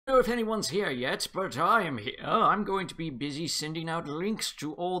know if anyone's here yet, but I am here. I'm going to be busy sending out links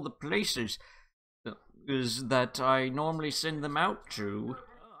to all the places that I normally send them out to.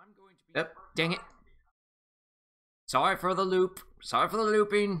 Dang it. Sorry for the loop. Sorry for the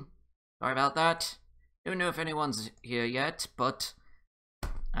looping. Sorry about that. Don't know if anyone's here yet, but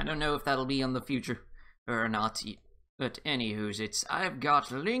I don't know if that'll be in the future or not. But anywho's, I've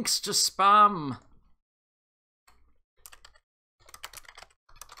got links to spam.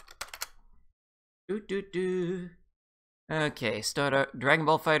 Okay, start a Dragon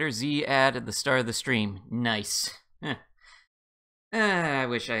Ball Fighter Z ad at the start of the stream. Nice. I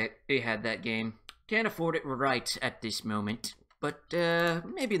wish I had that game. Can't afford it right at this moment, but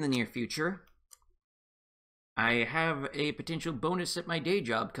maybe in the near future. I have a potential bonus at my day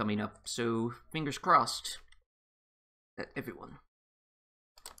job coming up, so fingers crossed. Everyone.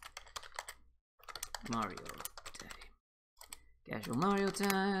 Mario time. Casual Mario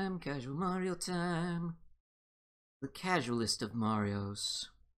time, casual Mario time. The casualist of Marios.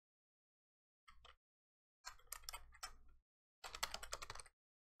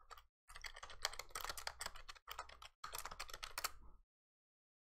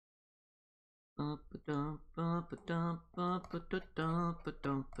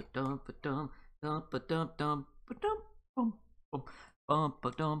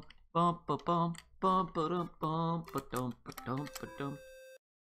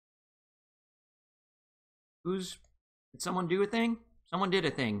 Did someone do a thing? Someone did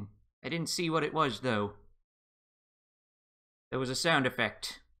a thing. I didn't see what it was, though. There was a sound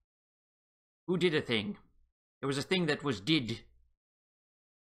effect. Who did a thing? There was a thing that was did.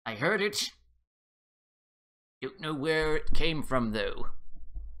 I heard it. Don't know where it came from, though.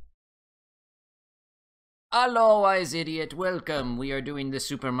 Hello, wise idiot. Welcome. We are doing the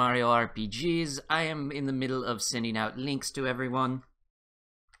Super Mario RPGs. I am in the middle of sending out links to everyone.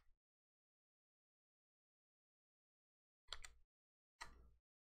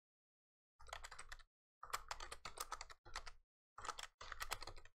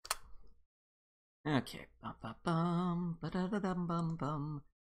 Okay. Bum ba da da dum bum bum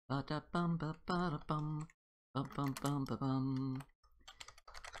ba da bum ba da bum bum bum bum ba bum.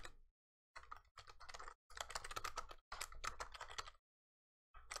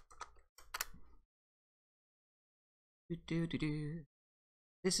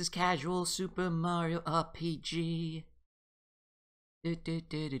 This is casual Super Mario RPG.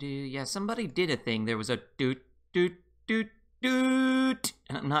 Yeah, somebody did a thing. There was a doot doot doot doot.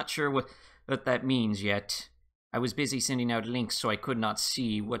 I'm not sure what that means yet. I was busy sending out links, so I could not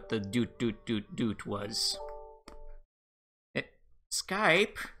see what the doot doot doot doot was.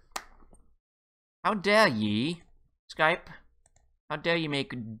 Skype? How dare ye? Skype? How dare you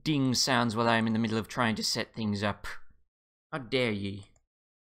make ding sounds while I am in the middle of trying to set things up? How dare ye?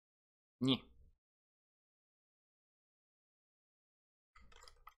 Nyeh.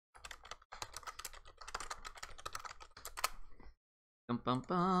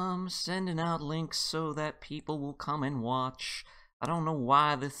 Sending out links so that people will come and watch. I don't know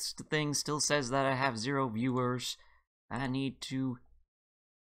why this thing still says that I have 0 viewers. I need to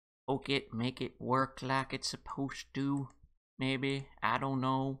poke it, make it work like it's supposed to. Maybe. I don't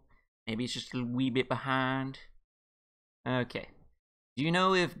know. Maybe it's just a wee bit behind. Okay. Do you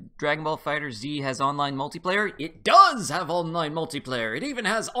know if Dragon Ball Fighter Z has online multiplayer? It does have online multiplayer. It even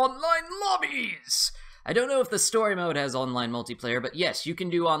has online lobbies. I don't know if the story mode has online multiplayer, but yes, you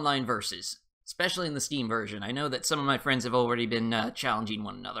can do online versus, especially in the Steam version. I know that some of my friends have already been challenging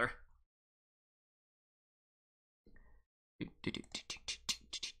one another.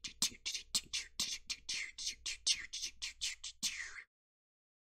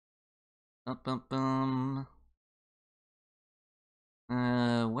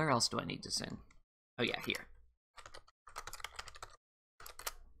 Where else do I need to send? Oh yeah, here.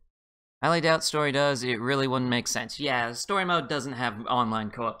 Highly doubt story does. It really wouldn't make sense. Yeah, story mode doesn't have online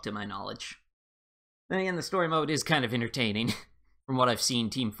co-op to my knowledge. Then again, the story mode is kind of entertaining, from what I've seen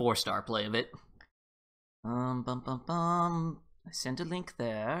Team 4-Star play of it. I sent a link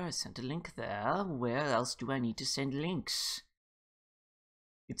there. I sent a link there. Where else do I need to send links?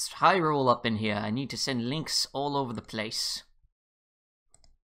 It's Hyrule up in here. I need to send links all over the place.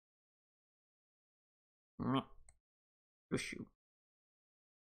 Shoot.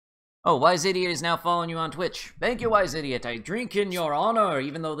 Oh, Wise Idiot is now following you on Twitch. Thank you, Wise Idiot. I drink in your honor,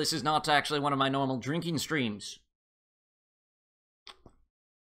 even though this is not actually one of my normal drinking streams.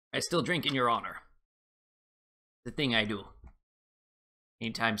 I still drink in your honor. The thing I do.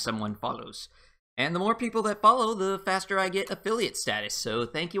 Anytime someone follows. And the more people that follow, the faster I get affiliate status, so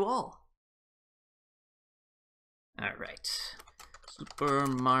thank you all. Alright. Super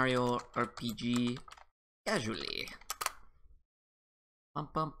Mario RPG casually. Bum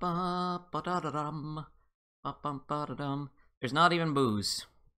bum ba ba da da dum. Bum bum ba da dum. There's not even booze.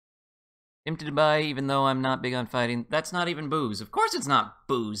 Tempted to buy, even though I'm not big on fighting. That's not even booze. Of course it's not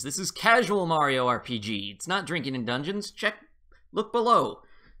booze. This is casual Mario RPG. It's not drinking in dungeons. Look below.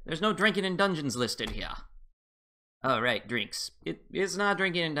 There's no drinking in dungeons listed here. Oh, right, drinks. It's not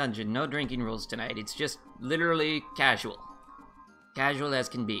drinking in dungeon. No drinking rules tonight. It's just literally casual. Casual as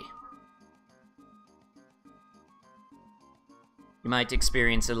can be. You might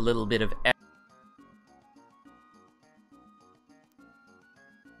experience a little bit of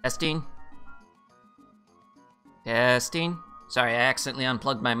testing. Testing. Sorry, I accidentally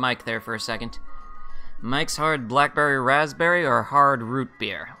unplugged my mic there for a second. Mike's hard blackberry raspberry or hard root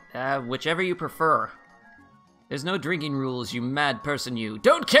beer? Whichever you prefer. There's no drinking rules, you mad person, you.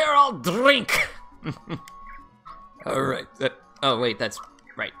 Don't care, I'll drink! Alright, oh wait, that's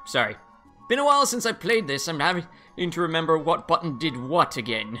right, sorry. Been a while since I played this, I'm having to remember what button did what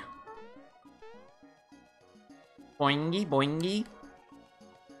again. Boingy, boingy.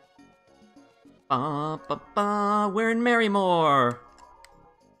 We're in Marrymore.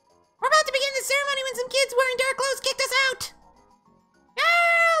 We're about to begin the ceremony when some kids wearing dark clothes kicked us out!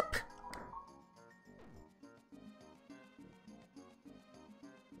 Help!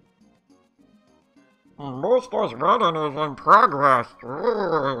 Master's wedding is in progress.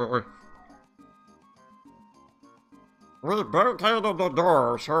 We barricaded the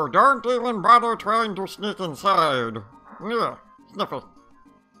door, so don't even bother trying to sneak inside. Yeah, sniffle.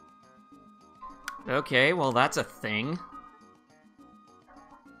 Okay, well that's a thing.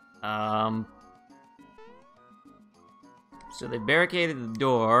 So they barricaded the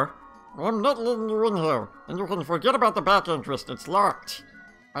door. I'm not letting you in here, and you can forget about the back entrance, it's locked.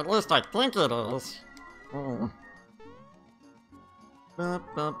 At least I think it is.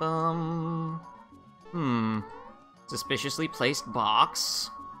 Suspiciously placed box.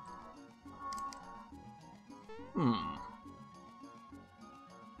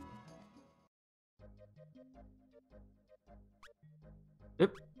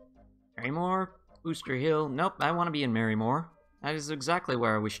 Oop. Marrymore? Booster Hill? Nope, I want to be in Marrymore. That is exactly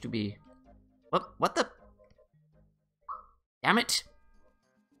where I wish to be. What the? Damn it!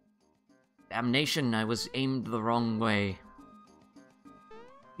 Damnation, I was aimed the wrong way.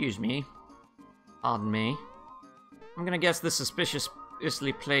 Excuse me. Pardon me. I'm gonna guess the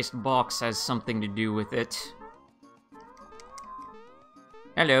suspiciously placed box has something to do with it.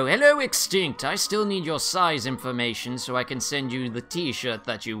 Hello, Extinct! I still need your size information so I can send you the t-shirt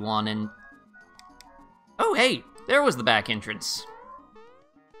that you want and... Oh, hey! There was the back entrance.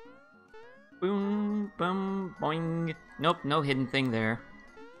 Boom, boom, boing. Nope, no hidden thing there.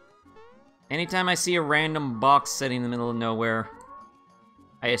 Anytime I see a random box sitting in the middle of nowhere,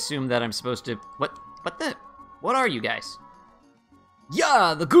 I assume that I'm supposed to... What are you guys?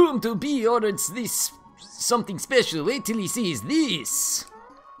 Yeah, the groom-to-be ordered this... something special. Wait till he sees this.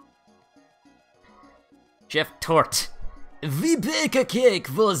 Chef Tort. We bake a cake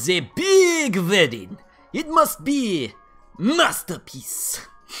for the big wedding. It must be masterpiece.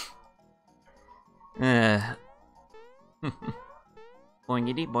 Boingity,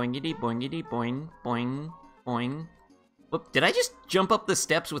 boingity, boingity, boing, boing, boing. Whoop, did I just jump up the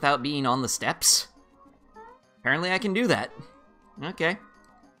steps without being on the steps? Apparently I can do that. Okay.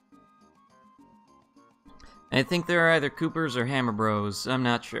 I think there are either Coopers or Hammer Bros. I'm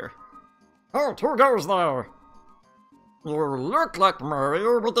not sure. Oh, who goes there? You look like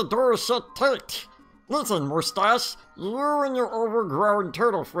Mario, but the door is shut tight. Listen, Mustache, you and your overgrown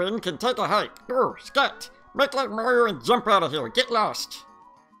turtle friend can take a hike. Go, scat. Make like Mario and jump out of here. Get lost.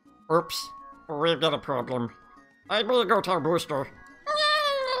 Oops, we've got a problem. I'd better go tell Booster.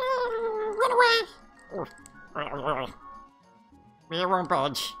 Run away. We won't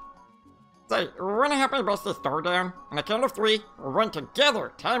budge. Say, wanna help me bust this door down? On a count of 3, we'll run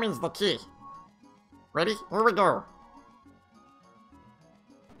together. Timing's the key. Ready? Here we go.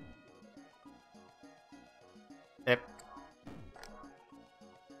 Yep.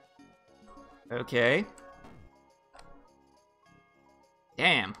 Okay.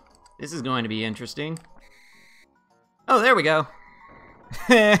 Damn. This is going to be interesting. Oh, there we go.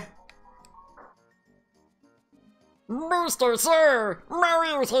 Booster, sir!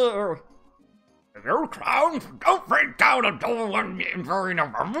 Mario's here! You clowns, don't break down a door when you're entering a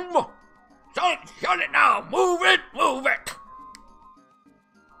room! Shut it now! Move it! Move it!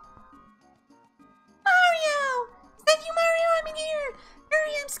 Mario! Is that you, Mario? I'm in here!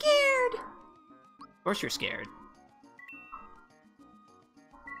 Hurry, I'm scared! Of course you're scared.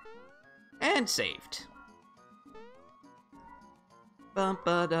 And saved. bum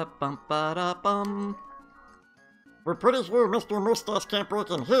ba da bum ba da bum. We're pretty sure Mr. Mustache can't break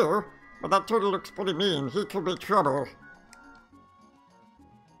in here, but that turtle looks pretty mean. He could be trouble.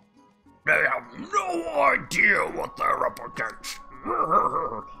 They have no idea what they're up against.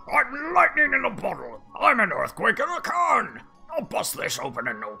 I'm lightning in a bottle. I'm an earthquake in a can. I'll bust this open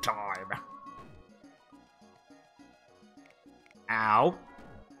in no time. Ow.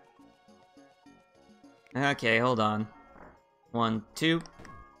 Okay, hold on. 1, 2.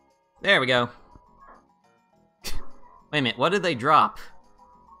 There we go. Wait a minute, what did they drop?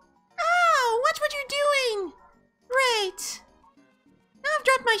 Oh, watch what you're doing! Great! Now I've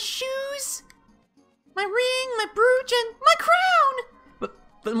dropped my shoes, my ring, my brooch, and my crown! But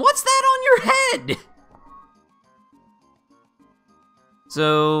then what's that on your head?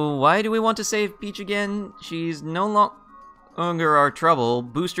 So, why do we want to save Peach again? She's no longer our trouble.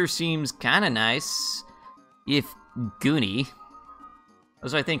 Booster seems kinda nice. If goony.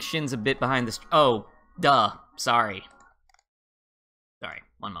 Also, I think Shin's a bit behind this. Oh, duh. Sorry. Sorry,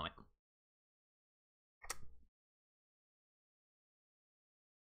 one moment.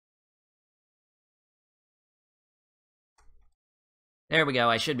 There we go,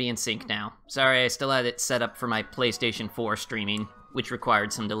 I should be in sync now. Sorry, I still had it set up for my PlayStation 4 streaming, which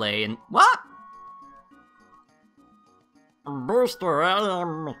required some delay and— What? Booster, I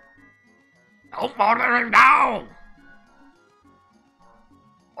am... Don't bother him now!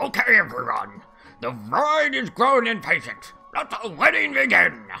 Okay, everyone. The bride is growing impatient. Let the wedding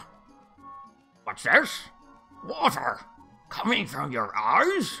begin. What's this? Water. Coming from your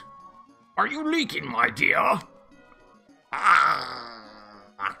eyes? Are you leaking, my dear? Ah.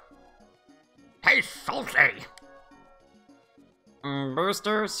 Tastes salty.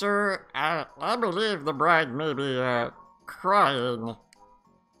 Booster, sir, I believe the bride may be, crying.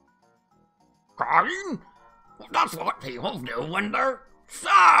 Crying? Well, that's what people do when they're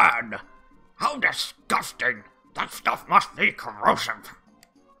sad. How disgusting. That stuff must be corrosive.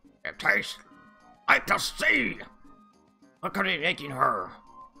 It tastes like the sea. What could be making her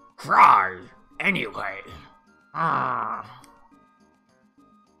cry anyway? Ah.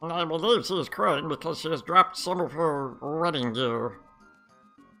 I believe she is crying because she has dropped some of her wedding gear.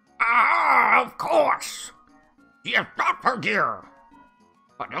 Ah, of course. She has dropped her gear.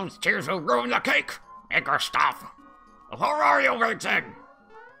 But those tears will ruin the cake. Make her stop. Before Mario breaks in.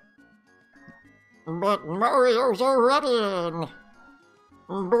 But Mario's already in.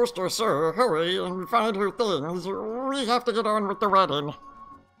 Booster, sir, hurry and find her things. We have to get on with the wedding.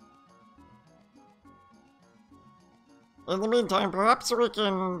 In the meantime, perhaps we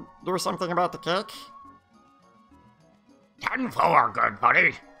can do something about the cake? 10-4, good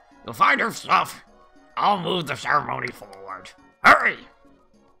buddy. You'll find her stuff. I'll move the ceremony forward. Hurry!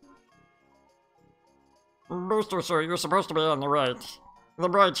 Booster, sir, you're supposed to be on the right. The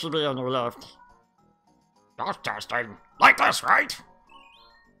bride should be on your left. Just testing. Like this, right?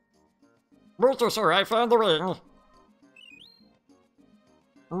 Booster, sir, I found the ring.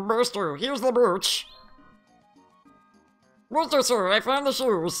 Booster, here's the brooch. Booster, sir, I found the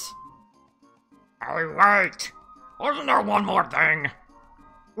shoes. Hey, wait. Wasn't there one more thing?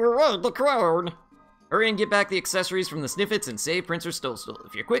 You're right, the crown. Hurry and get back the accessories from the Sniffets and save Prince Stolstol.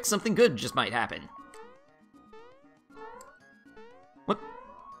 If you're quick, something good just might happen. What?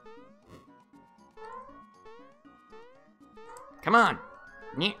 Come on.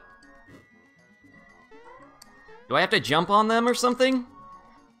 Nyeh. Do I have to jump on them or something?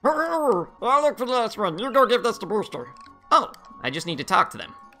 I'll look for the last one. You go give this to Booster. Oh, I just need to talk to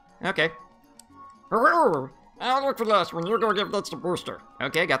them. Okay. I'll look for the last one. You go give this to Booster.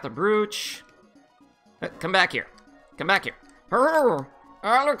 Okay, got the brooch. Come back here. Come back here.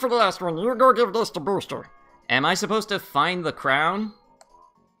 I'll look for the last one. You go give this to Booster. Am I supposed to find the crown?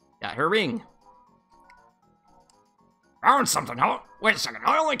 Got her ring. Found something, huh? Wait a second.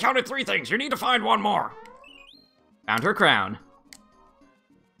 I only counted 3 things. You need to find one more. Found her crown.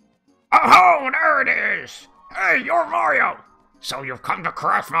 Oh, there it is! Hey, you're Mario! So you've come to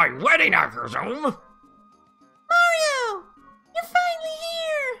crash my wedding, I presume? Mario! You're finally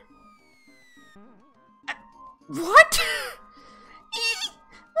here! What?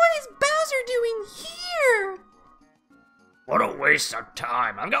 What is Bowser doing here? What a waste of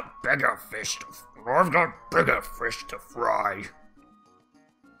time. I've got bigger fish to fry.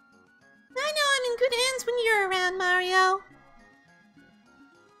 I know I'm in good hands when you're around, Mario.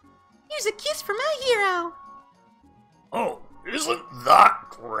 Here's a kiss for my hero. Oh, isn't that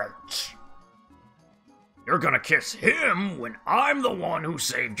great? You're gonna kiss him when I'm the one who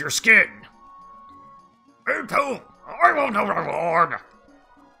saved your skin. Me too. I want a reward.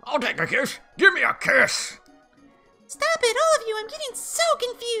 I'll take a kiss. Give me a kiss. Stop it, all of you! I'm getting so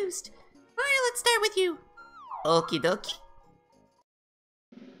confused! Mario, let's start with you. Okie dokie.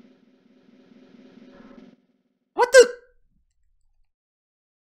 What the?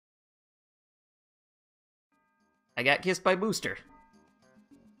 I got kissed by Booster.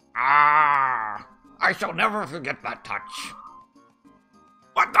 Ah, I shall never forget that touch.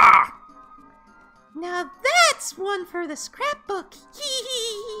 What the? Now that's one for the scrapbook. Hee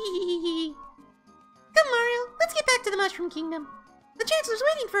hee hee. Come, Mario, let's get back to the Mushroom Kingdom. The Chancellor's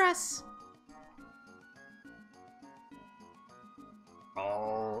waiting for us.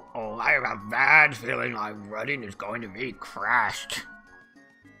 Oh, I have a bad feeling my wedding is going to be crashed.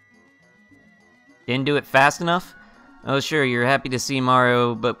 Didn't do it fast enough? Oh, sure, you're happy to see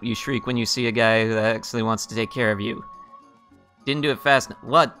Mario, but you shriek when you see a guy who actually wants to take care of you. Didn't do it fast enough.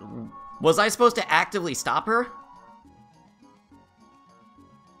 What? Was I supposed to actively stop her?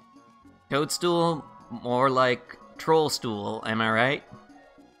 Toadstool? More like Trollstool, am I right?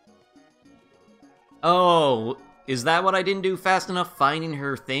 Oh, is that what I didn't do fast enough, finding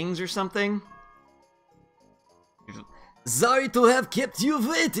her things or something? Sorry to have kept you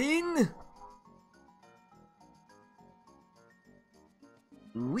waiting!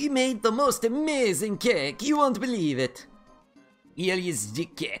 We made the most amazing cake, you won't believe it. Here is the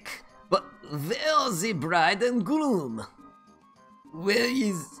cake, but where's the bride and groom? Where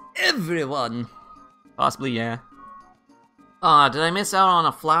is everyone? Possibly, yeah. Aw, did I miss out on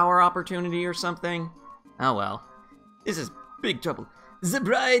a flower opportunity or something? Oh well. This is big trouble. The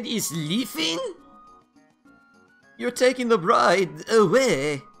bride is leaving? You're taking the bride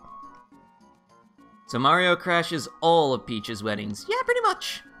away. So Mario crashes all of Peach's weddings. Yeah, pretty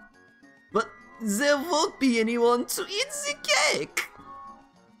much. But there won't be anyone to eat the cake.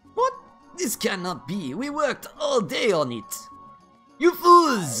 What? This cannot be. We worked all day on it. You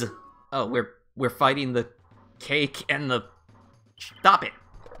fools! Oh, we're fighting the cake and the... Stop it.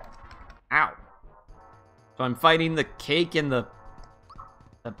 Ow. So I'm fighting the cake and the...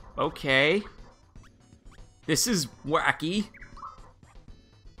 Okay. This is wacky.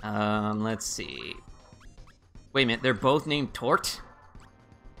 Let's see. Wait a minute, they're both named Tort?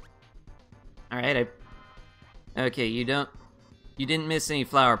 Alright, Okay, you didn't miss any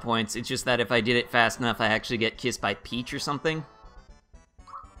flower points, it's just that if I did it fast enough, I actually get kissed by Peach or something.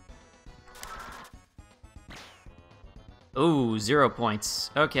 Ooh, 0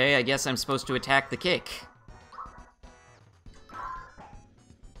 points. Okay, I guess I'm supposed to attack the cake.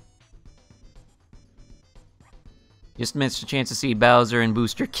 Just missed a chance to see Bowser and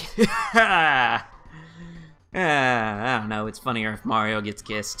Booster I don't know, it's funnier if Mario gets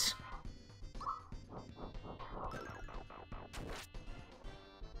kissed. There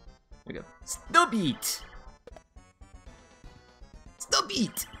we go. Stop it! Stop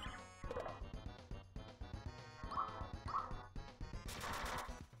it!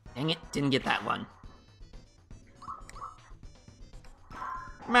 Dang it, didn't get that one.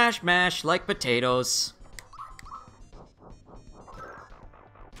 Mash, mash, like potatoes.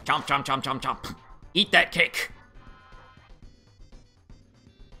 Chomp, chomp, chomp, chomp, chomp. Eat that cake.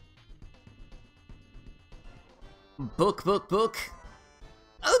 Book, book, book.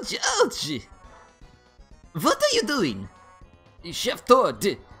 Ouch, ouch. What are you doing? Chef Todd,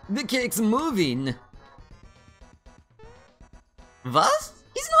 the cake's moving. What?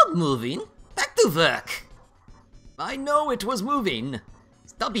 He's not moving. Back to work. I know it was moving.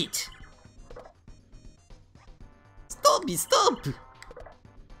 Stop it. Stop it, stop.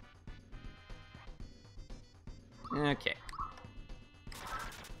 Okay.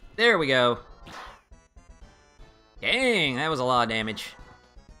 There we go. Dang, that was a lot of damage.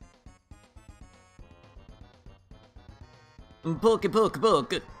 Poke, poke,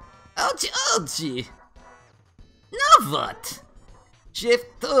 poke. Ouchie, ouchie. Now what? Chef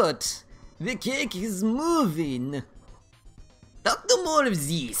Todd, the cake is moving. Don't do more of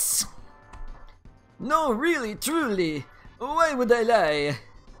this. No, really, truly. Why would I lie?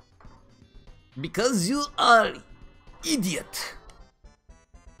 Because you are idiot.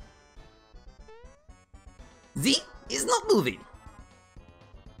 Z is not moving.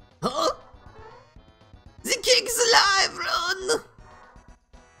 Huh? The cake is alive, run!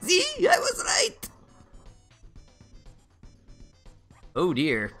 Z, I was right. Oh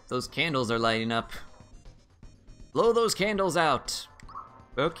dear, those candles are lighting up. Blow those candles out.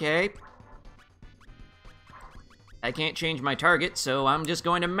 Okay. I can't change my target, so I'm just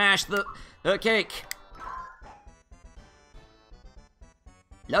going to mash the cake.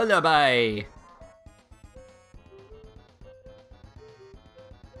 Lullaby.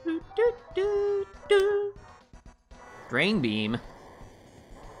 Drain beam.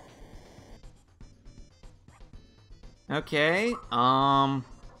 Okay, nah.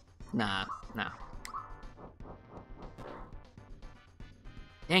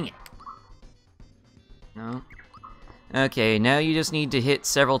 Dang it. No. Okay, now you just need to hit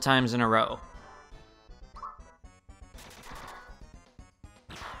several times in a row.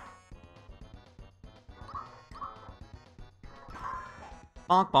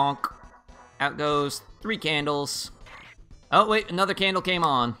 Bonk bonk. Out goes 3 candles. Oh wait, another candle came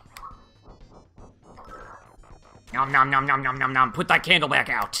on. Nom nom nom nom nom nom nom. Put that candle back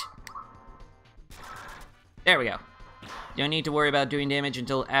out. There we go. Don't need to worry about doing damage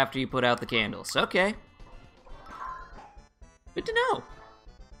until after you put out the candles. Okay. Good to know.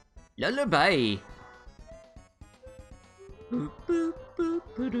 Lullaby. Boop, boop, boop,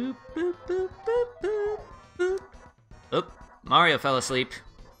 boop, boop, boop, boop, boop, boop. Oop, Mario fell asleep.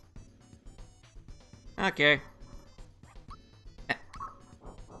 Okay.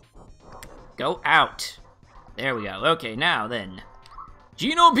 Go out. There we go. Okay, now then.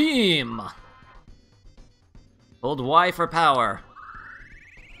 Geno Beam! Hold Y for power.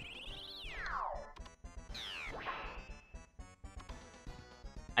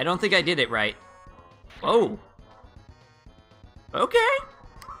 I don't think I did it right. Whoa. Okay.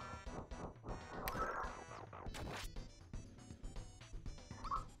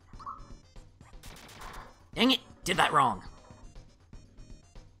 Dang it, did that wrong.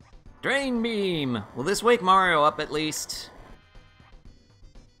 Drain Beam! Will this wake Mario up at least?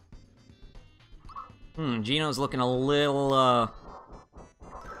 Geno's looking a little,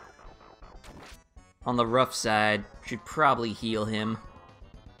 on the rough side. Should probably heal him.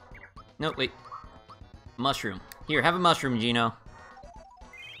 No, wait. Mushroom. Here, have a mushroom, Geno.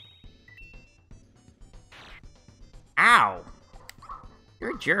 Ow!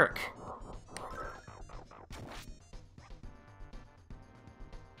 You're a jerk.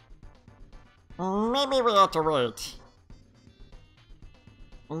 Maybe we have to wait.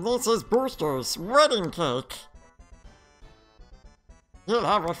 This is Booster's wedding cake. He'll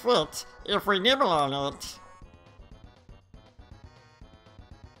have a fit if we nibble on it.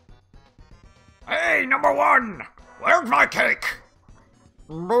 Hey, number 1! Where's my cake?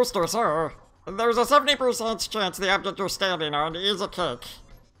 Booster, sir, there's a 70% chance the object you're standing on is a cake.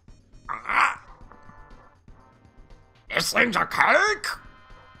 Ah! This thing's a cake?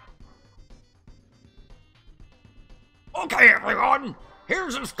 Okay, everyone,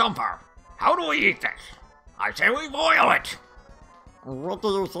 here's a scumper. How do we eat this? I say we boil it. What do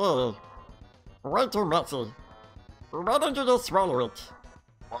you say? Way too messy. Why don't you just swallow it?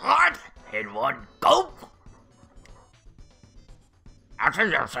 What? In one gulp? That's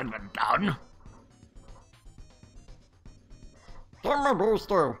easier said than done. Come on,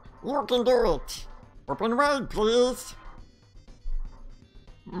 Booster, you can do it. Open wide, please.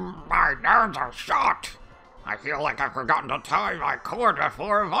 My nerves are shot. I feel like I've forgotten to tie my cord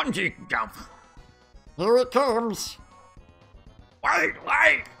before a bungee jump. Here it comes. Wait!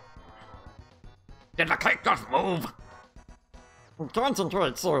 Did the cake just move?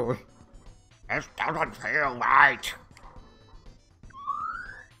 Concentrate, sir. This doesn't feel right.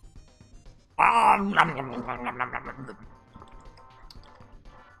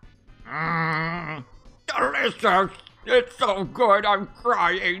 Delicious! It's so good, I'm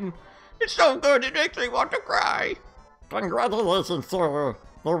crying. It's so good, it makes me want to cry. Congratulations, sir.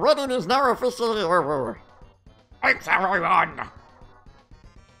 The wedding is now officially over. Thanks, everyone.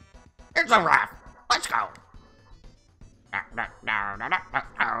 It's a wrap. Let's go.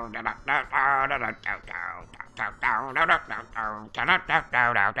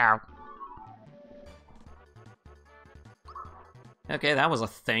 Okay, that was a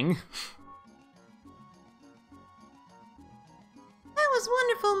thing. That was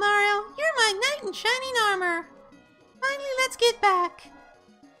wonderful, Mario. You're my knight in shining armor. Finally, let's get back.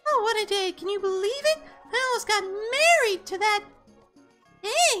 Oh, what a day. Can you believe it? I almost got married to that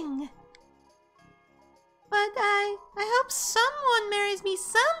thing. But I hope someone marries me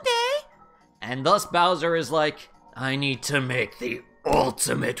someday. And thus Bowser is like, I need to make the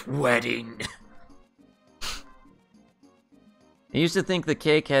ultimate wedding. I used to think the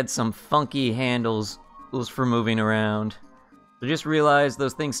cake had some funky handles for moving around. I just realized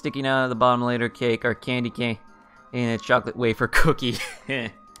those things sticking out of the bottom layer cake are candy cane and a chocolate wafer cookie. Yeah!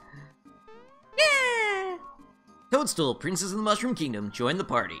 Toadstool, Princess of the Mushroom Kingdom, join the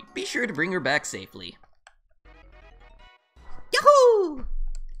party. Be sure to bring her back safely. Yahoo!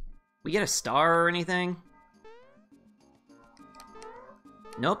 We get a star or anything?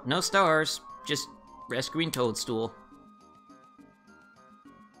 Nope, no stars. Just rescuing Toadstool.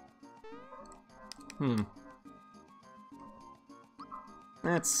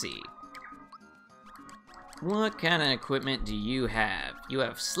 Let's see. What kind of equipment do you have? You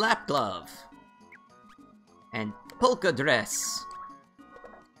have slap glove. And polka dress.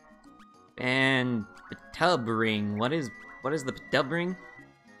 And the tub ring. What is the tub ring?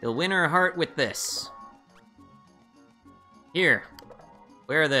 You'll win her heart with this. Here.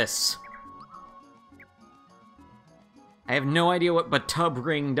 Wear this. I have no idea what batub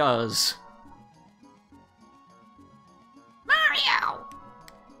ring does. Mario!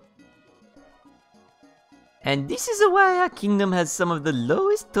 And this is why our kingdom has some of the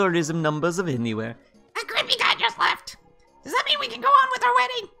lowest tourism numbers of anywhere. A creepy guy just left. Does that mean we can go on with our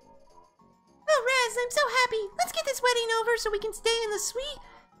wedding? Oh, Raz, I'm so happy. Let's get this wedding over so we can stay in the suite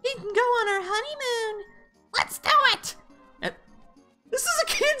and go on our honeymoon. Let's do it! This is a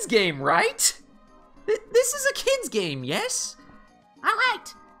kid's game, right? This is a kid's game, yes?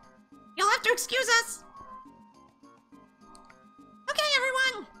 Alright. You'll have to excuse us. Okay,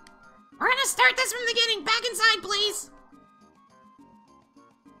 everyone. We're gonna start this from the beginning. Back inside, please.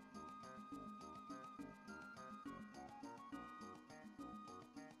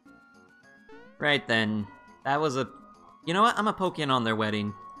 Right then. That was a... You know what? I'm gonna poke in on their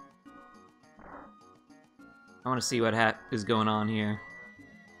wedding. I want to see what is going on here.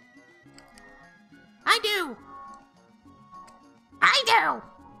 I do. I do.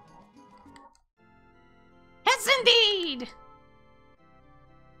 Yes, indeed.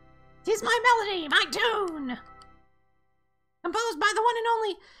 'Tis my melody, my tune. Composed by the one and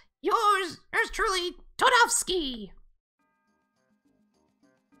only yours truly, Todovsky.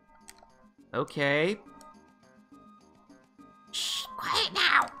 Okay. Shh, quiet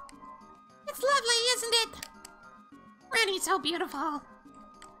now. It's lovely, isn't it? Rennie's so beautiful.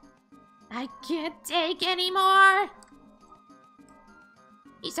 I can't take any more.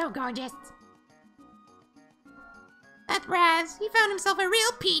 He's so gorgeous. That Raz, he found himself a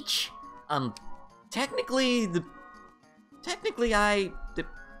real peach. Technically,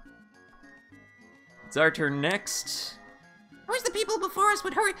 it's our turn next. I wish the people before us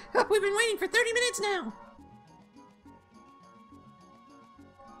would hurry up. We've been waiting for 30 minutes now.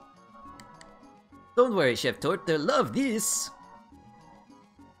 Don't worry, Chef Tort, they'll love this.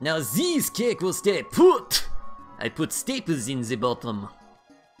 Now this cake will stay put. I put staples in the bottom.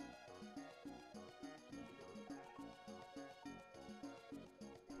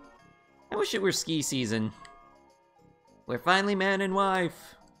 I wish it were ski season. We're finally man and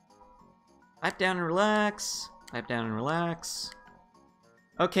wife. Pipe down and relax. Pipe down and relax.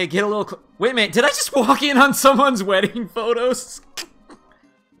 Okay, get a little wait a minute, did I just walk in on someone's wedding photos?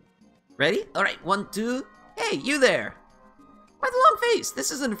 Ready? Alright, 1, 2. Hey, you there! Why the long face? This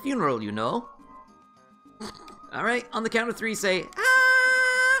isn't a funeral, you know. Alright, on the count of 3, say,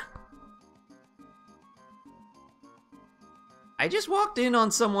 ah! I just walked in on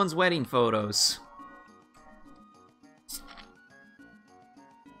someone's wedding photos.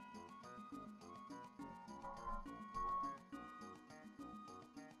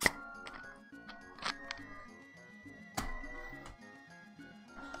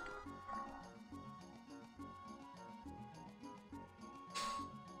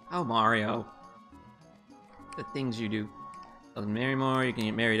 Oh, Mario. The things you do. Doesn't marry more, you can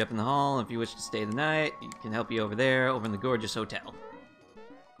get married up in the hall. If you wish to stay the night, you can help you over there, over in the gorgeous hotel.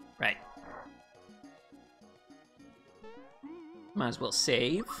 Right. Might as well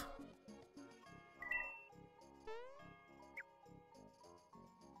save.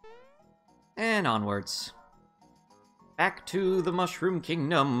 And onwards. Back to the Mushroom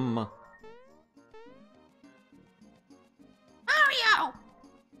Kingdom. Mario!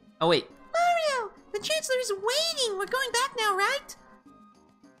 Oh, wait. Mario, the Chancellor's waiting. We're going back now, right?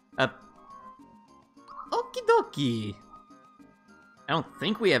 Okie dokie. I don't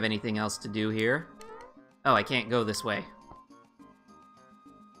think we have anything else to do here. Oh, I can't go this way.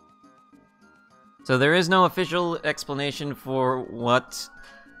 So there is no official explanation for what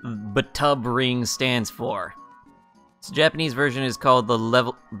Batub Ring stands for. Its Japanese version is called the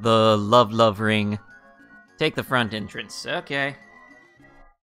Love Ring. Take the front entrance. Okay.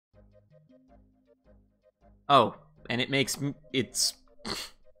 Oh, and it makes it's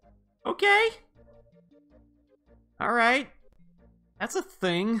okay. All right. That's a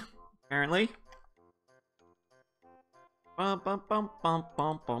thing, apparently.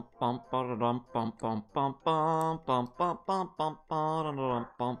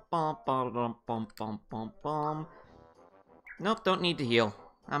 Nope, don't need to heal.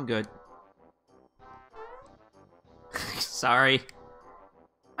 I'm good. Sorry.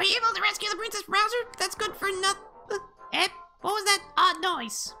 Were you able to rescue the Princess Browser? That's good for nothing. What was that odd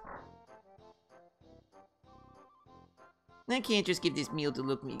noise? I can't just give this meal to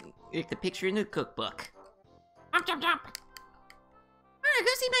look like the picture in the cookbook. Jump, jump, jump. Mario,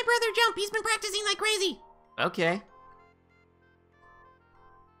 go see my brother jump. He's been practicing like crazy. Okay.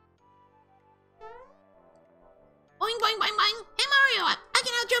 Boing, boing, boing, boing. Hey, Mario, I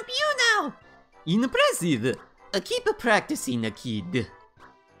can outjump you now. Impressive. Keep practicing, kid.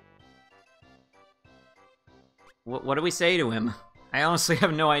 What do we say to him? I honestly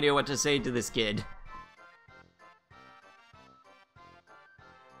have no idea what to say to this kid.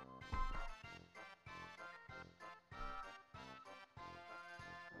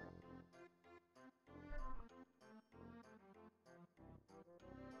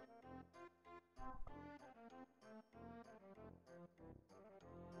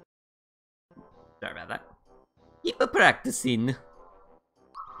 Sorry about that. Keep practicing.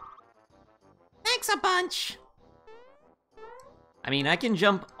 Thanks a bunch. I mean, I can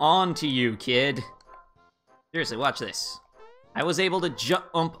jump onto you, kid. Seriously, watch this. I was able to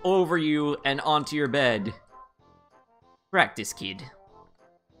jump over you and onto your bed. Practice, kid.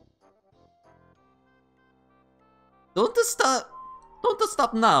 Don't stop. Don't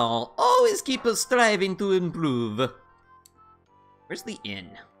stop now. Always keep striving to improve. Where's the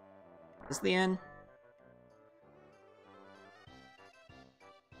inn? Is this the inn?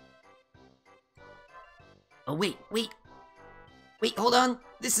 Oh, wait. Wait, hold on.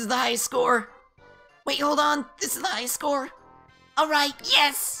 This is the highest score. Wait, hold on. This is the highest score. Alright,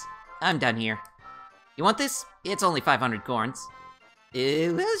 yes! I'm done here. You want this? It's only 500 corns.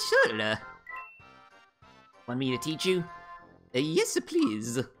 Well, sure. Want me to teach you? Yes,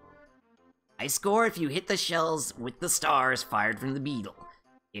 please. I score if you hit the shells with the stars fired from the beetle.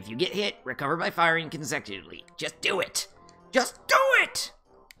 If you get hit, recover by firing consecutively. Just do it! Just do it!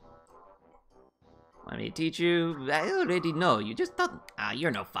 Want me to teach you? I already know. You just don't.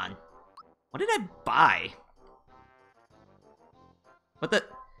 You're no fun. What did I buy? What the?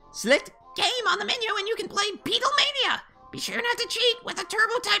 Select Game on the menu and you can play Beetlemania. Be sure not to cheat with a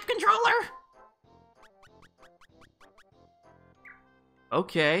turbo-type controller.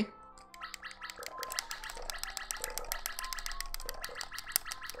 Okay.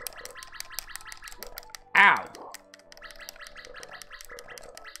 Ow.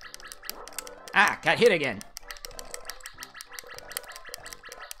 Got hit again.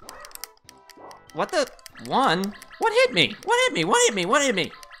 What the? One? What hit me? What hit me? What hit me? What hit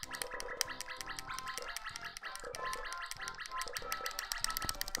me?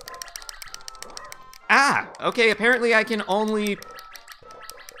 Okay, apparently I can only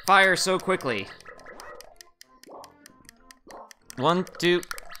fire so quickly. 1, 2.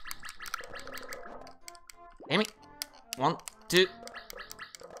 Amy. 1, 2.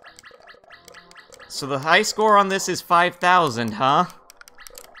 So the high score on this is 5,000, huh?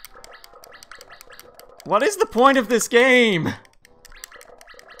 What is the point of this game?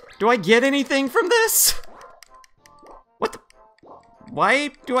 Do I get anything from this? What the?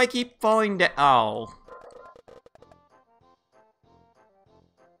 Why do I keep falling down? Oh.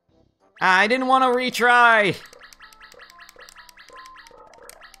 I didn't want to retry.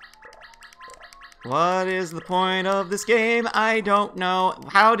 What is the point of this game? I don't know.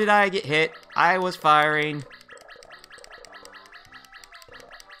 How did I get hit? I was firing.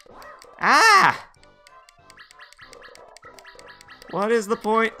 What is the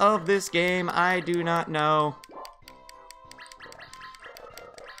point of this game? I do not know.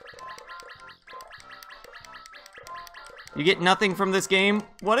 You get nothing from this game?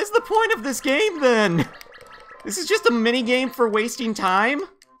 What is the point of this game, then? This is just a mini-game for wasting time?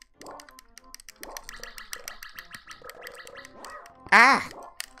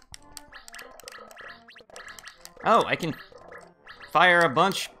 Oh, I can fire a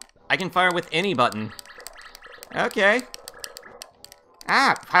bunch. I can fire with any button. Okay.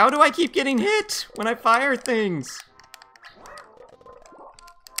 How do I keep getting hit when I fire things?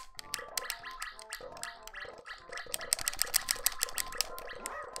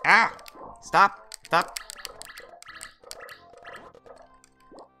 Stop. Stop.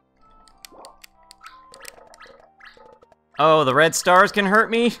 Oh, the red stars can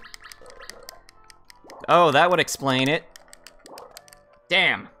hurt me? Oh, that would explain it.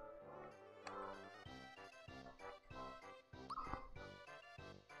 Damn.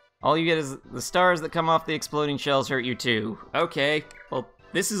 All you get is the stars that come off the exploding shells hurt you too. Okay, well,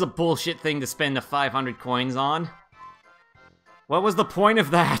 this is a bullshit thing to spend the 500 coins on. What was the point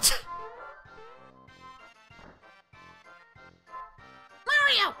of that?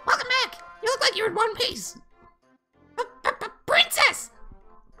 Mario, welcome back. You look like you're in one piece. Princess!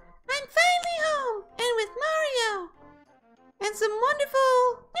 I'm finally home, and with Mario. And some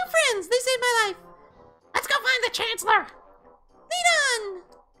wonderful new friends. They saved my life. Let's go find the Chancellor. Lead on!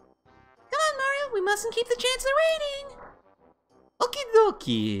 Come on, Mario. we mustn't keep the Chancellor waiting. Okie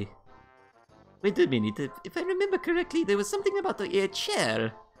dokie. Wait a minute, if I remember correctly, there was something about the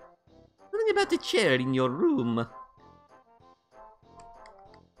chair. Something about the chair in your room. Mario!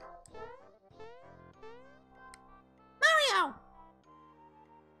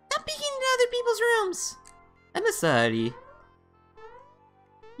 Stop peeking into other people's rooms. I'm sorry.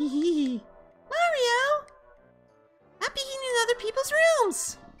 Mario! Stop peeking into other people's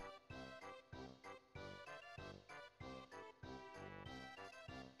rooms.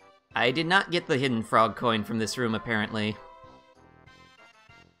 I did not get the hidden frog coin from this room, apparently.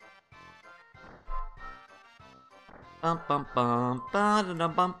 Bum bum bum ba da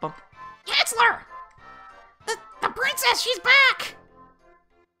dum bum bum. Chancellor! The princess, she's back!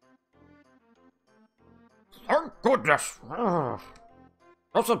 Thank goodness.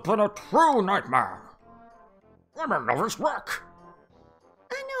 This has been a true nightmare. I'm a nervous wreck.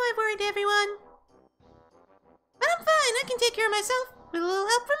 I know I've worried everyone. But I'm fine, I can take care of myself with a little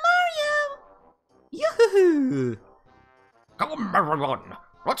help from Mario. Yoo-hoo-hoo! Come, everyone.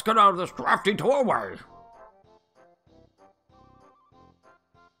 Let's get out of this drafty doorway.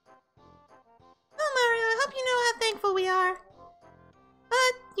 Oh, Mario, I hope you know how thankful we are.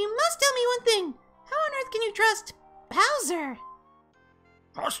 But you must tell me one thing. How on earth can you trust Bowser?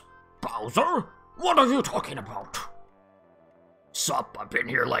 Us? Bowser? What are you talking about? Sup, I've been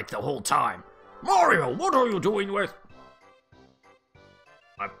here like the whole time. Mario, what are you doing with...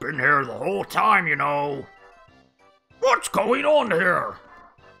 I've been here the whole time, you know. What's going on here?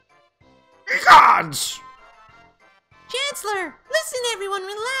 Gods! Chancellor, listen everyone,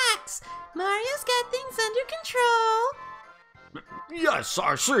 relax. Mario's got things under control. Yes,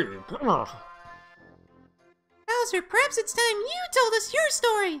 I see. Bowser, perhaps it's time you told us your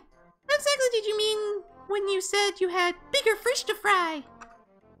story. What exactly did you mean when you said you had bigger fish to fry?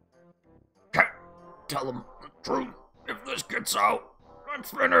 Can't tell them the truth. If this gets out, I'm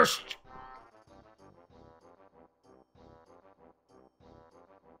finished.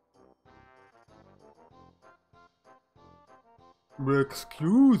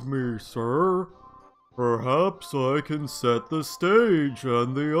 Excuse me, sir. Perhaps I can set the stage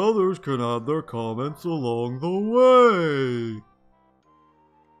and the others can add their comments along the way.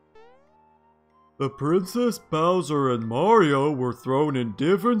 The Princess Bowser and Mario were thrown in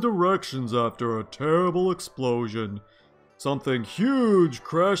different directions after a terrible explosion. Something huge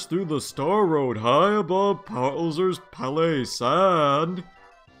crashed through the Star Road high above Bowser's Palace and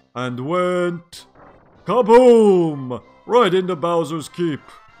went kaboom! Right into Bowser's Keep.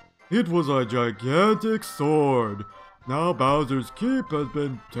 It was a gigantic sword. Now Bowser's Keep has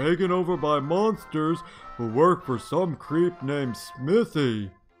been taken over by monsters who work for some creep named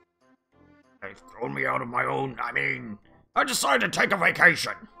Smithy. They've thrown me out of my own... I decided to take a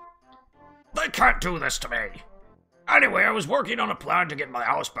vacation. They can't do this to me. Anyway, I was working on a plan to get my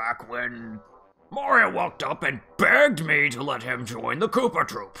house back when Mario walked up and begged me to let him join the Koopa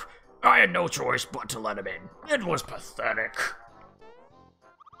Troop. I had no choice but to let him in. It was pathetic.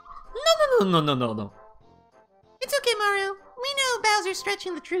 No. It's okay, Mario. We know Bowser's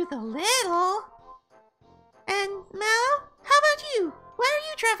stretching the truth a little. And Mallow, how about you? Why are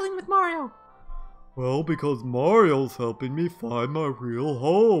you traveling with Mario? Well, because Mario's helping me find my real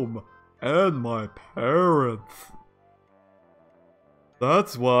home and my parents.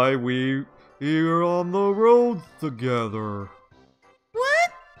 That's why we're on the road together.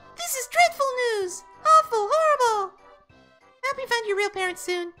 What? This is dreadful news! Awful, horrible! I hope you find your real parents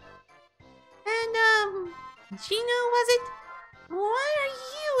soon. And, Gino, was it? Why are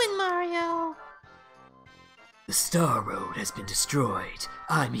you and Mario? The Star Road has been destroyed.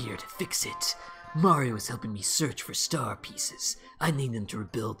 I'm here to fix it. Mario is helping me search for star pieces. I need them to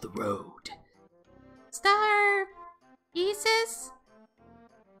rebuild the road. Star... pieces?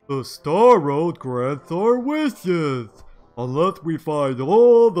 The Star Road grants our wishes. Unless we find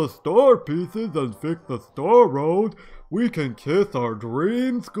all the star pieces and fix the Star Road, we can kiss our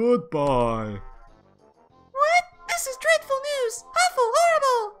dreams goodbye. What? This is dreadful news! Awful,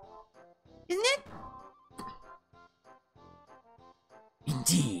 horrible! Isn't it?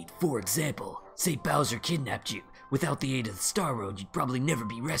 Indeed. For example, say Bowser kidnapped you. Without the aid of the Star Road, you'd probably never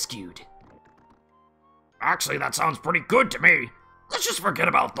be rescued. Actually, that sounds pretty good to me. Let's just forget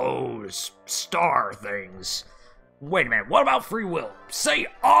about those star things. Wait a minute, what about free will? Say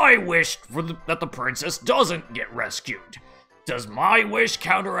I wished that the princess doesn't get rescued. Does my wish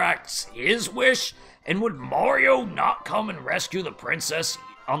counteract his wish? And would Mario not come and rescue the princess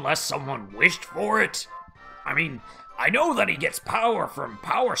unless someone wished for it? I know that he gets power from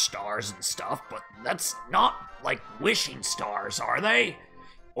power stars and stuff, but that's not like wishing stars, are they?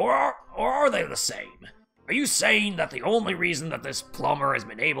 Or are they the same? Are you saying that the only reason that this plumber has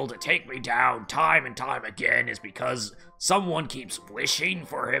been able to take me down time and time again is because someone keeps wishing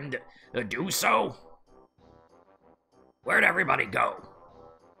for him to do so? Where'd everybody go?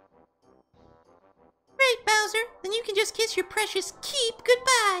 Great, Bowser. Then you can just kiss your precious keep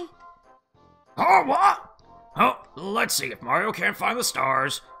goodbye. Oh, what? Oh, let's see. If Mario can't find the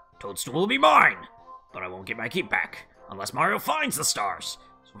stars, Toadstool will be mine. But I won't get my keep back unless Mario finds the stars.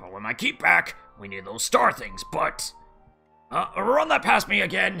 So if I want my keep back, we need those star things, but... run that past me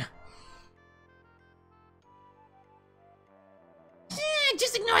again.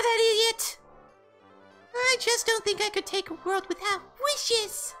 Just ignore that idiot. I just don't think I could take a world without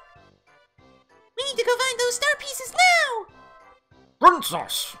wishes. We need to go find those star pieces now!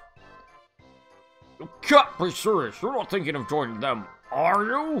 Princess! You can't be serious. You're not thinking of joining them, are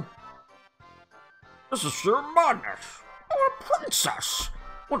you? This is sheer madness. You're a princess.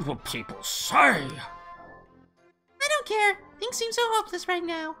 What will people say? I don't care. Things seem so hopeless right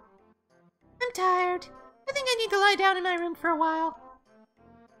now. I'm tired. I think I need to lie down in my room for a while.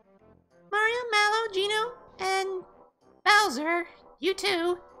 Mario, Mallow, Gino, and Bowser, you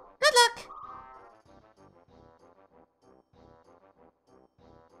too. Good luck.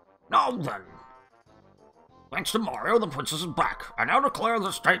 Now then. Thanks to Mario, the princess is back. I now declare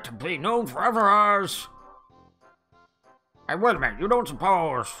the state to be known forever as... Hey, wait a minute, you don't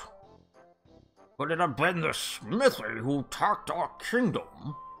suppose... Could it have been the Smithy who attacked our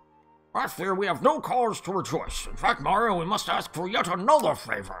kingdom? I fear we have no cause to rejoice. In fact, Mario, we must ask for yet another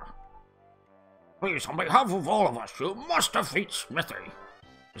favor. Please, on behalf of all of us, you must defeat Smithy.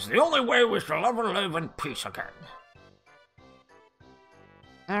 It's the only way we shall ever live in peace again.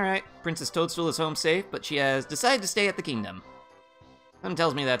 Alright, Princess Toadstool is home safe, but she has decided to stay at the kingdom. Something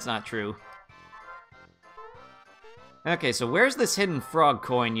tells me that's not true. Okay, so where's this hidden frog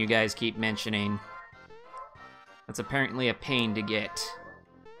coin you guys keep mentioning? That's apparently a pain to get.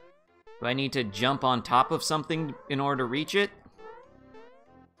 Do I need to jump on top of something in order to reach it?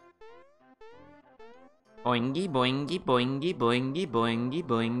 Boingy, boingy, boingy, boingy, boingy,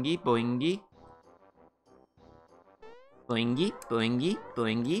 boingy, boingy. Boingy, boingy,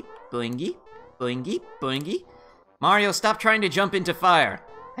 boingy, boingy, boingy, boingy. Mario, stop trying to jump into fire.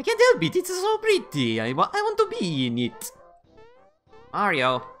 I can't help it, it's so pretty. I want to be in it.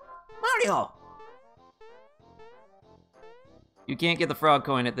 Mario. Mario! You can't get the frog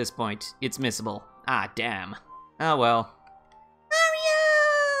coin at this point. It's missable. Ah, damn. Oh well.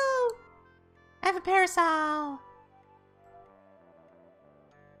 Mario! I have a parasol.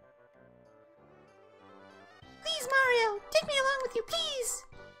 Please, Mario, take me along with you, please.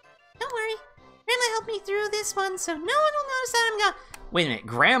 Don't worry. Grandma helped me through this one, so no one will notice that I'm gone. Wait a minute,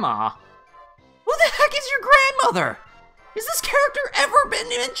 Grandma? Who the heck is your grandmother? Has this character ever been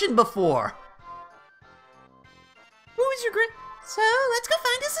mentioned before? Who is your So, let's go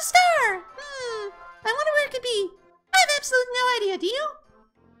find us a star. I wonder where it could be. I have absolutely no idea, do you?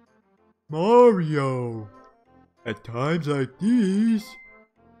 Mario, at times like these,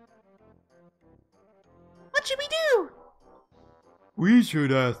 What should we do? we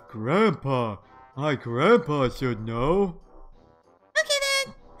should ask Grandpa. My grandpa should know. Okay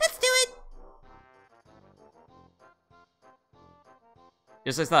then, let's do it.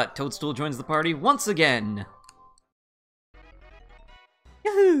 Just as I thought, Toadstool joins the party once again.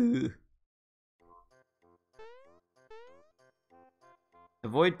 Yahoo!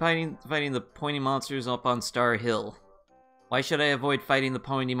 Avoid fighting the pointy monsters up on Star Hill. Why should I avoid fighting the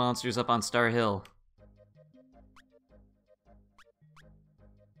pointy monsters up on Star Hill?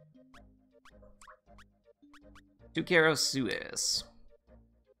 Tucaro Suez.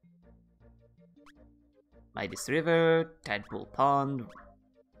 Midas River, Tadpole Pond.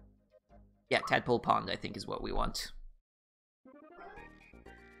 Yeah, Tadpole Pond, I think, is what we want.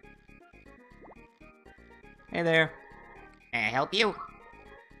 Hey there. May I help you?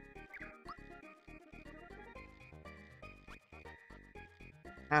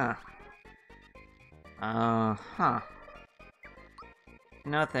 Huh. Huh.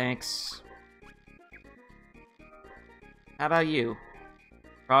 No thanks. How about you?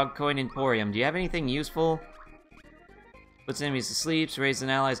 Frog Coin Emporium. Do you have anything useful? Puts enemies to sleep, raises an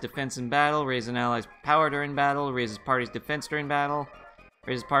ally's defense in battle, raises an ally's power during battle, raises party's defense during battle,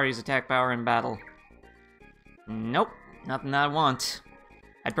 raises party's attack power in battle. Nope, nothing I want.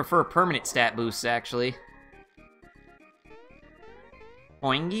 I'd prefer permanent stat boosts, actually.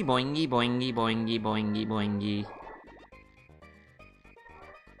 Boingy, boingy, boingy, boingy, boingy, boingy.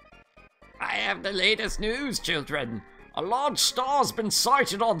 I have the latest news, children. A large star's been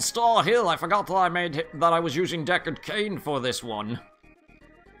sighted on Star Hill. I forgot that I was using Deckard Cain for this one.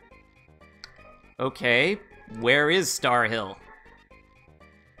 Okay, where is Star Hill?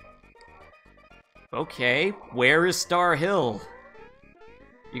 Okay, where is Star Hill?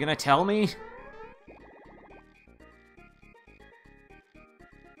 You gonna tell me?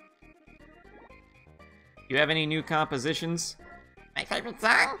 You have any new compositions? My favorite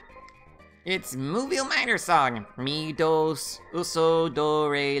song? It's Movie Minor song. Mi, do, uso, do,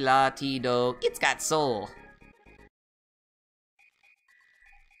 re, la, ti, do. It's got soul.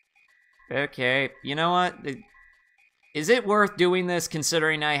 Okay, you know what? Is it worth doing this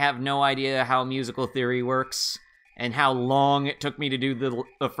considering I have no idea how musical theory works? And how long it took me to do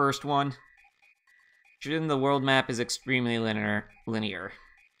the first one? Shouldn't the world map is extremely linear.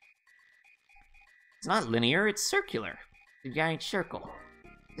 It's not linear, it's circular. The giant circle.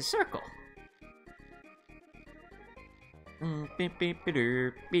 The circle. Beep beep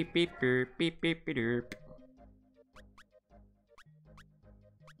derp, beep beep derp, beep beep derp.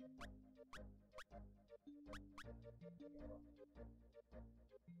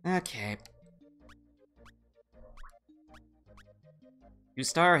 Okay. To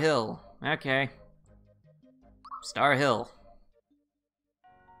Star Hill. Okay. Star Hill.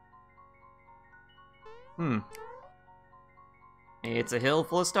 It's a hill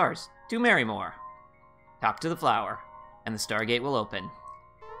full of stars. To Marrymore. Talk to the flower, and the Stargate will open.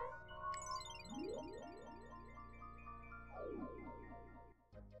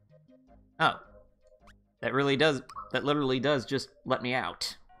 Oh. That literally does just let me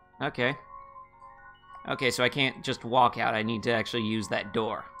out. Okay. Okay, so I can't just walk out, I need to actually use that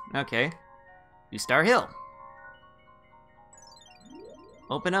door. Okay. To Star Hill.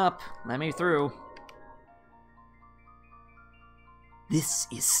 Open up, let me through. This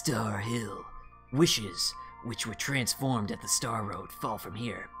is Star Hill. Wishes, which were transformed at the Star Road, fall from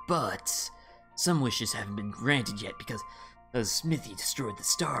here. But some wishes haven't been granted yet because Smithy destroyed the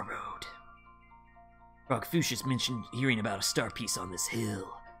Star Road. Frogfucius mentioned hearing about a star piece on this hill.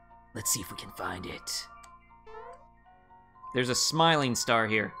 Let's see if we can find it. There's a smiling star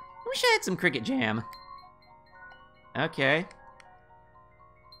here. I wish I had some cricket jam. Okay.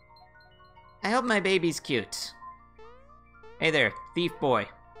 I hope my baby's cute. Hey there, thief boy.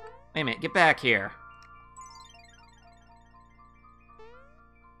 Wait a minute, get back here.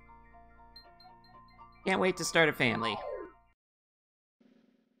 Can't wait to start a family.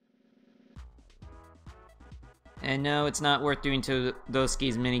 And no, it's not worth doing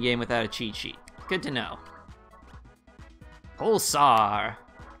Todoski's minigame without a cheat sheet. Good to know. Pulsar!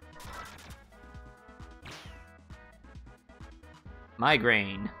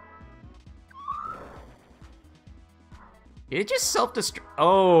 Migraine. Did it just self-destruct?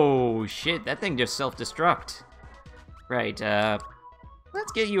 Oh, shit, that thing just self-destruct. Right,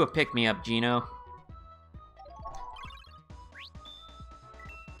 let's get you a pick-me-up, Gino.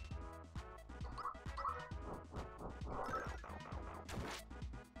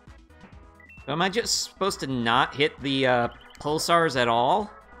 So am I just supposed to not hit the, pulsars at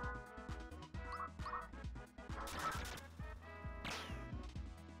all?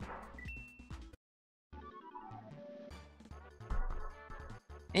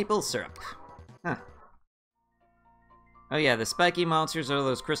 Maple syrup. Huh. Oh yeah, the spiky monsters are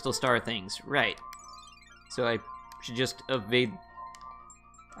those crystal star things. Right. So I should just evade...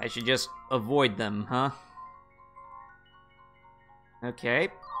 I should just avoid them, huh? Okay.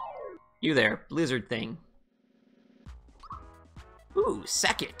 You there, blizzard thing. Ooh,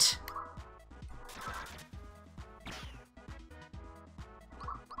 Second.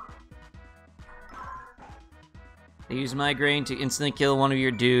 They use migraine to instantly kill one of your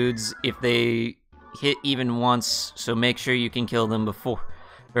dudes if they hit even once, so make sure you can kill them before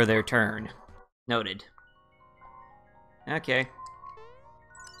for their turn. Noted. Okay.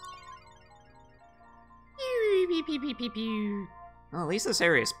 Well, at least this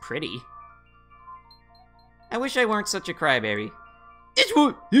area is pretty. I wish I weren't such a crybaby.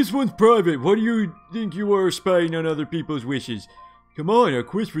 This one's private. What do you think you are, spying on other people's wishes? Come on, our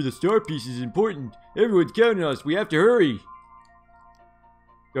quest for the star piece is important. Everyone's counting on us. We have to hurry.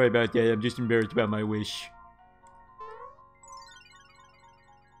 Sorry about that. I'm just embarrassed about my wish.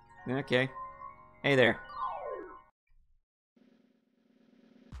 Okay. Hey there.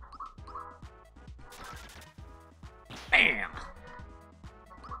 Bam!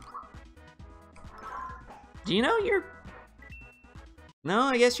 Do you know you're... No,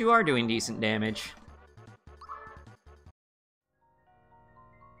 I guess you are doing decent damage.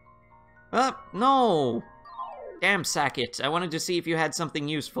 No! Damn, Sackett. I wanted to see if you had something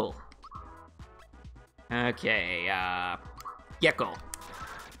useful. Okay, Gecko.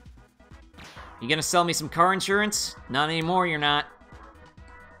 You gonna sell me some car insurance? Not anymore, you're not.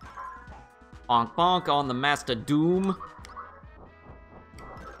 Bonk bonk on the Master Doom.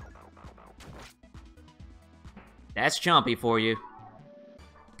 That's chompy for you.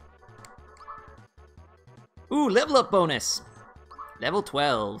 Ooh, level up bonus. Level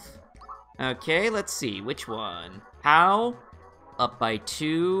 12. Okay, let's see, which one? How? Up by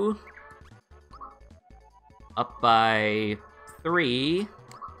 2. Up by 3.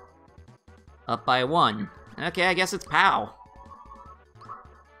 Up by 1. Okay, I guess it's Pow.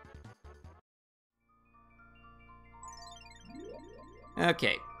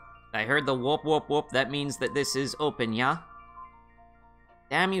 Okay, I heard the whoop whoop whoop. That means that this is open, yeah?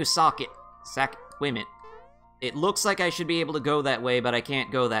 Damn you, socket. Wait a minute. It looks like I should be able to go that way, but I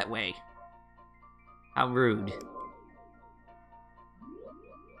can't go that way. How rude. If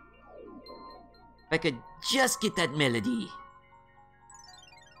I could just get that melody.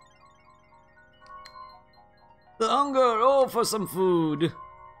 The hunger, oh, for some food.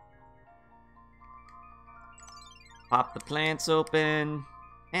 Pop the plants open.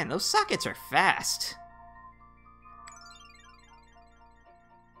 Man, those sockets are fast.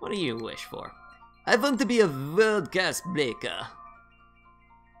 What do you wish for? I want to be a world-class breaker.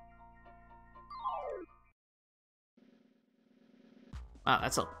 Wow,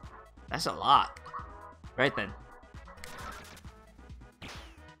 that's a lot. Right then.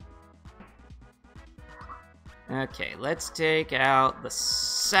 Okay, let's take out the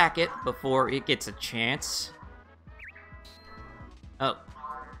sacket before it gets a chance. Oh.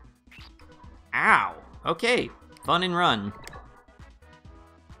 Ow. Okay, fun and run.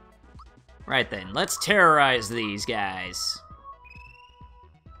 Right then, let's terrorize these guys.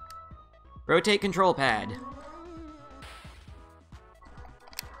 Rotate control pad.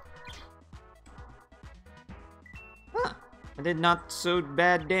 Huh, I did not so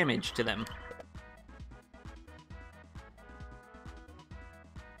bad damage to them.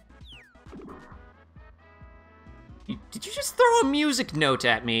 Did you just throw a music note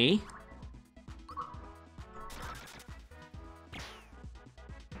at me?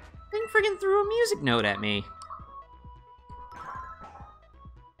 Thing friggin' threw a music note at me.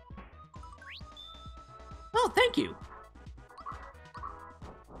 Oh, thank you.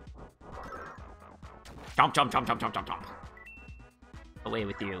 Chomp, chomp, chomp, chomp, chomp, chomp, chomp. Away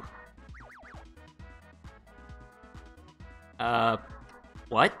with you.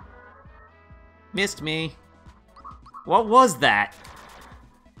 What? Missed me. What was that?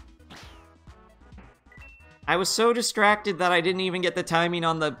 I was so distracted that I didn't even get the timing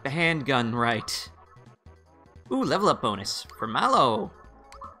on the handgun right. Ooh, level up bonus for Mallow.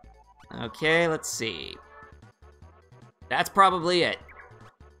 Okay, let's see. That's probably it.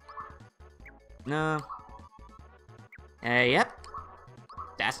 No. Yep.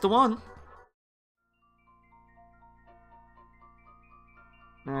 That's the one.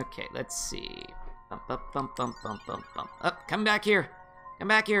 Okay, let's see. Bump, bump, bump, bump, bump, bump, bump. Up, come back here. Come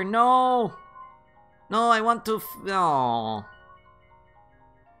back here. No! No, I want to no.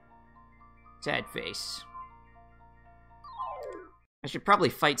 Sad face. I should probably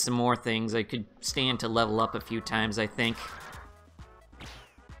fight some more things. I could stand to level up a few times, I think.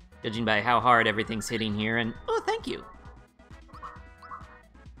 Judging by how hard everything's hitting here, and oh, thank you.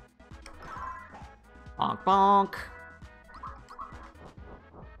 Bonk, bonk.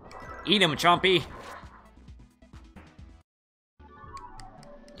 Eat him, Chompy.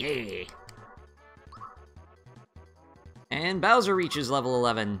 Yeah. And Bowser reaches level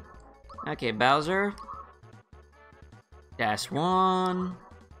 11. Okay, Bowser. That's 1.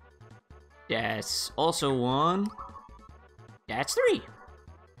 That's also 1. That's 3.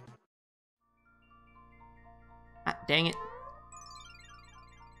 Ah, dang it.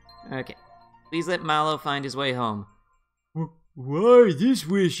 Okay. Please let Mallow find his way home. Why these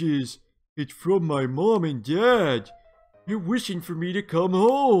wishes? It's from my mom and dad. They're wishing for me to come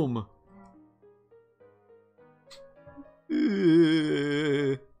home.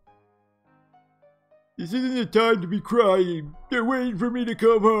 This isn't the time to be crying. They're waiting for me to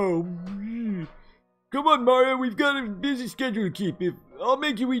come home. Come on, Mario, we've got a busy schedule to keep. I'll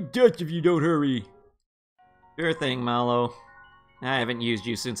make you eat dust if you don't hurry. Sure thing, Mallow. I haven't used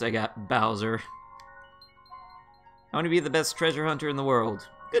you since I got Bowser. I want to be the best treasure hunter in the world.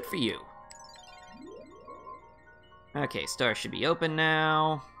 Good for you. Okay, star should be open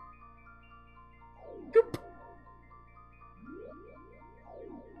now. Boop.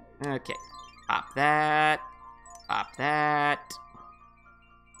 Okay, pop that. Pop that.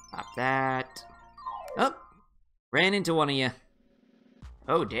 Pop that. Oh, ran into one of you.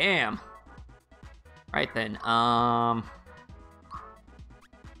 Oh, damn. Right then,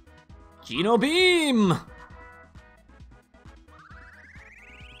 Geno Beam!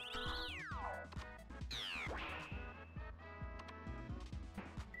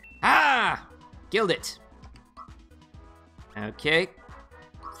 Killed it. Okay.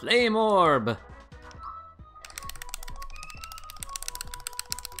 Flame orb.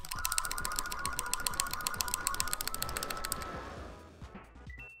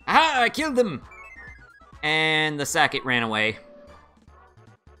 Aha! I killed them! And the Sackett ran away.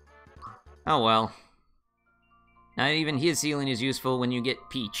 Oh well. Not even his healing is useful when you get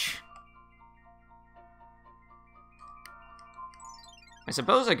Peach. I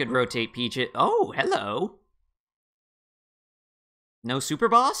suppose I could rotate Peach it. Oh, hello! No super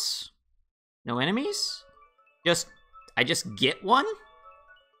boss? No enemies? I just get one?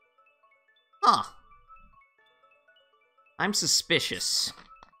 Huh. I'm suspicious.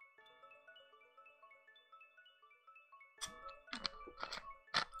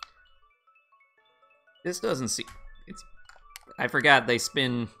 This doesn't seem... I forgot they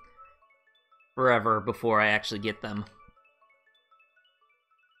spin forever before I actually get them.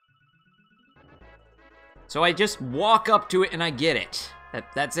 So I just walk up to it and I get it.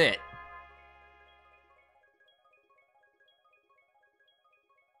 That's it.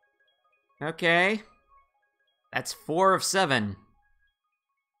 Okay. That's 4 of 7.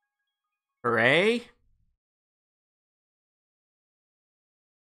 Hooray.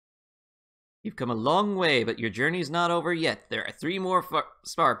 You've come a long way, but your journey's not over yet. There are 3 more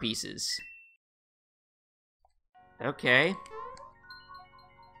star pieces. Okay.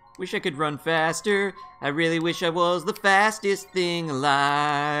 Wish I could run faster. I really wish I was the fastest thing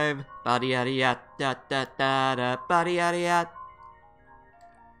alive. Body yada yada da da da da body yada yada.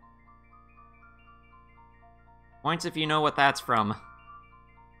 Points if you know what that's from.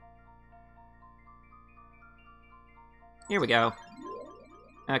 Here we go.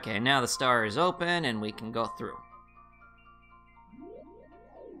 Okay, now the star is open and we can go through.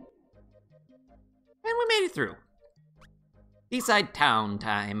 And we made it through. Seaside Town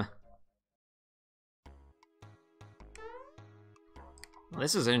time. Well,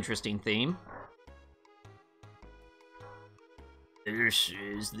 this is an interesting theme. This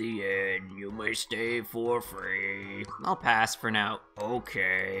is the end. You may stay for free. I'll pass for now.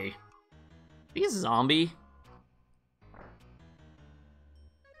 Okay. Be a zombie.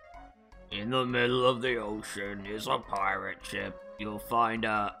 In the middle of the ocean is a pirate ship. You'll find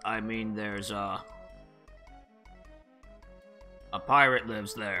there's a pirate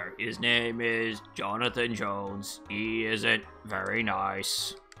lives there. His name is Jonathan Jones. He isn't very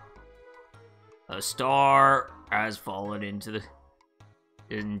nice. A star has fallen into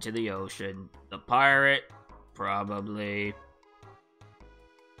the ocean. The pirate, probably.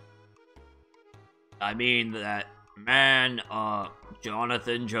 That man,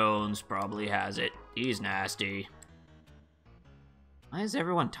 Jonathan Jones probably has it. He's nasty. Why is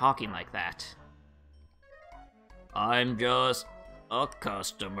everyone talking like that? I'm just a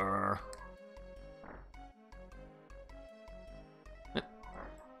customer.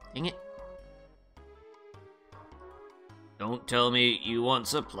 Dang it. Don't tell me you want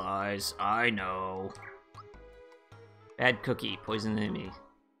supplies. I know. Bad cookie, poison enemy.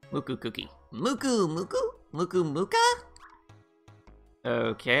 Muku cookie. Muku, muku? Muku muka?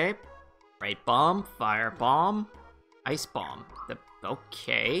 Okay. Right bomb, fire bomb, ice bomb.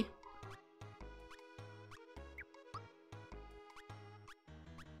 Okay.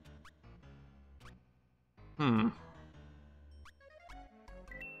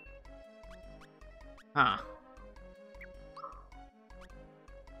 Huh.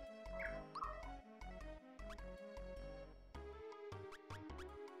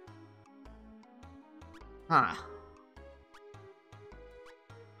 Huh.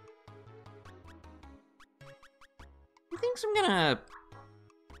 I think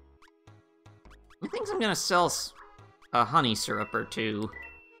I'm gonna sell a honey syrup or two.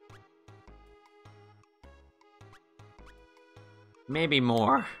 Maybe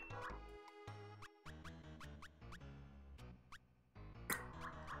more.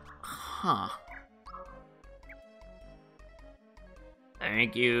 Huh.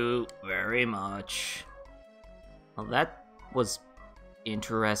 Thank you very much. Well, that was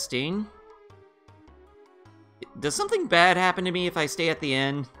interesting. Does something bad happen to me if I stay at the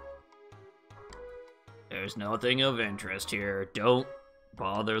end? There's nothing of interest here. Don't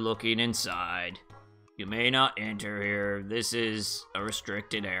bother looking inside. You may not enter here. This is a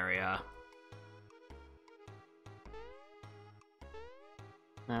restricted area.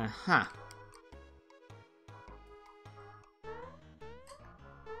 Uh-huh.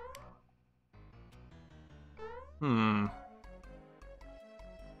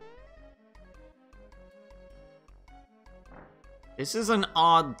 This is an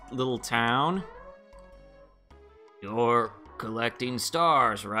odd little town. You're collecting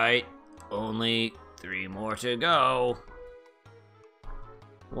stars, right? Only 3 more to go.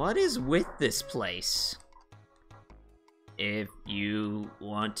 What is with this place? If you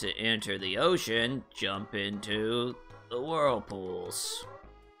want to enter the ocean, jump into the whirlpools.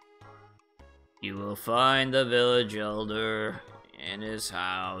 You will find the village elder in his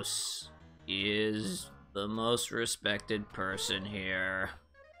house. He is the most respected person here.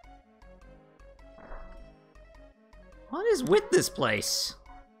 What is with this place?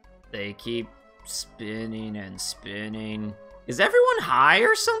 They keep spinning and spinning. Is everyone high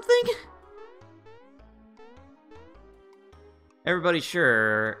or something? Everybody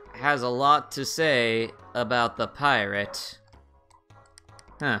sure has a lot to say about the pirate.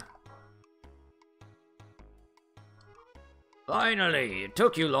 Huh. Finally, it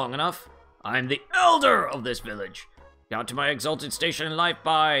took you long enough. I'm the elder of this village. Got to my exalted station in life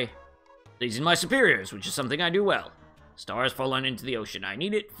by pleasing my superiors, which is something I do well. Stars falling into the ocean. I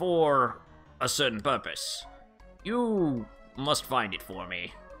need it for a certain purpose. You must find it for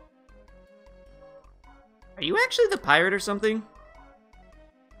me. Are you actually the pirate or something?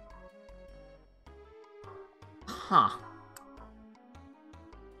 Huh.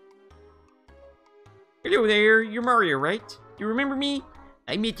 Hello there, you're Mario, right? Do you remember me?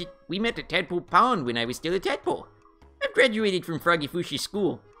 We met at Tadpole Pond when I was still a tadpole. I've graduated from Froggy Fush's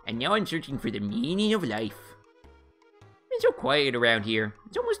school, and now I'm searching for the meaning of life. It's so quiet around here.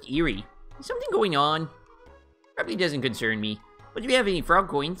 It's almost eerie. There's something going on. Probably doesn't concern me. But if you have any frog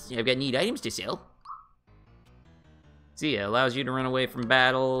coins, I've got neat items to sell. See, it allows you to run away from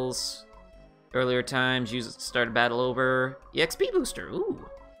battles. Earlier times, use it to start a battle over. EXP booster, ooh.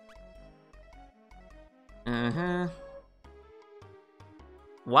 Uh-huh.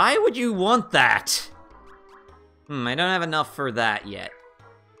 Why would you want that? I don't have enough for that yet.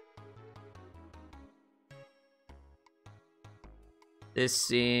 This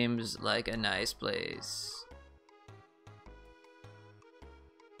seems like a nice place.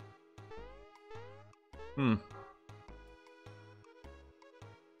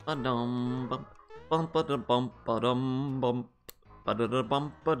 Ba-dum bum bum ba-da-bum ba-dum bum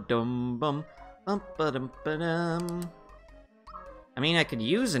ba-da-da-bum ba-dum bum bum ba-dum ba-dum. I mean, I could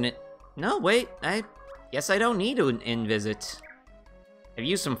use it. No, wait, I guess I don't need to invisit. I've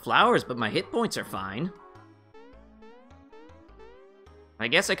used some flowers, but my hit points are fine. I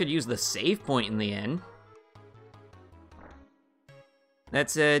guess I could use the save point in the end.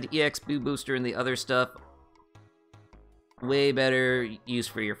 That said, EXP booster and the other stuff, way better use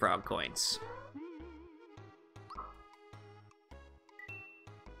for your frog coins.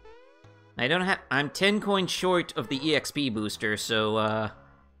 I'm 10 coins short of the EXP booster, so,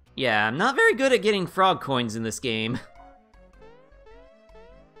 yeah, I'm not very good at getting frog coins in this game.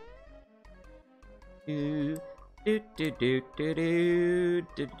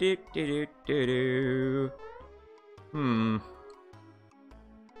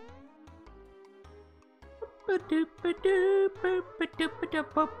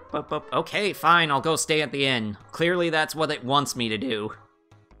 Okay, fine, I'll go stay at the inn. Clearly that's what it wants me to do.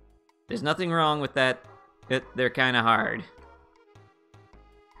 There's nothing wrong with that. They're kind of hard.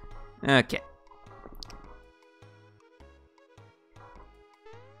 Okay.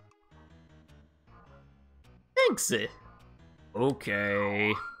 Thanks.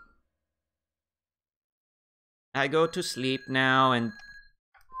 Okay. I go to sleep now and...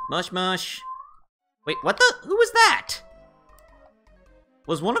 Mush mush. Wait, what the? Who was that?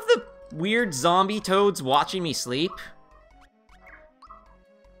 Was one of the weird zombie toads watching me sleep?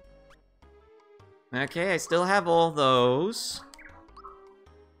 Okay, I still have all those.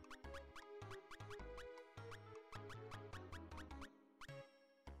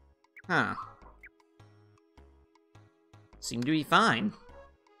 Huh. Seem to be fine.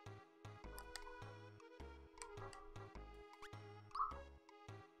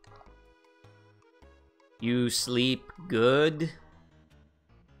 You sleep good?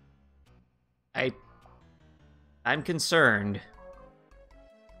 I'm concerned.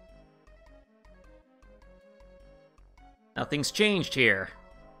 Nothing's changed here.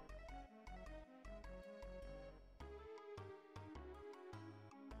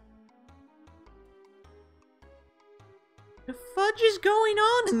 The fudge is going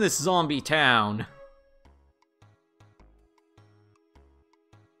on in this zombie town?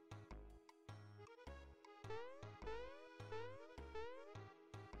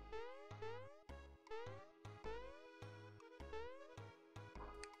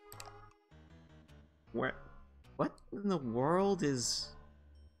 What in the world is...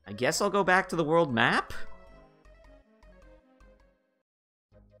 I guess I'll go back to the world map?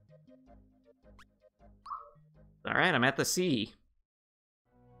 Alright, I'm at the sea.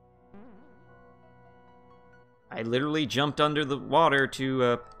 I literally jumped under the water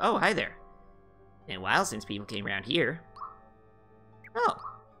to, oh, hi there. Been a while since people came around here. Oh,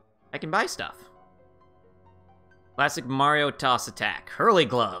 I can buy stuff. Classic Mario toss attack. Hurley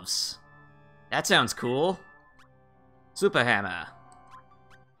gloves. That sounds cool. Super hammer.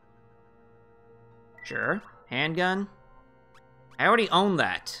 Sure. Handgun. I already own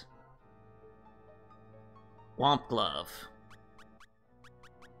that. Womp glove.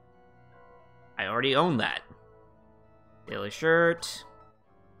 I already own that. Sailor shirt.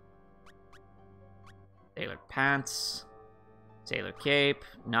 Sailor pants. Sailor cape.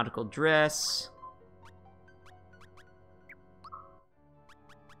 Nautical dress.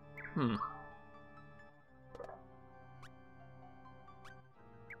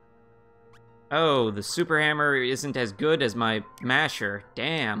 Oh, the super hammer isn't as good as my masher.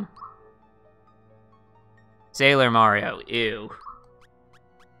 Damn. Sailor Mario, ew.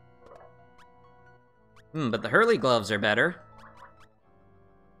 But the Hurley gloves are better.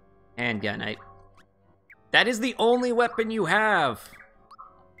 Handgun, that is the only weapon you have!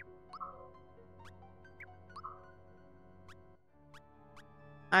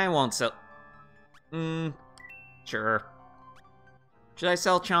 I won't sell... Sure. Should I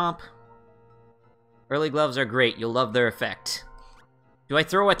sell Chomp? Early gloves are great, you'll love their effect. Do I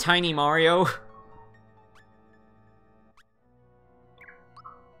throw a tiny Mario?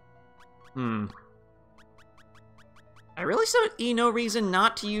 I really see no reason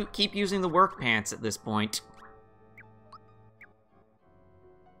not to keep using the work pants at this point.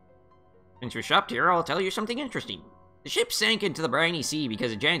 Since we're shopped here, I'll tell you something interesting. The ship sank into the briny sea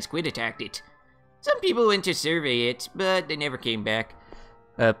because a giant squid attacked it. Some people went to survey it, but they never came back.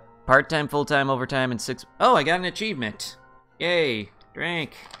 Part-time, full-time, overtime, and 6... Oh, I got an achievement. Yay,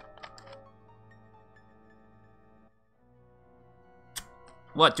 drink.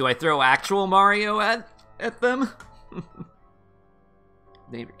 What, do I throw actual Mario at them?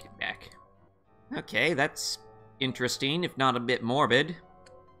 They never came back. Okay, that's interesting, if not a bit morbid.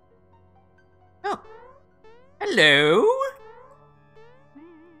 Oh. Hello?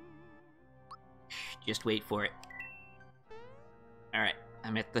 Just wait for it. Alright,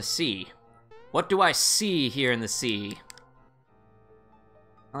 I'm at the sea. What do I see here in the sea?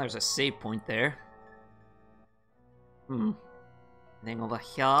 Well, there's a save point there. Anything over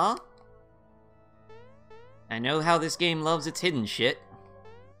here? I know how this game loves its hidden shit.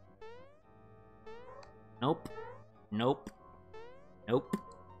 Nope. Nope. Nope.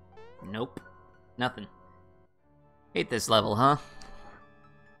 Nope. Nothing. Hate this level, huh?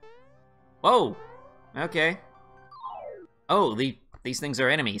 Whoa! Okay. Oh, these things are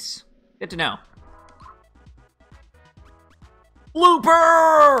enemies. Good to know.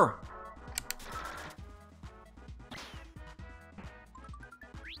 Looper!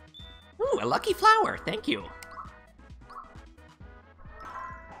 Ooh, a lucky flower. Thank you.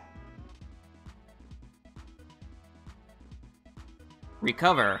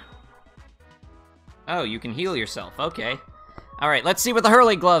 Recover. Oh, you can heal yourself. Okay. Alright, let's see what the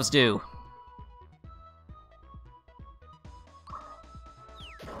Hurley gloves do.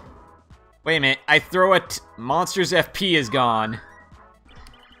 Wait a minute, I throw it. Monster's FP is gone.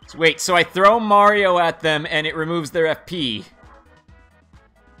 So wait, so I throw Mario at them and it removes their FP.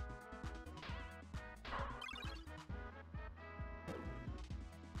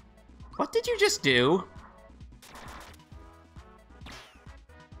 What did you just do?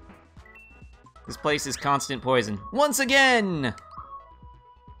 This place is constant poison. Once again!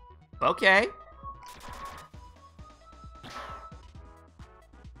 Okay.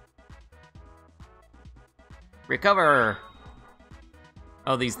 Recover!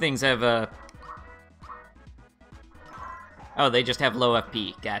 Oh, these things have, Oh, they just have low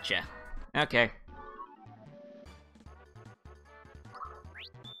FP. Gotcha. Okay.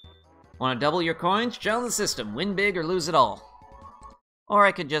 Want to double your coins? Challenge the system. Win big or lose it all. Or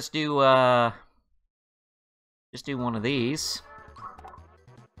I could just do, just do one of these.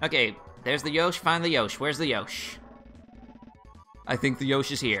 Okay, there's the Yosh. Find the Yosh. Where's the Yosh? I think the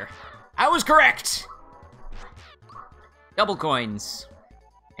Yosh is here. I was correct! Double coins.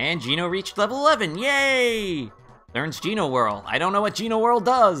 And Geno reached level 11. Yay! Learns Geno Whirl. I don't know what Geno Whirl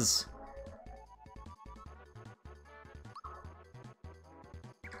does.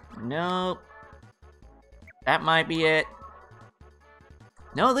 Nope. That might be it.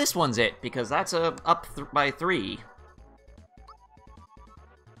 No, this one's it, because that's up by 3.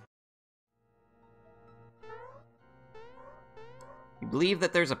 You believe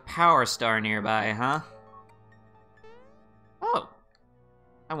that there's a power star nearby, huh? Oh.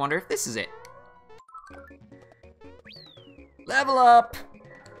 I wonder if this is it. Level up!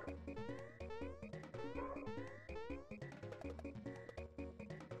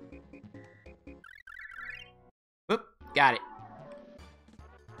 got it.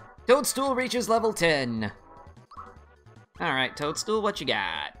 Toadstool reaches level 10. Alright, Toadstool, what you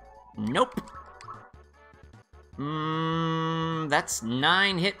got? Nope. That's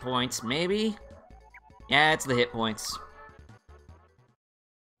 9 hit points, maybe? Yeah, it's the hit points.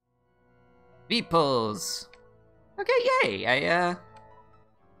 V-pulls. Okay, yay! I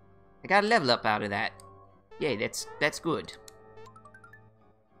got a level up out of that. Yay, that's good.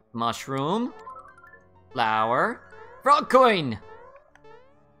 Mushroom. Flower. Frog coin!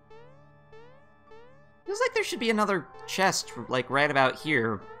 Feels like there should be another chest, like, right about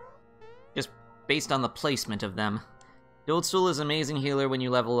here. Just based on the placement of them. Toadstool is an amazing healer when you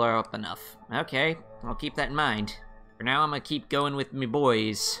level her up enough. Okay, I'll keep that in mind. For now, I'm gonna keep going with me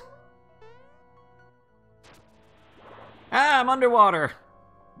boys. Ah, I'm underwater!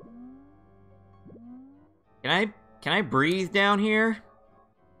 Can I breathe down here?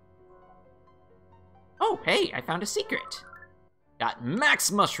 Oh, hey, I found a secret. Got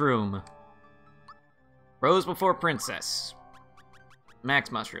Max Mushroom. Rose before Princess.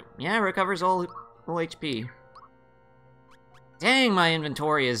 Max Mushroom. Yeah, recovers all HP. Dang, my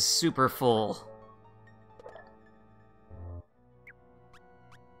inventory is super full.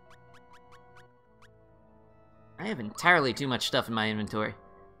 I have entirely too much stuff in my inventory.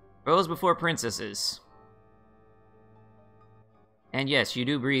 Rose before Princesses. And yes, you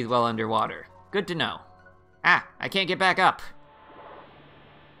do breathe while underwater. Good to know. Ah, I can't get back up.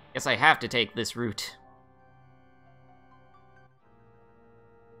 Guess I have to take this route.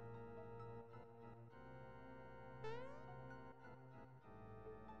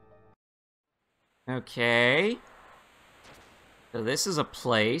 Okay. So this is a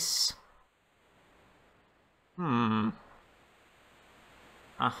place.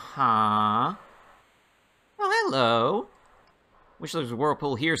 Uh-huh. Oh, hello. Wish there was a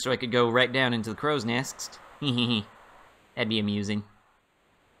whirlpool here so I could go right down into the crow's nest. Hehehe. That'd be amusing.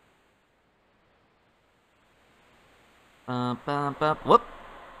 Whoop.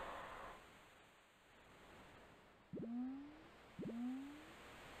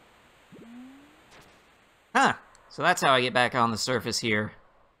 Huh. So that's how I get back on the surface here.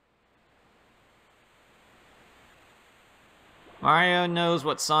 Mario knows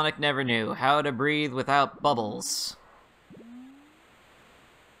what Sonic never knew. How to breathe without bubbles.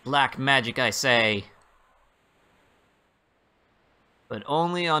 Black magic, I say. But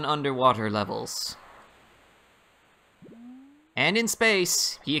only on underwater levels. And in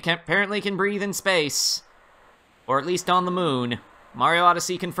space. He apparently can breathe in space. Or at least on the moon. Mario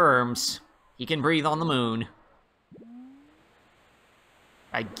Odyssey confirms. He can breathe on the moon.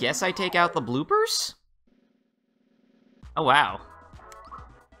 I guess I take out the bloopers? Oh, wow.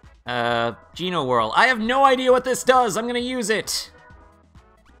 Geno Whirl. I have no idea what this does. I'm gonna use it.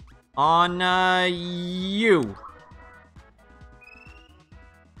 On, you.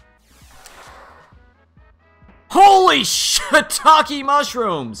 Holy shiitake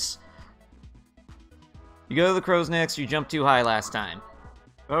mushrooms! You go to the crow's nest, you jumped too high last time.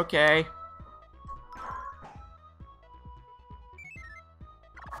 Okay.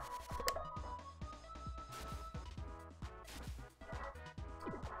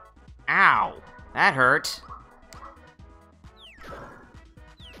 Ow! That hurt.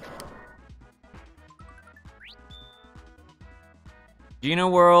 Geno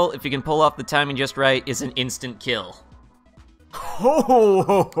Whirl, if you can pull off the timing just right, is an instant kill.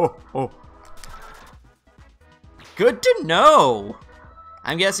 Ho. Good to know!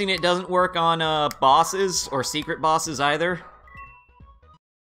 I'm guessing it doesn't work on, bosses or secret bosses either.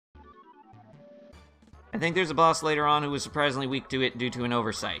 I think there's a boss later on who was surprisingly weak to it due to an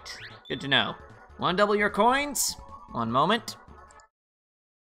oversight. Good to know. Wanna double your coins? One moment.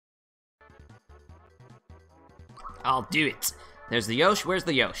 I'll do it. There's the Yosh. Where's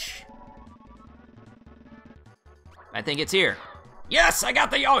the Yosh? I think it's here. Yes, I got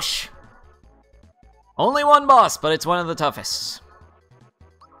the Yosh! Only one boss, but it's one of the toughest.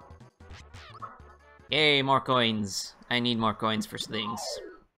 Yay, more coins. I need more coins for things.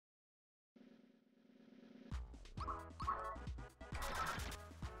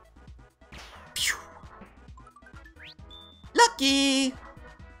 Pew. Lucky!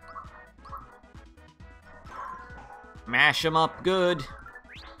 Mash 'em up good.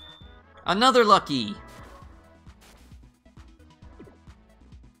 Another lucky!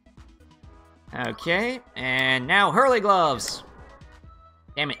 Okay, and now Hurley Gloves!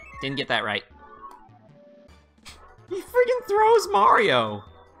 Damn it, didn't get that right. He friggin' throws Mario!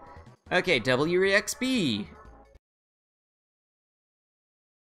 Okay, WEXP.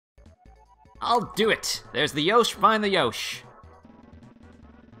 I'll do it! There's the Yosh, find the Yosh.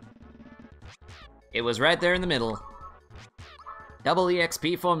 It was right there in the middle. Double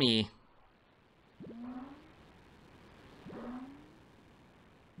EXP for me.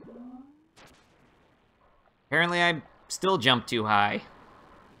 Apparently I still jumped too high.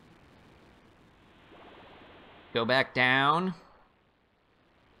 Go back down.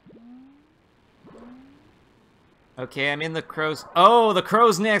 Okay, I'm in the crow's... Oh, the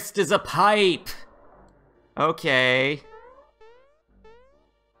crow's nest is a pipe! Okay.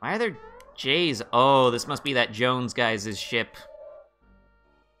 Why are there J's? Oh, this must be that Jones guy's ship.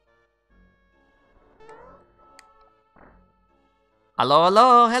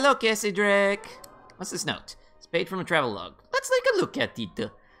 Hello, Cassie Drake. What's this note? It's paid from a travel log. Let's take a look at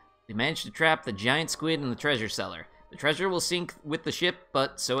it. We managed to trap the giant squid in the treasure cellar. The treasure will sink with the ship,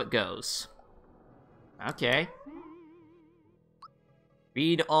 but so it goes. Okay.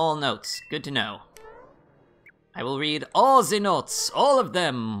 Read all notes. Good to know. I will read all the notes, all of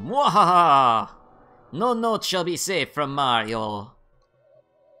them. Mwahaha! No note shall be safe from Mario.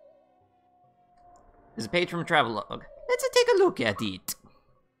 There's a page from a travelogue. Let's take a look at it.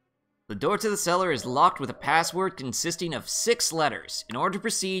 The door to the cellar is locked with a password consisting of 6 letters. In order to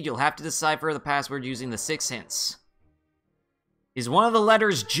proceed, you'll have to decipher the password using the 6 hints. Is one of the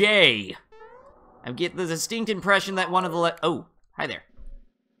letters J? I get the distinct impression that one of the oh, hi there.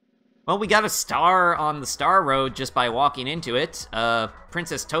 Well, we got a star on the Star Road just by walking into it.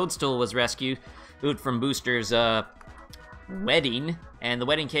 Princess Toadstool was rescued from Booster's, wedding, and the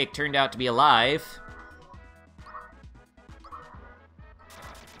wedding cake turned out to be alive.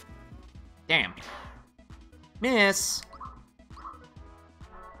 Damn. Miss!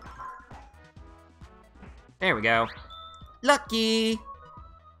 There we go. Lucky!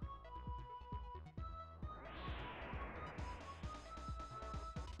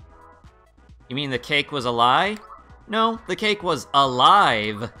 You mean the cake was a lie? No, the cake was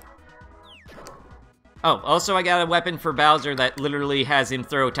alive. Oh, also I got a weapon for Bowser that literally has him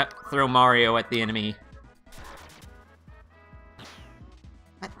throw Mario at the enemy.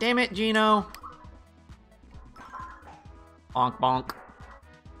 God damn it, Gino. Bonk bonk.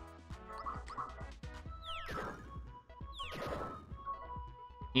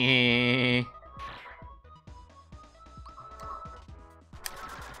 Yeah.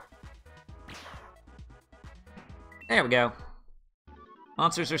 There we go.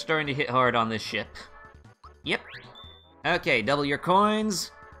 Monsters are starting to hit hard on this ship. Yep. Okay, double your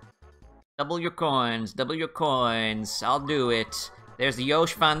coins. Double your coins, double your coins. I'll do it. There's the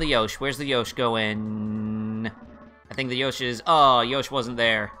Yosh, find the Yosh. Where's the Yosh going? I think the Yosh is... Oh, Yosh wasn't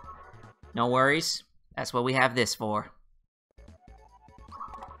there. No worries. That's what we have this for.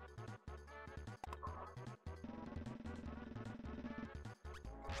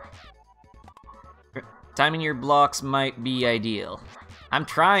 Timing your blocks might be ideal. I'm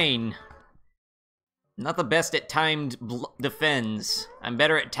trying. Not the best at timed defends. I'm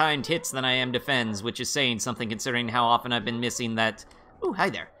better at timed hits than I am defends, which is saying something considering how often I've been missing that... Ooh, hi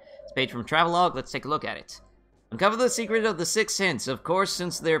there. It's a page from Travelogue, let's take a look at it. Uncover the secret of the 6 hints. Of course,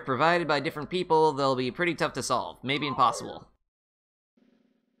 since they're provided by different people, they'll be pretty tough to solve. Maybe impossible.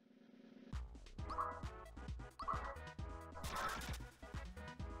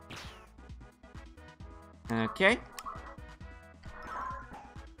 Okay.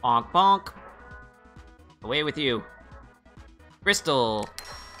 Bonk bonk. Away with you. Crystal.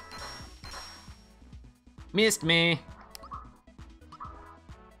 Missed me.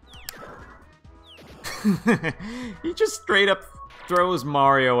 He just straight up throws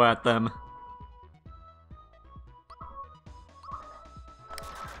Mario at them.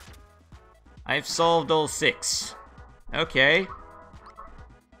 I've solved all 6. Okay.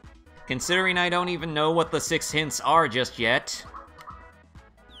 Considering I don't even know what the 6 hints are just yet.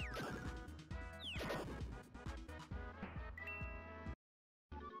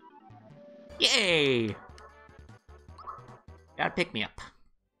 Yay! Gotta pick me up.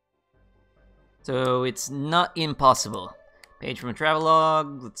 So it's not impossible. Page from a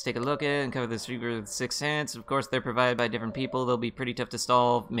travelogue. Let's take a look at it and cover the secret of the 6 hints. Of course, they're provided by different people. They'll be pretty tough to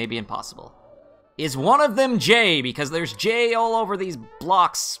solve. Maybe impossible. Is one of them J? Because there's J all over these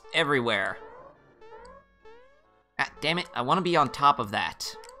blocks everywhere. Ah, damn it. I want to be on top of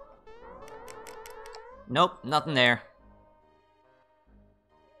that. Nope, nothing there.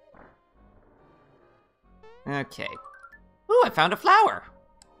 Okay. Ooh, I found a flower.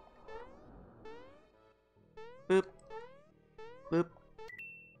 Boop. Boop.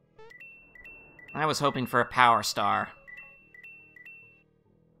 I was hoping for a power star.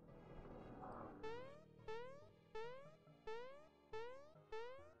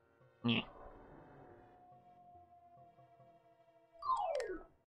 Yeah.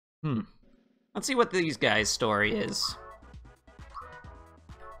 Let's see what these guys' story is.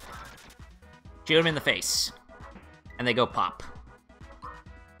 Shoot them in the face. And they go pop.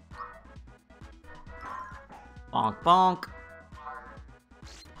 Bonk, bonk.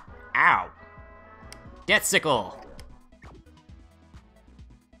 Ow. Death sickle.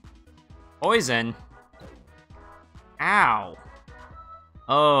 Poison. Ow.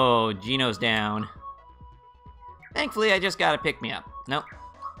 Oh, Gino's down. Thankfully, I just got a pick me up. Nope.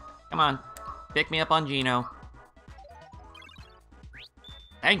 Come on. Pick me up on Gino.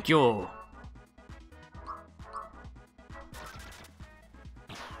 Thank you.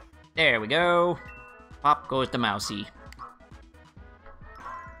 There we go. Pop goes the mousy.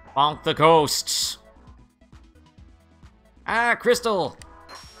 Bonk the ghosts. Ah, Crystal.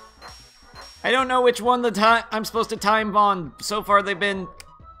 I don't know which one I'm supposed to time bond. So far, they've been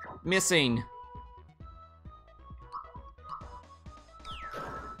missing.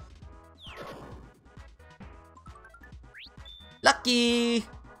 Lucky.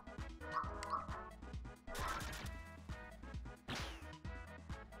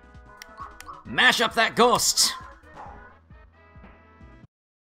 Mash up that ghost.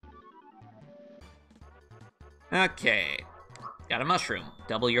 Okay. Got a mushroom.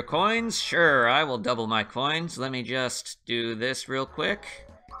 Double your coins? Sure, I will double my coins. Let me just do this real quick.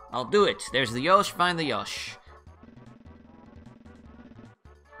 I'll do it. There's the Yosh, find the Yosh.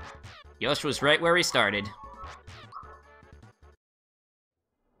 Yosh was right where he started.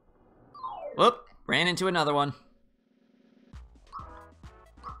 Whoop, ran into another one.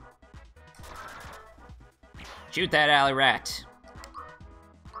 Shoot that alley rat.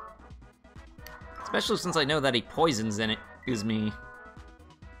 Especially since I know that he poisons in it. Excuse me.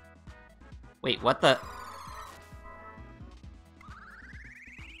 Wait, what the?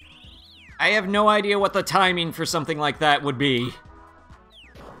 I have no idea what the timing for something like that would be.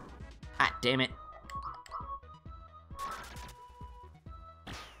 Ah, damn it.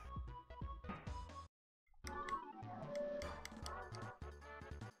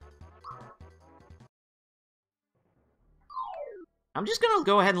 I'm just gonna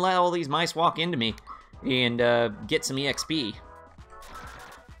go ahead and let all these mice walk into me and get some EXP.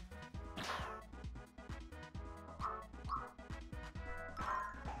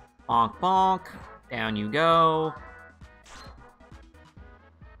 Bonk, bonk. Down you go.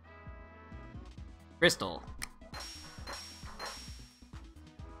 Crystal.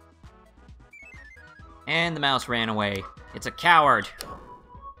 And the mouse ran away. It's a coward.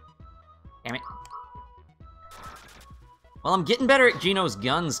 Damn it. Well, I'm getting better at Gino's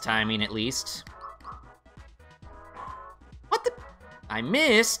guns timing, at least. What the? I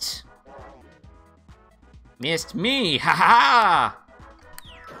missed? Missed me, ha-ha-ha!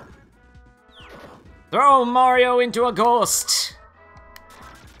 Throw Mario into a ghost!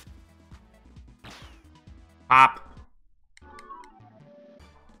 Pop.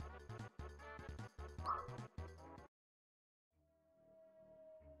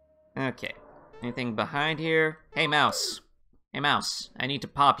 Okay. Anything behind here? Hey, mouse. Hey, mouse. I need to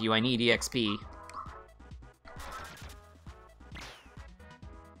pop you. I need EXP.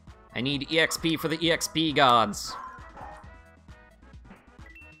 I need EXP for the EXP gods.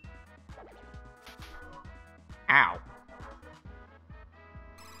 Ow.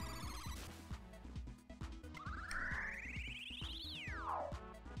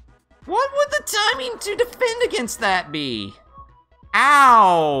 What would the timing to defend against that be?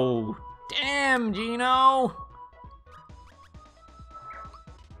 Ow! Damn, Gino!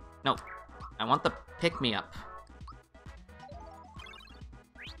 No, I want the pick-me-up.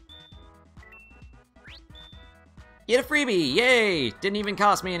 Get a freebie! Yay! Didn't even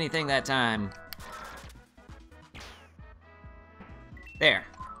cost me anything that time. There.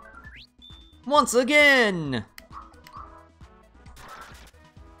 Once again!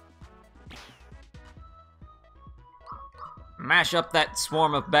 Mash up that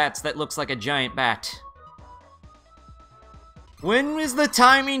swarm of bats that looks like a giant bat. When is the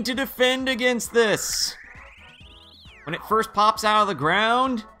timing to defend against this? When it first pops out of the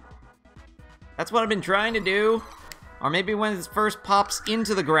ground? That's what I've been trying to do. Or maybe when it first pops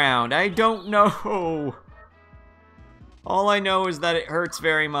into the ground. I don't know. All I know is that it hurts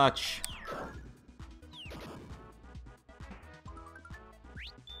very much.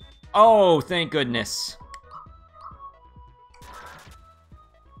 Oh, thank goodness.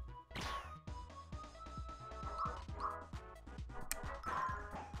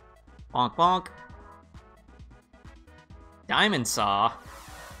 Bonk, bonk. Diamond saw.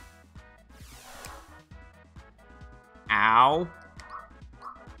 Ow.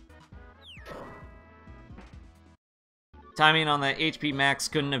 Timing on the HP max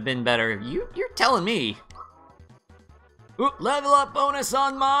couldn't have been better. You're telling me. Oop, level up bonus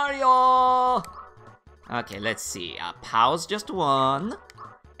on Mario! Okay, let's see. Pow's just 1.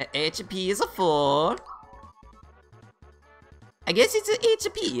 HP is a 4. I guess it's a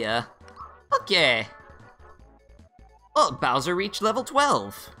HP. Okay. Oh, Bowser reached level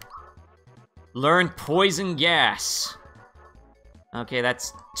 12. Learn poison gas. Okay,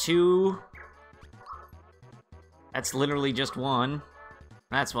 that's 2. That's literally just 1.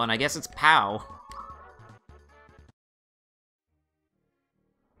 That's 1. I guess it's Pow.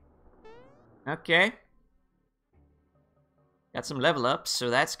 Okay. Got some level ups, so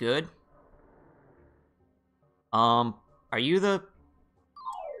that's good. Are you the...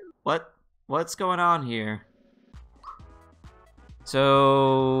 What's going on here?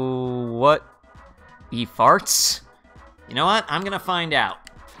 So... What? He farts? You know what? I'm gonna find out.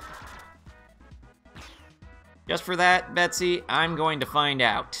 Just for that, Betsy, I'm going to find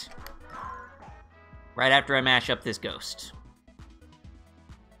out. Right after I mash up this ghost.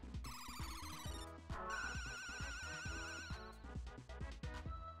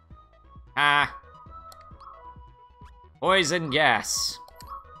 Ah. Poison gas.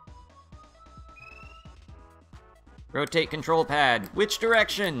 Rotate control pad. Which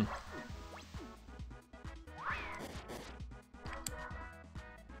direction?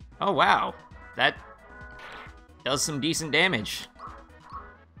 Oh, wow. That does some decent damage.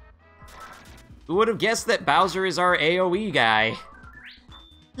 Who would have guessed that Bowser is our AoE guy?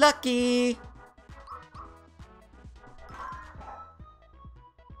 Lucky!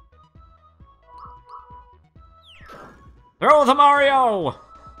 Throw the Mario!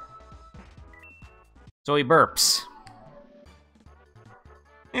 So he burps.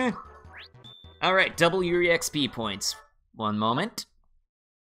 Alright, double your XP points. One moment.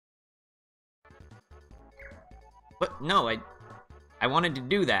 But no, I wanted to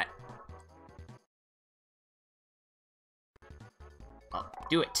do that. I'll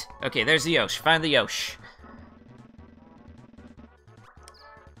do it. Okay, there's the Yosh. Find the Yosh.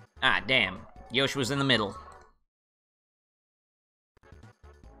 Ah, damn. Yosh was in the middle.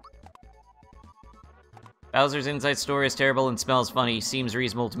 Bowser's inside story is terrible and smells funny. Seems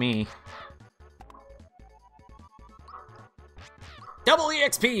reasonable to me. Double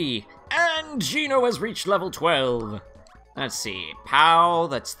EXP! And Gino has reached level 12. Let's see. Pow,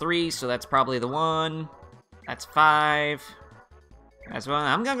 that's 3, so that's probably the 1. That's 5. That's 1.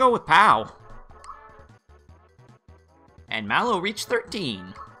 I'm gonna go with Pow. And Mallow reached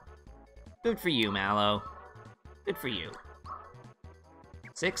 13. Good for you, Mallow. Good for you.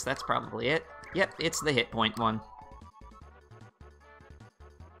 6, that's probably it. Yep, it's the hit point one.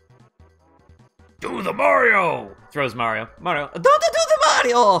 Do the Mario! Throws Mario. Mario, don't do the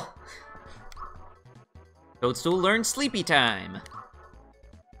Mario! Toadstool learns sleepy time.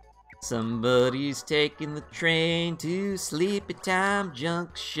 Somebody's taking the train to Sleepy Time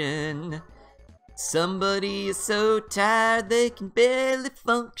Junction. Somebody is so tired they can barely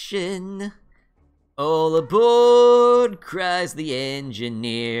function. All aboard, cries the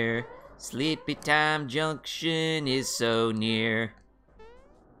engineer. Sleepy Time Junction is so near.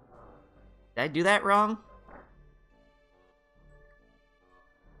 Did I do that wrong?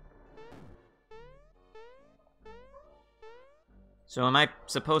 So am I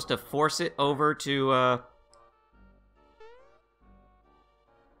supposed to force it over to,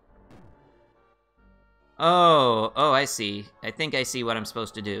 Oh, I see. I think I see what I'm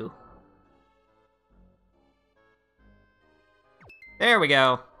supposed to do. There we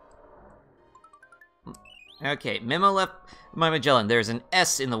go. Okay, Memo left my Magellan. There's an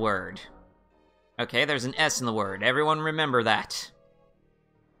S in the word. Okay, there's an S in the word. Everyone remember that.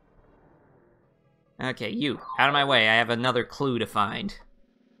 Okay, you. Out of my way. I have another clue to find.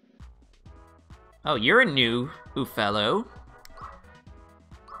 Oh, you're a new fellow.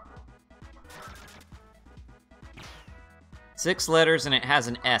 Six letters and it has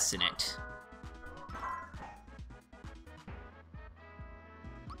an S in it.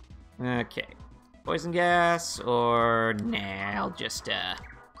 Okay. Poison gas, or nah, I'll just,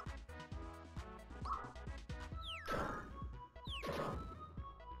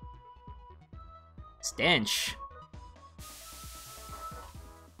 stench.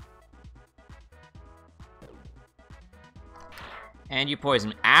 And you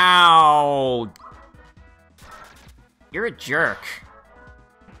poison me. Ow! You're a jerk.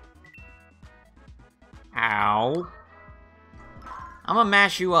 Ow. I'm gonna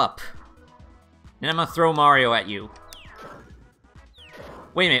mash you up. And I'm gonna throw Mario at you.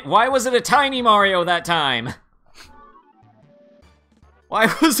 Wait a minute, why was it a tiny Mario that time? Why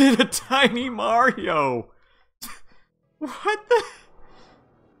was it a tiny Mario? What the?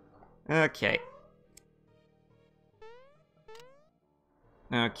 Okay.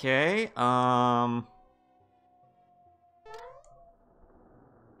 Okay,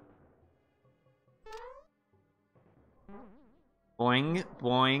 Boing,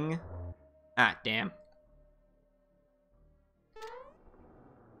 boing. Ah, damn.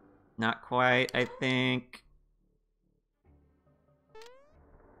 Not quite, I think.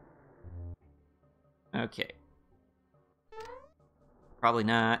 Okay. Probably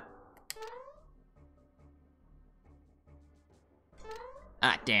not.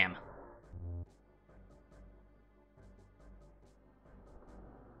 Ah, damn.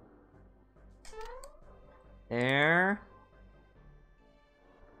 There.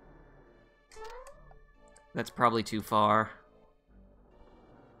 That's probably too far.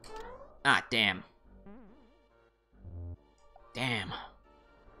 Ah, damn. Damn.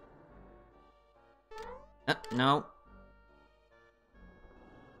 No.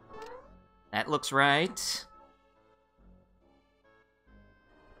 That looks right.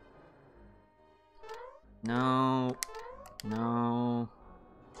 No. No.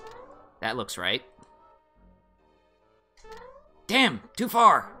 That looks right. Damn, too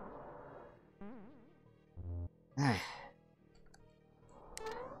far.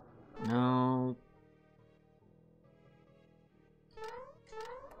 No.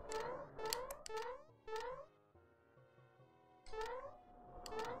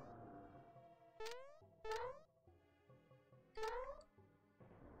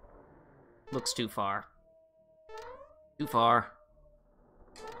 Looks too far. Too far.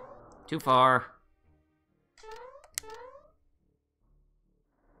 Too far.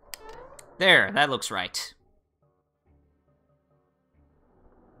 There, that looks right.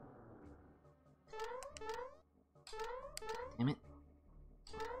 Damn it.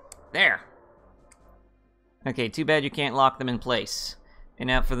 There. Okay, too bad you can't lock them in place. And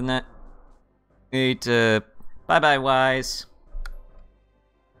out for the night. Bye-bye, Wise.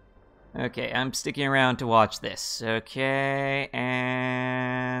 Okay, I'm sticking around to watch this. Okay,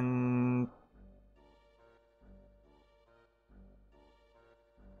 and...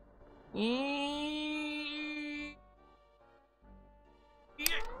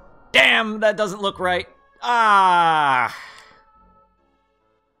 Damn, that doesn't look right. Ah!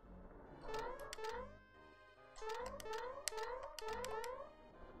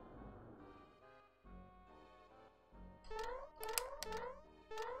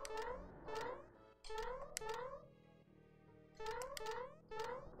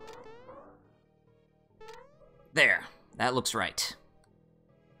 There, that looks right.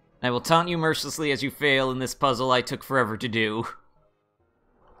 I will taunt you mercilessly as you fail in this puzzle I took forever to do.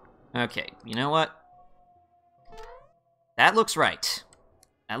 Okay, you know what? That looks right.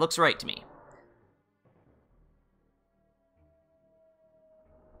 That looks right to me.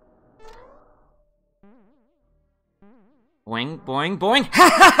 Boing, boing, boing!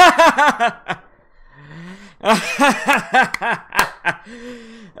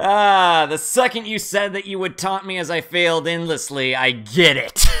 Ah, the second you said that you would taunt me as I failed endlessly, I get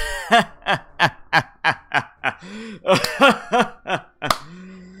it.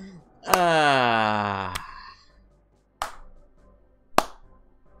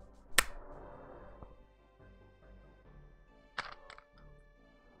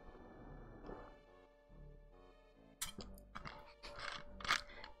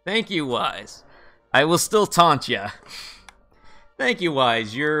 Thank you, Wise. I will still taunt ya. Thank you,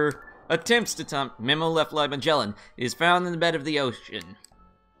 Wise. Your attempts to taunt Memo left by Magellan is found in the bed of the ocean.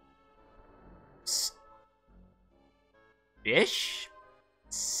 Fish?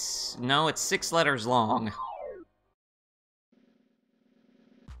 No, it's 6 letters long.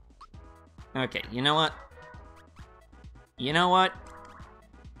 Okay, you know what? You know what?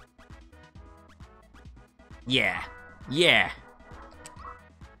 Yeah. Yeah.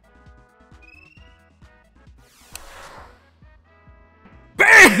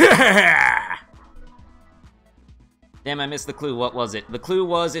 Damn, I missed the clue. What was it? The clue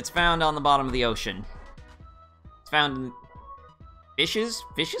was it's found on the bottom of the ocean. It's found in... Fishes?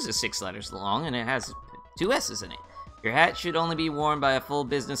 Fishes is 6 letters long, and it has 2 S's in it. Your hat should only be worn by a full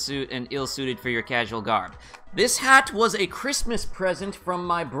business suit and ill-suited for your casual garb. This hat was a Christmas present from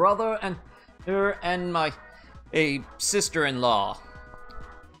my brother and her and a sister-in-law.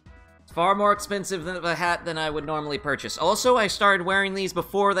 It's far more expensive than a hat than I would normally purchase. Also, I started wearing these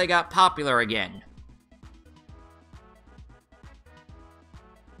before they got popular again.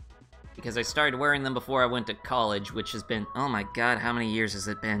 Because I started wearing them before I went to college, which has been... Oh my god, how many years has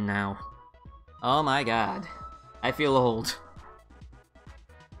it been now? Oh my god. I feel old.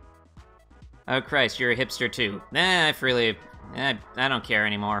 Oh Christ, you're a hipster too. Nah, I don't care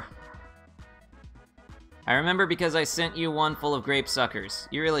anymore. I remember because I sent you one full of grape suckers.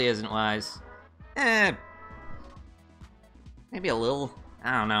 He really isn't Wise. Maybe a little.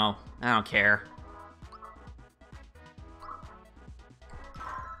 I don't know. I don't care.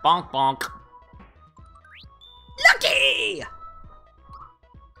 Bonk, bonk. Lucky!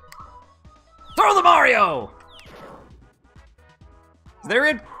 Throw the Mario! Is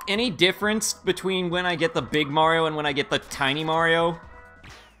there any difference between when I get the big Mario and when I get the tiny Mario?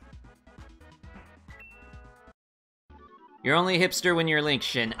 You're only hipster when you're Link,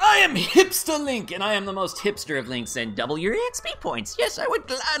 Shin. I am Hipster Link, and I am the most hipster of Links, and double your EXP points. Yes, I would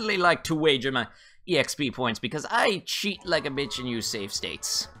gladly like to wager my EXP points, because I cheat like a bitch and use save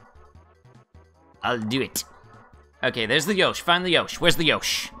states. I'll do it. Okay, there's the Yosh. Find the Yosh. Where's the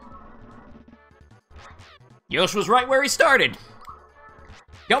Yosh? Yosh was right where he started.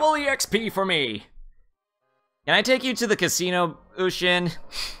 Double EXP for me. Can I take you to the casino, Ushin?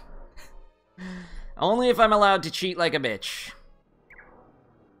 Only if I'm allowed to cheat like a bitch.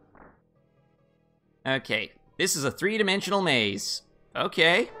 Okay, this is a 3-dimensional maze.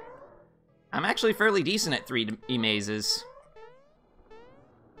 Okay. I'm actually fairly decent at 3D mazes.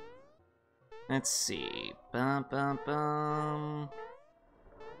 Let's see. Bum, bum, bum.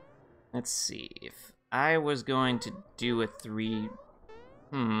 Let's see. If I was going to do a 3...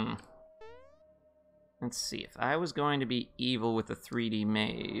 Let's see. If I was going to be evil with a 3D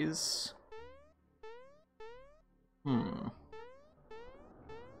maze...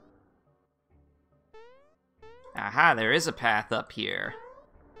 Aha, there is a path up here.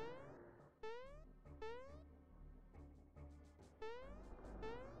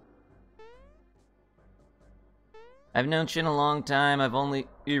 I've known Shin a long time. I've only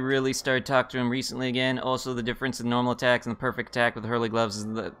really started talking to him recently again. Also, the difference in normal attacks and the perfect attack with Hurley Gloves is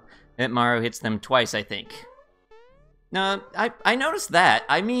that Mario hits them twice, I think. No, I noticed that.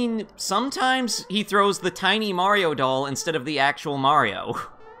 I mean, sometimes he throws the tiny Mario doll instead of the actual Mario.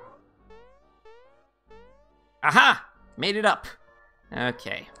 Aha! Made it up.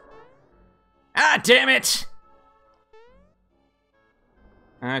 Okay. Ah, damn it!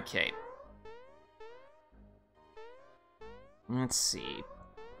 Okay. Let's see.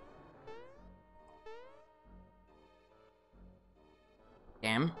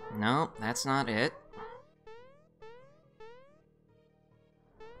 Damn. No, that's not it.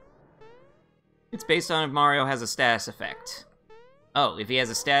 It's based on if Mario has a status effect. Oh, if he has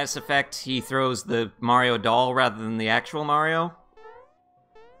a status effect, he throws the Mario doll rather than the actual Mario?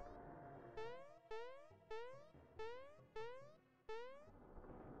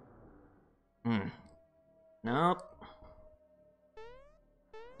 Nope.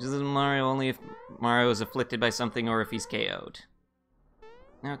 This is Mario only if Mario is afflicted by something or if he's KO'd.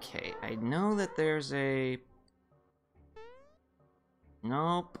 Okay, I know that there's a...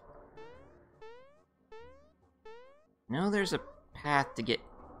 Nope. No, there's a path to get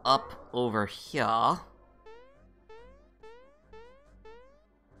up over here.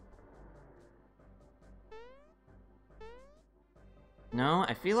 No,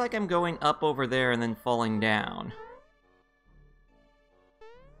 I feel like I'm going up over there and then falling down.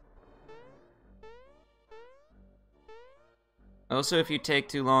 Also, if you take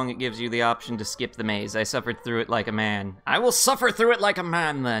too long, it gives you the option to skip the maze. I suffered through it like a man. I will suffer through it like a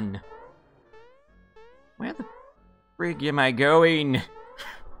man, then! Where the frig am I going?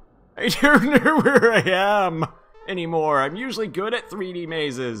 I don't know where I am anymore. I'm usually good at 3D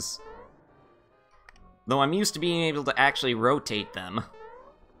mazes. Though I'm used to being able to actually rotate them.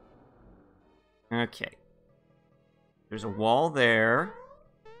 Okay. There's a wall there.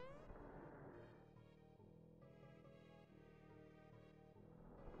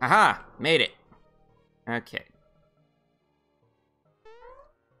 Aha! Made it. Okay.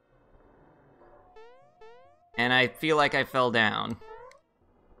 And I feel like I fell down.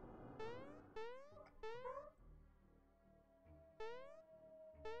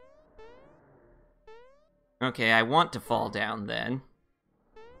 Okay, I want to fall down then.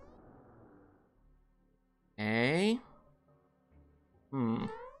 Okay.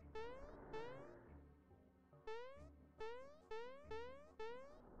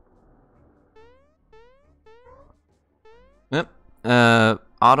 Yep.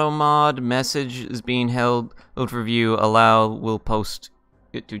 Auto mod message is being held for view. Allow will post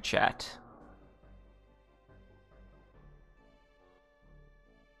it to chat.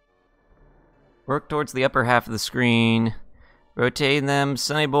 Work towards the upper half of the screen. Rotate them.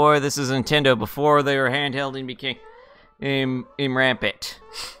 Sonny boy, this is Nintendo before they were handheld and became rampant.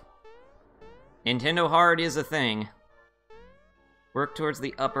 Nintendo hard is a thing. Work towards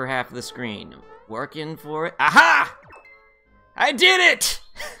the upper half of the screen. Working for it. Aha! I did it!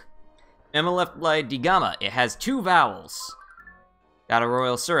 Emma left by Digama. It has 2 vowels. Got a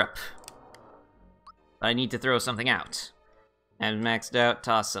royal syrup. But I need to throw something out. And maxed out,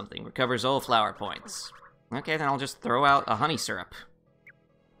 toss something. Recovers all flower points. Okay, then I'll just throw out a honey syrup.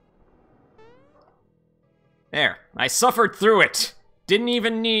 There, I suffered through it. Didn't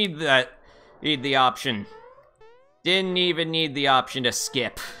even need the option. Didn't even need the option to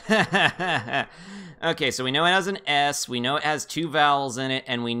skip. Okay, so we know it has an S, we know it has 2 vowels in it,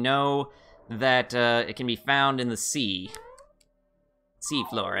 and we know that it can be found in the sea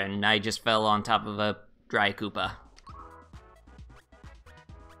floor, and I just fell on top of a dry Koopa.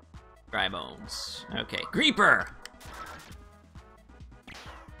 Dry bones. Okay, Creeper!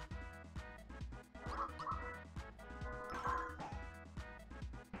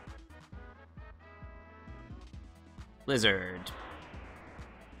 Lizard.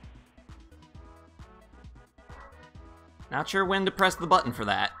 Not sure when to press the button for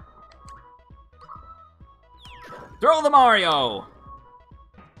that. Throw the Mario!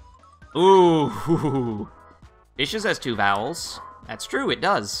 Ooh. Dishes has 2 vowels. That's true, it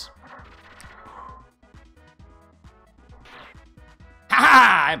does.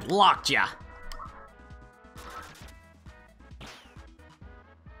 Ha! I blocked ya!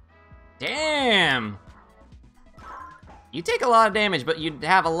 Damn! You take a lot of damage, but you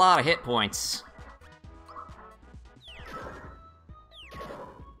have a lot of hit points.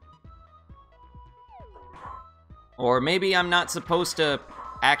 Or maybe I'm not supposed to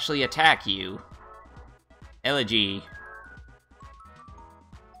actually attack you. Elegy.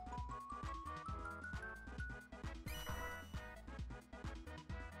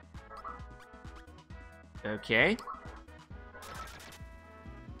 Okay.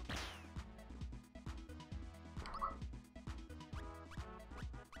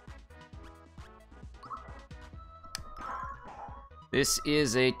 This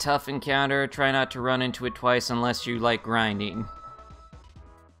is a tough encounter. Try not to run into it twice unless you like grinding.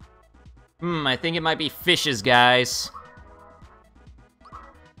 I think it might be fishes, guys.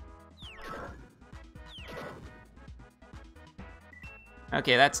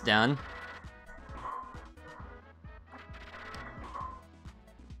 Okay, that's done.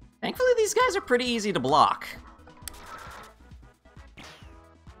 Thankfully, these guys are pretty easy to block.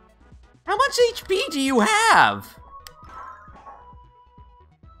 How much HP do you have?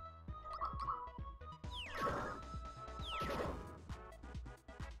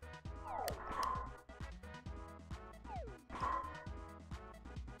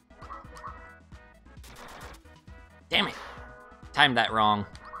 Damn it. Timed that wrong.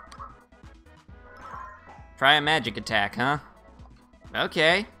 Try a magic attack, huh?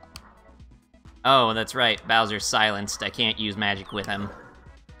 Okay. Oh, that's right. Bowser's silenced. I can't use magic with him.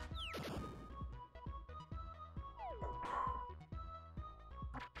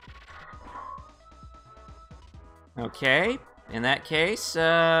 Okay. In that case,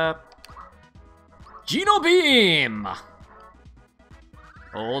 Geno Beam!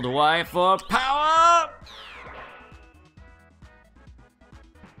 Old Y for power!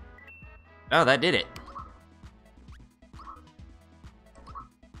 Oh, that did it.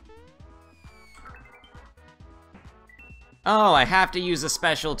 Oh, I have to use a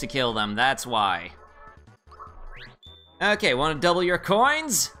special to kill them, that's why. Okay, wanna double your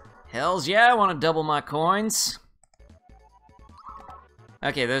coins? Hells yeah, I wanna double my coins.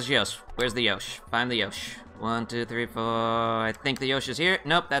 Okay, there's Yosh. Where's the Yosh? Find the Yosh. 1, 2, 3, 4. I think the Yosh is here.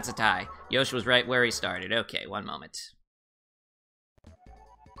 Nope, that's a tie. Yosh was right where he started. Okay, one moment.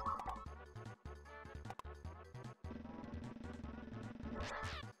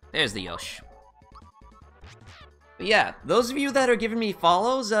 There's the Yosh. But yeah, those of you that are giving me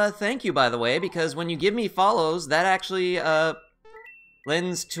follows, thank you, by the way, because when you give me follows, that actually,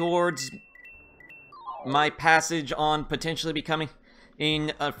 lends towards my passage on potentially becoming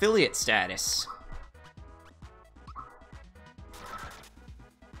in affiliate status.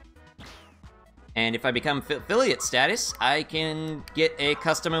 And if I become affiliate status, I can get a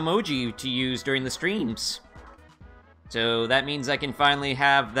custom emoji to use during the streams. So that means I can finally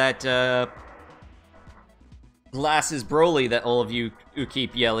have that, glasses Broly that all of you who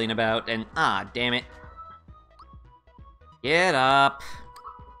keep yelling about, and damn it. Get up.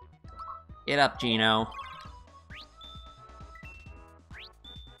 Get up, Geno.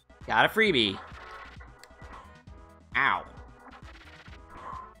 Got a freebie. Ow.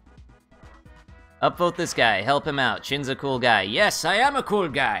 Upvote this guy, help him out. Shin's a cool guy. Yes, I am a cool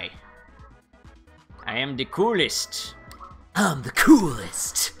guy. I am the coolest. I'm the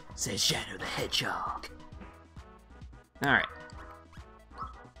coolest, says Shadow the Hedgehog. Alright.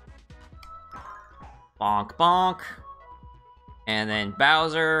 Bonk, bonk. And then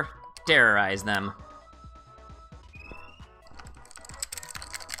Bowser, terrorize them.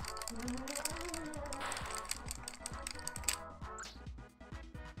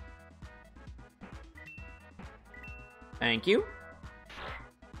 Thank you.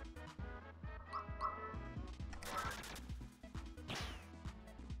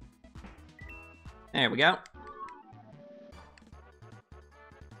 There we go.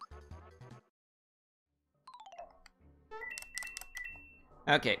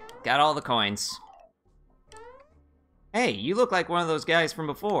 Okay, got all the coins. Hey, you look like one of those guys from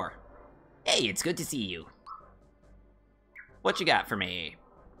before. Hey, it's good to see you. What you got for me?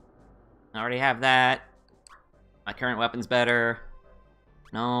 I already have that. My current weapon's better.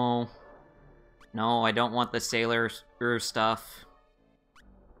 No. No, I don't want the sailor stuff.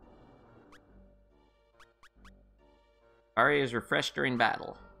 Ari is refreshed during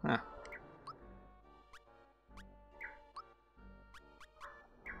battle. Huh.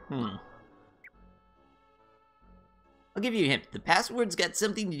 I'll give you a hint. The password's got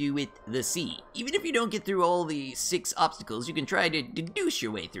something to do with the sea. Even if you don't get through all the 6 obstacles, you can try to deduce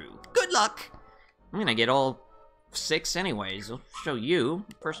your way through. Good luck! I'm gonna get all 6 anyways. I'll show you.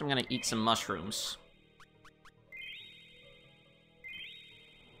 First, I'm gonna eat some mushrooms.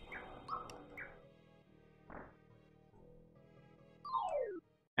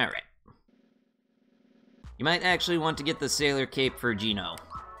 Alright. You might actually want to get the sailor cape for Gino.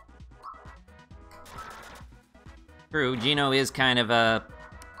 True, Gino is kind of a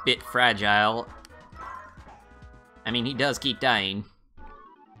bit fragile. I mean, he does keep dying.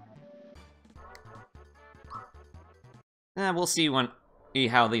 We'll see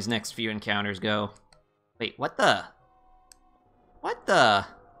how these next few encounters go. Wait, what the? What the?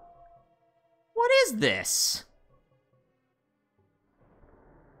 What is this?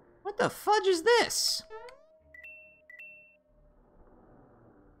 What the fudge is this?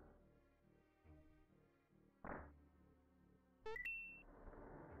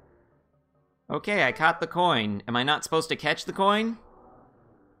 Okay, I caught the coin. Am I not supposed to catch the coin?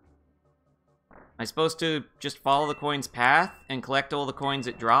 Am I supposed to just follow the coin's path and collect all the coins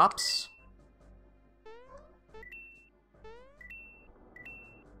it drops?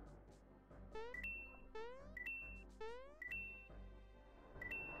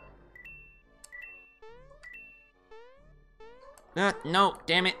 No,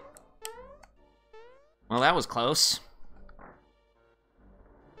 damn it. Well, that was close.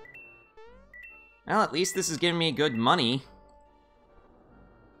 Well, at least this is giving me good money.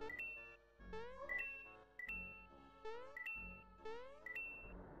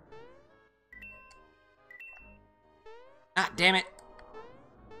 Ah, damn it.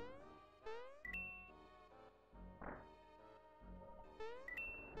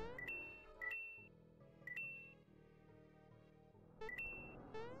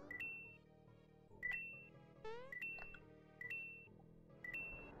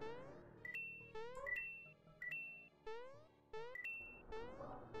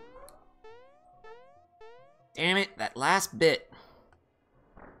 Damn it, that last bit.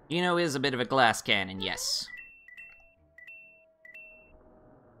 Gino is a bit of a glass cannon, yes.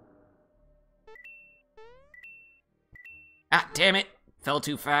 Ah, damn it! Fell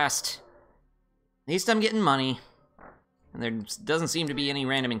too fast. At least I'm getting money. And there doesn't seem to be any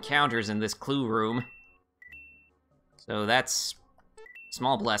random encounters in this clue room. So that's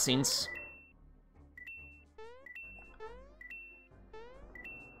small blessings.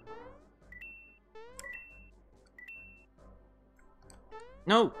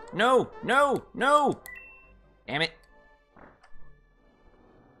 No, no, no, no! Damn it.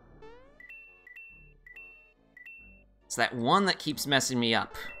 It's that one that keeps messing me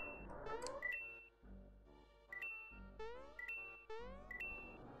up.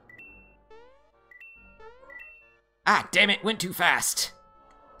 Ah, damn it, went too fast.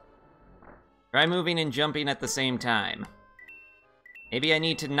 Try moving and jumping at the same time. Maybe I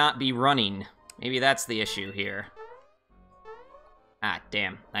need to not be running. Maybe that's the issue here. Ah,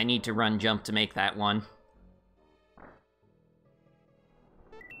 damn. I need to run jump to make that one.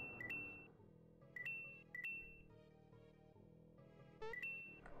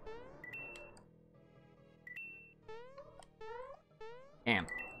 Damn.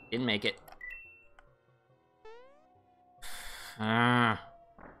 Didn't make it. Ah.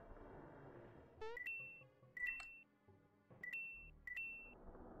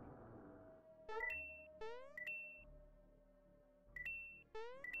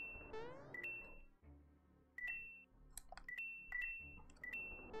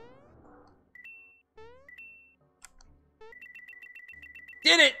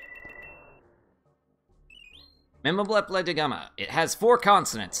 Did it! Memoblepledigama. It has 4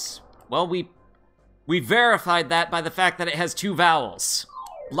 consonants. Well, we verified that by the fact that it has 2 vowels.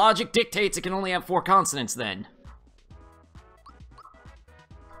 Logic dictates it can only have 4 consonants then.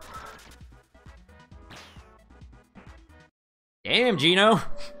 Damn, Gino.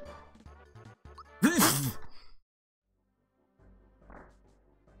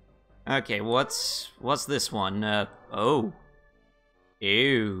 Okay, what's this one? Oh.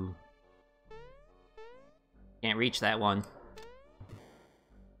 Ew. Can't reach that one.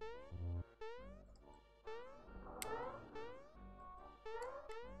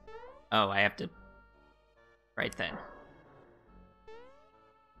 Oh, I have to... Right then.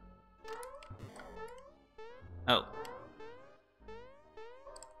 Oh.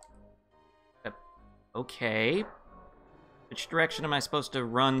 Okay. Which direction am I supposed to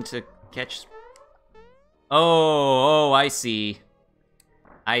run to catch... Oh, I see.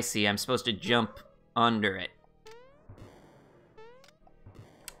 I see, I'm supposed to jump under it.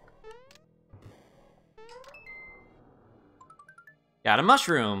 Got a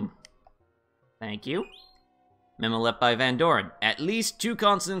mushroom. Thank you. Memo left by Van Doren. At least 2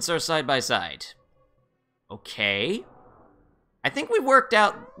 consonants are side by side. Okay. I think we've worked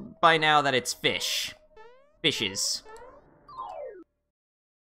out by now that it's fish. Fishes.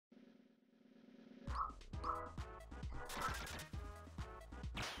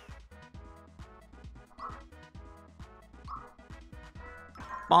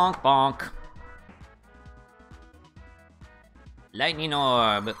 Bonk, bonk. Lightning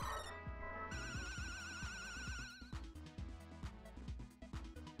orb.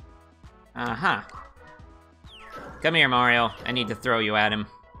 Uh-huh. Come here, Mario. I need to throw you at him.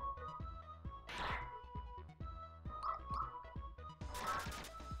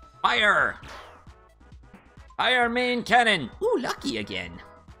 Fire! Fire main cannon! Ooh, lucky again.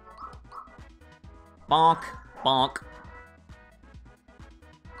 Bonk, bonk.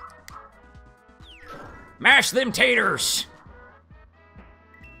 Mash them taters!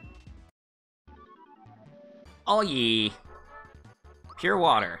 Oh yeah. Pure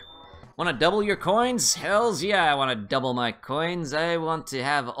water. Wanna double your coins? Hells yeah, I wanna double my coins. I want to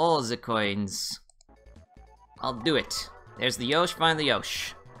have all the coins. I'll do it. There's the Yosh, find the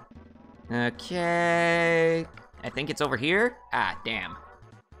Yosh. Okay. I think it's over here? Ah, damn.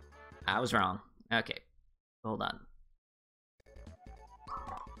 I was wrong. Okay. Hold on.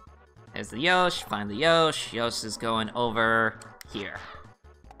 There's the Yosh, find the Yosh. Yosh is going over here.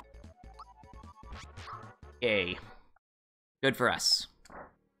 Yay. Good for us.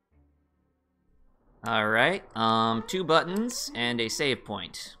 Alright, 2 buttons and a save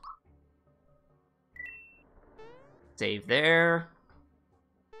point. Save there.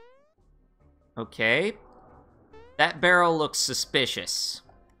 Okay. That barrel looks suspicious.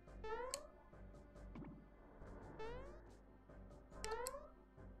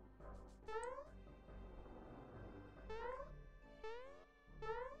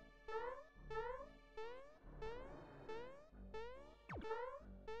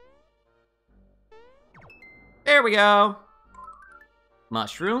 There we go.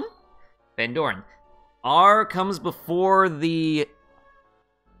 Mushroom. Van Doren. R comes before the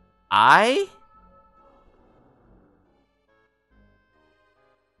I?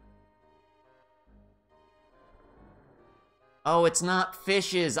 Oh, it's not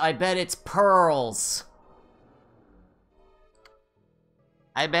fishes. I bet it's pearls.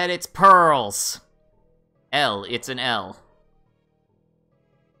 I bet it's pearls. L. It's an L.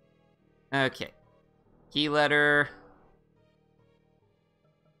 Okay. Key letter.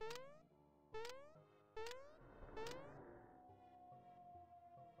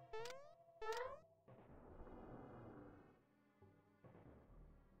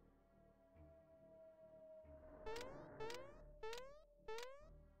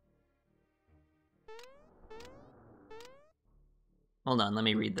 Hold on, let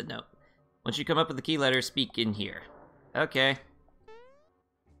me read the note. Once you come up with the key letter, speak in here. Okay.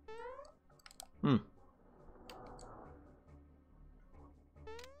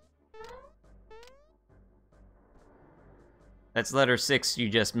 That's letter 6 you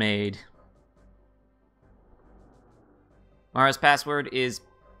just made. Mara's password is...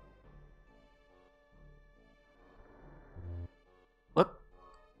 What?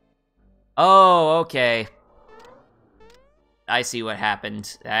 Oh, okay. I see what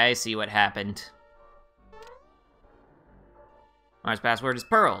happened. I see what happened. Mara's password is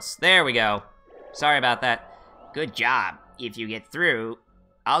pearls. There we go. Sorry about that. Good job. If you get through,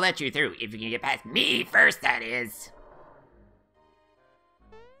 I'll let you through. If you can get past me first, that is.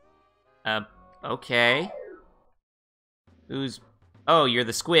 Okay. Who's... Oh, you're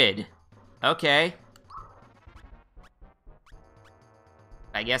the squid. Okay.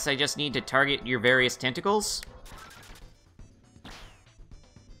 I guess I just need to target your various tentacles?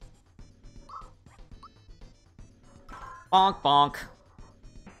 Bonk, bonk.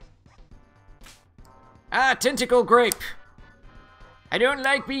 Ah, tentacle grape! I don't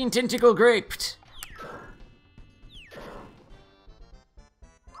like being tentacle graped.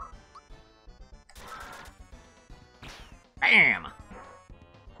 Bam!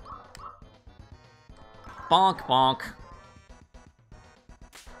 Bonk, bonk.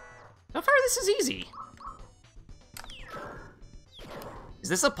 So far, this is easy. Is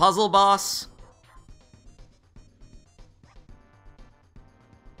this a puzzle boss?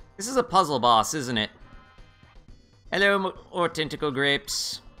 This is a puzzle boss, isn't it? Hello, or tentacle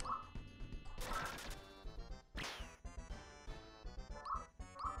grapes.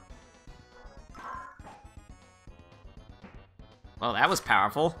 Well, that was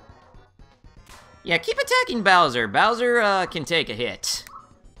powerful. Yeah, keep attacking Bowser. Bowser, can take a hit.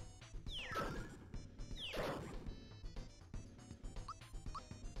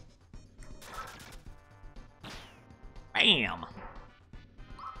 Bam!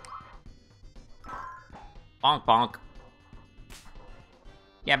 Bonk, bonk.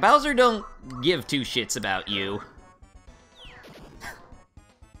 Yeah, Bowser don't give two shits about you.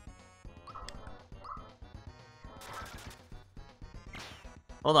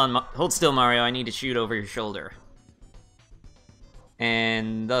 Hold on, hold still, Mario. I need to shoot over your shoulder.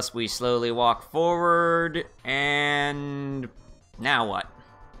 And thus we slowly walk forward, and... now what?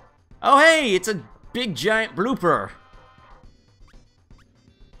 Oh hey, it's a big giant blooper!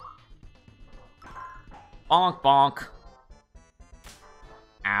 Bonk, bonk.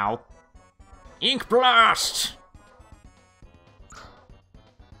 Ow. Ink blast!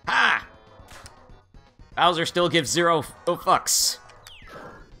 Ha! Bowser still gives zero fucks.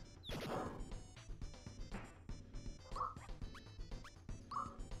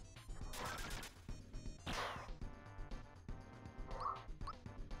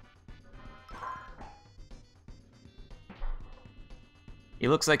 He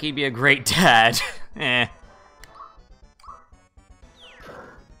looks like he'd be a great dad. Eh.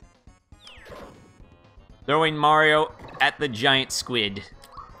 Throwing Mario at the giant squid.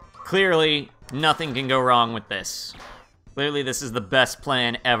 Clearly, nothing can go wrong with this. Clearly, this is the best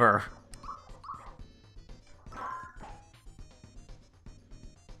plan ever.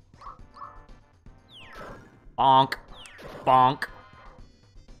 Bonk. Bonk.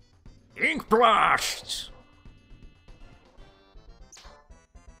 Ink blast!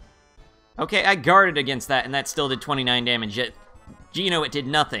 Okay, I guarded against that, and that still did 29 damage, yet Geno, it did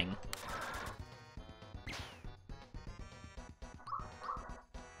nothing.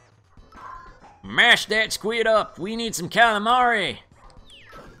 Mash that squid up! We need some calamari!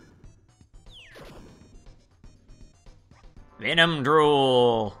 Venom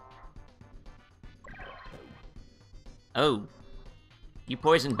drool! Oh. You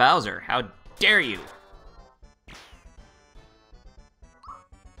poisoned Bowser. How dare you!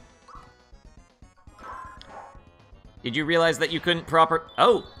 Did you realize that you couldn't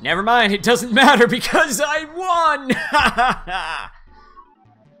Oh, never mind, it doesn't matter because I won!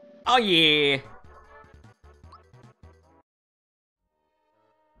 Oh yeah!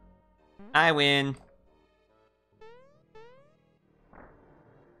 I win.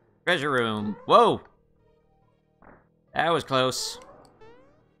 Treasure room. Whoa! That was close.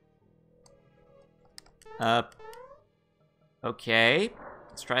 Okay.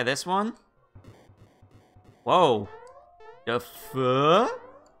 Let's try this one. Whoa. The fuck?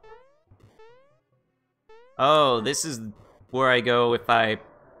 Oh, this is where I go if I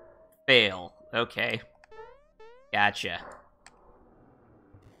fail. Okay. Gotcha.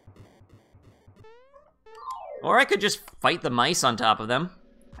 Or I could just fight the mice on top of them.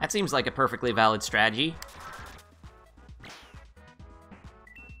 That seems like a perfectly valid strategy.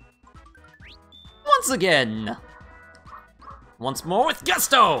 Once again! Once more with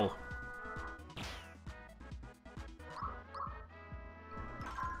gusto!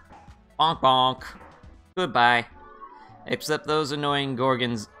 Bonk bonk. Goodbye. Except those annoying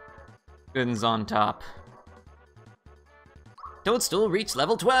Gorgons on top. Toadstool reached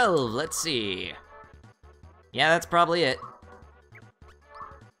level 12, let's see. Yeah, that's probably it.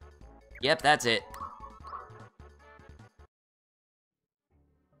 Yep, that's it.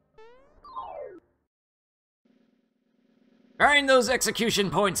 Earn those execution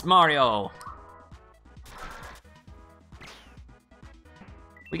points, Mario!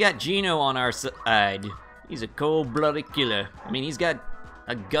 We got Geno on our side. He's a cold-blooded killer. I mean, he's got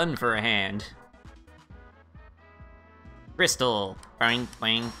a gun for a hand. Crystal. Bang,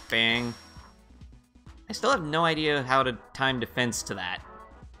 bang, bang. I still have no idea how to time defense to that.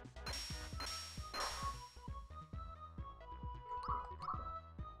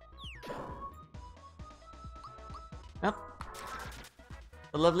 Oh.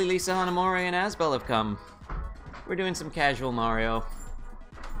 The lovely Lisa Hanamori and Asbel have come. We're doing some casual Mario.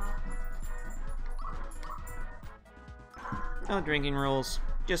 No drinking rules,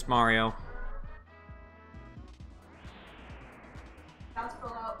 just Mario. That's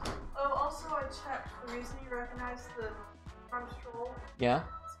filled out. Oh, also I checked. The reason you recognize the farm stroll. Yeah?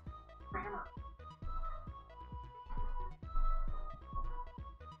 Grammar.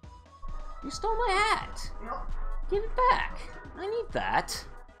 You stole my hat! Yep. Give it back. I need that.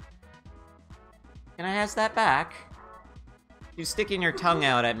 Can I have that back? You're sticking your tongue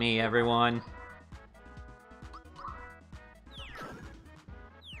out at me, everyone.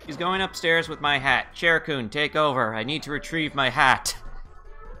 She's going upstairs with my hat. Cherokun, take over. I need to retrieve my hat.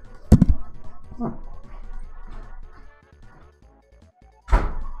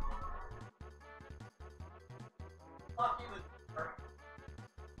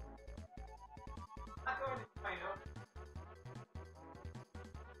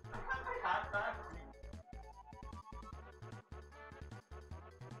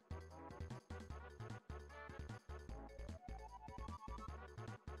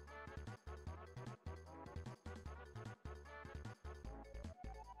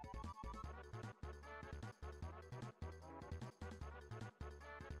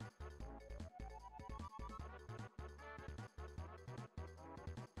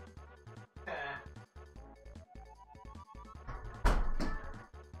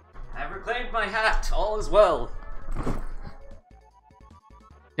 I've reclaimed my hat. All is well.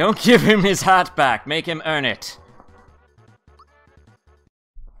 Don't give him his hat back. Make him earn it.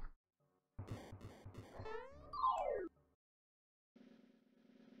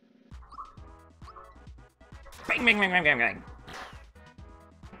 Bang, bang, bang, bang, bang, bang.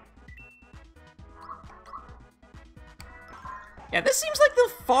 Yeah, this seems like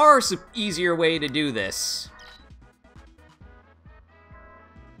the far easier way to do this.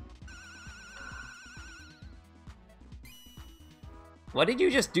 What did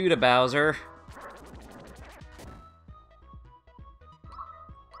you just do to Bowser?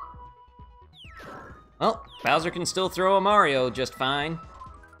 Well, Bowser can still throw a Mario just fine.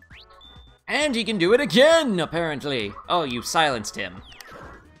 And he can do it again, apparently. Oh, you silenced him.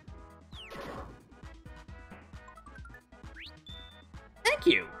 Thank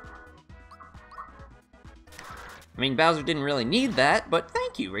you. I mean, Bowser didn't really need that, but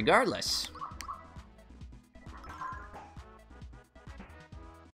thank you regardless.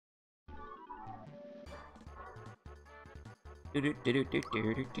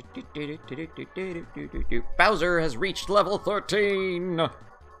 Bowser has reached level 13!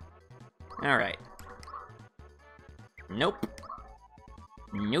 Alright. Nope.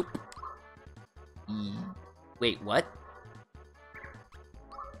 Nope. Wait, what?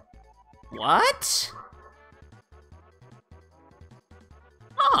 What?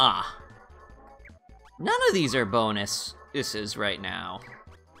 Ah! None of these are bonuses right now.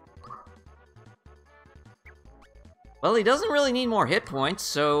 Well, he doesn't really need more hit points,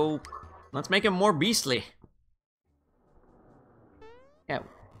 so let's make him more beastly. Yeah.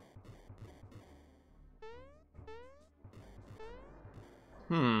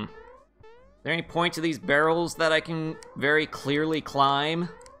 Is there any point to these barrels that I can very clearly climb?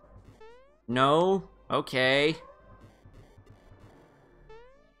 No? Okay.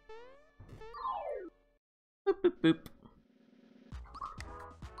 Boop, boop, boop.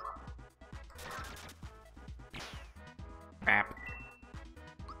 Bap.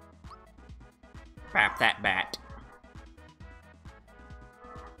 Bap that bat.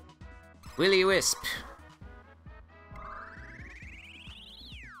 Willy Wisp.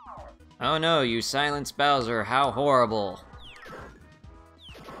 Oh no, you silenced Bowser, how horrible.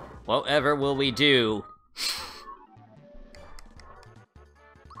 Whatever will we do?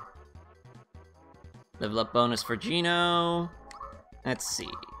 Level up bonus for Geno. Let's see.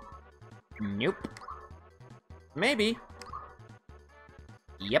 Nope. Maybe.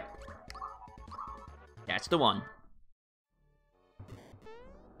 Yep. That's the one.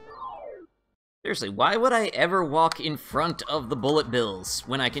 Seriously, why would I ever walk in front of the bullet bills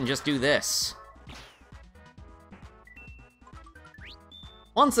when I can just do this?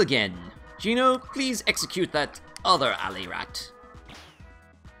 Once again, Geno, please execute that other alley rat.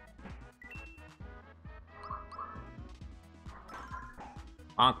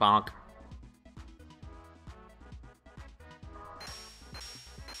 Bonk bonk.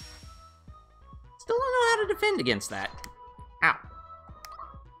 Still don't know how to defend against that. Ow.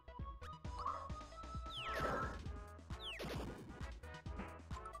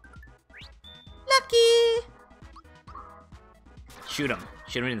 Lucky! Shoot him.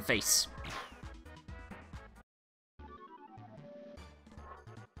 Shoot him in the face.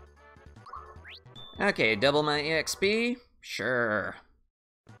 Okay, double my EXP? Sure.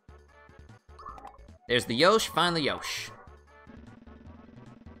 There's the Yosh, find the Yosh.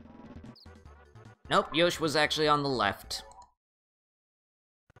 Nope, Yosh was actually on the left.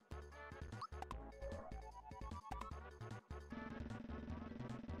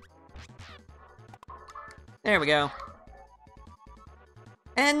 There we go.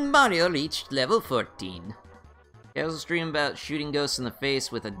 And Mario reached level 14. Casual stream about shooting ghosts in the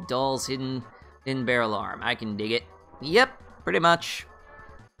face with a doll's hidden barrel arm. I can dig it. Yep, pretty much.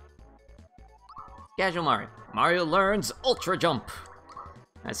 Casual Mario. Mario learns Ultra Jump.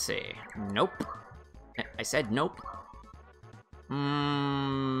 Let's see. Nope. I said nope.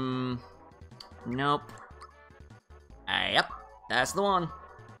 Nope. Yep, that's the one.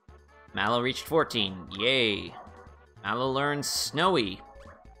 Mallow reached 14. Yay. Mallow learns Snowy.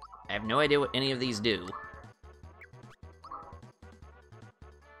 I have no idea what any of these do.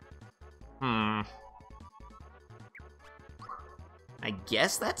 I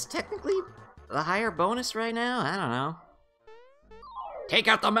guess that's technically the higher bonus right now? I don't know. Take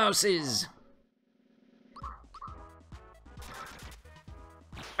out the mouses!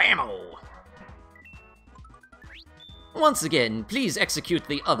 Bammo! Once again, please execute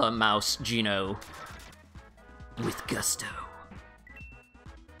the other mouse, Gino. With gusto.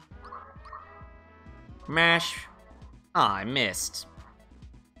 Mash. Ah, I missed.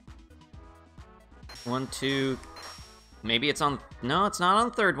 1, 2... Maybe it's on... No, it's not on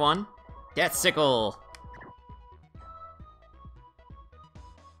the third one. Death Sickle!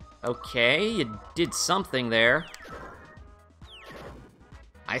 Okay, you did something there.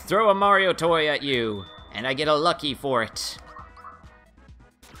 I throw a Mario toy at you, and I get a lucky for it.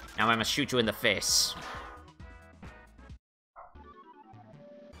 Now I'm gonna shoot you in the face.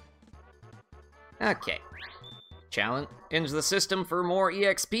 Okay. Challenge the system for more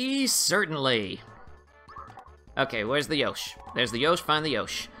EXP? Certainly. Okay, where's the Yosh? There's the Yosh, find the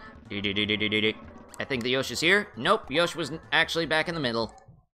Yosh. I think the Yosh is here. Nope, Yosh was actually back in the middle.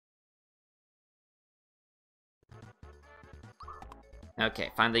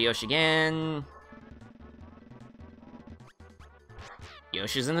 Okay, find the Yosh again.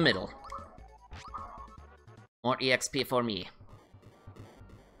 Yosh is in the middle. More EXP for me.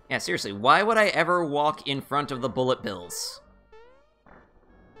 Yeah, seriously, why would I ever walk in front of the bullet bills?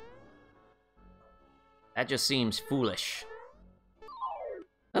 That just seems foolish.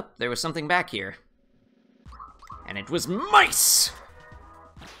 Oh, there was something back here. And it was mice!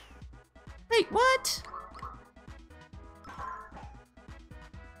 Wait, what?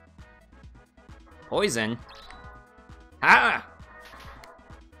 Poison? Ha!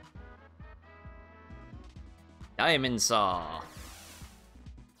 Diamond Saw.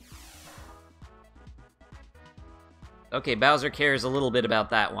 Okay, Bowser cares a little bit about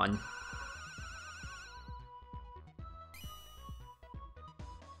that one.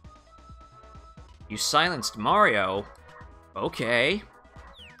 You silenced Mario? Okay.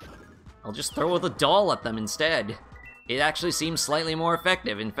 I'll just throw the doll at them instead. It actually seems slightly more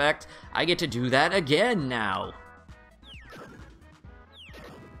effective. In fact, I get to do that again now.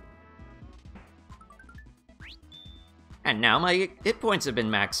 And now my hit points have been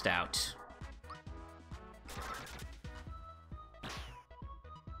maxed out.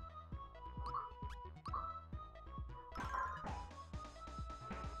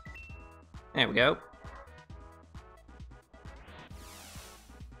 There we go.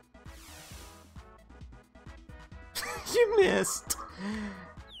 You missed.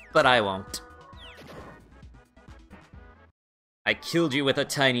 But I won't. I killed you with a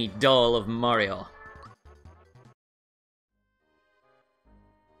tiny doll of Mario.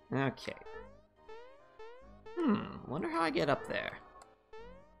 Okay. Wonder how I get up there.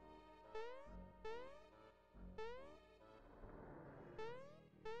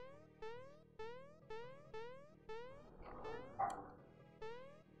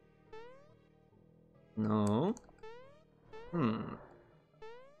 No.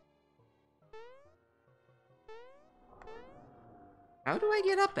 How do I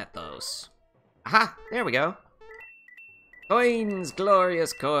get up at those? Aha! There we go. Coins!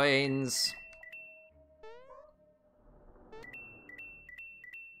 Glorious coins!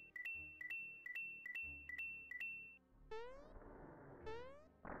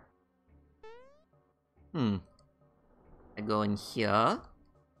 I go in here.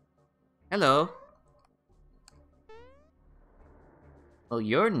 Hello. Well,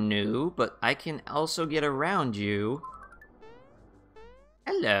 you're new, but I can also get around you.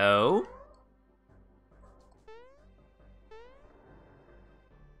 Hello.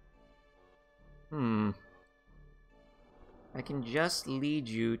 I can just lead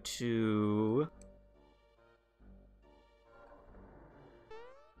you to...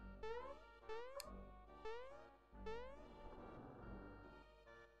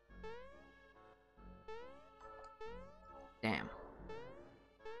 Damn.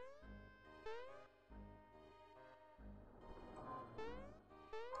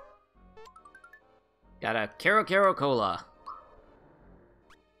 Got a Karo Karo Cola.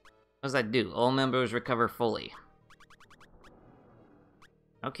 What does that do? All members recover fully.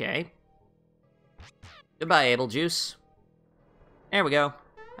 Okay. Goodbye, Able Juice. There we go.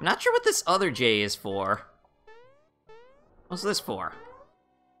 I'm not sure what this other J is for. What's this for?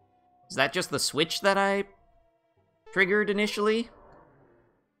 Is that just the switch that I triggered initially?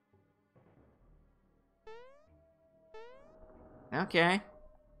 Okay.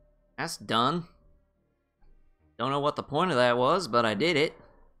 That's done. Don't know what the point of that was, but I did it.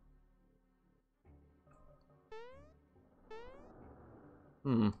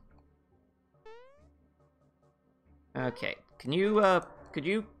 Okay. Could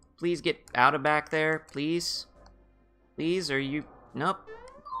you please get out of back there, please? Please, are you... Nope.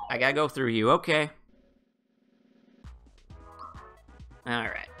 I gotta go through you, okay.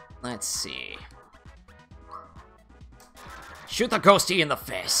 Alright, let's see. Shoot the ghosty in the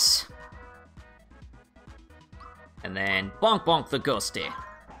face. And then bonk bonk the ghosty.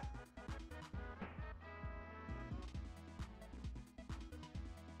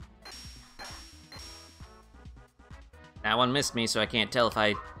 That one missed me, so I can't tell if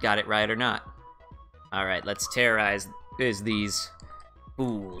I got it right or not. Alright, let's terrorize these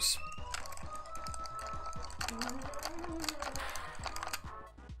fools.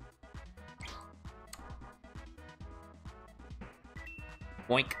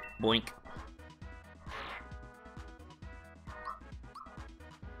 Boink, boink.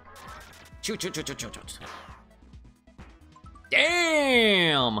 Shoot, shoot, shoot, shoot, shoot, shoot.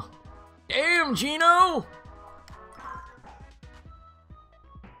 Damn! Damn, Gino!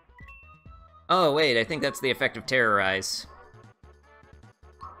 Oh, wait, I think that's the effect of Terrorize.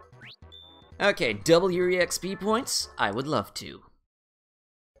 Okay, double your EXP points? I would love to.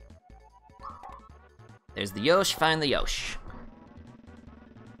 There's the Yosh, find the Yosh.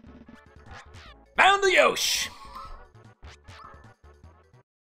 Found the Yosh!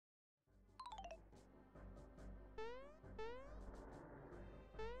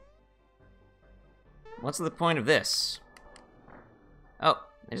 What's the point of this? Oh,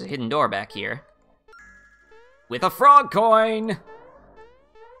 there's a hidden door back here. With a frog coin!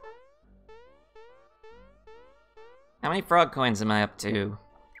 How many frog coins am I up to?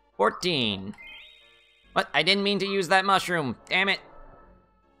 14. What? I didn't mean to use that mushroom. Damn it.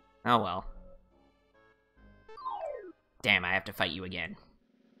 Oh well. Damn, I have to fight you again.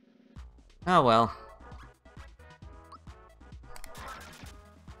 Oh well.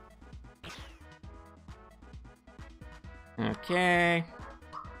 Okay.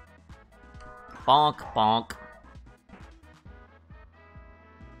 Bonk, bonk.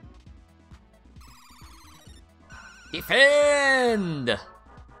 Defend!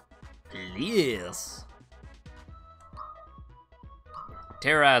 Please.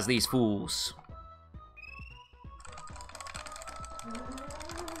 Terrorize these fools.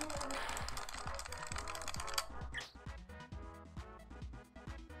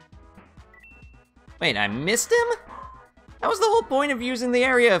 Wait, I missed him? That was the whole point of using the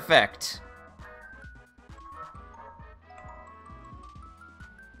area effect.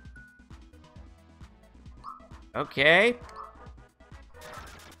 Okay.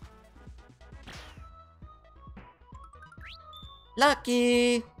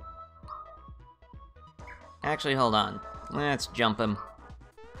 Lucky! Actually, hold on. Let's jump him.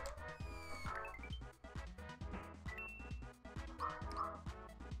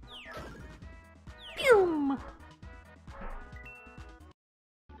 Pew!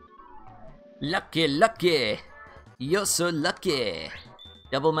 Lucky, lucky! You're so lucky!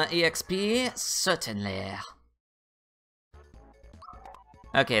 Double my EXP? Certainly.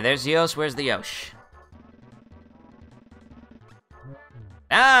 Okay, there's Yosh. Where's the Yosh?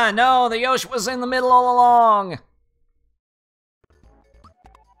 Ah, no! The Yosh was in the middle all along!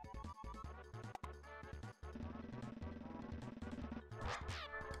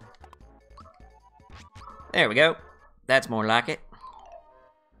 There we go. That's more like it.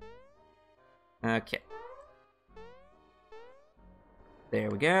 Okay. There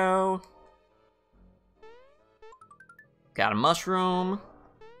we go. Got a mushroom.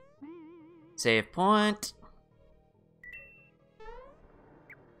 Save point.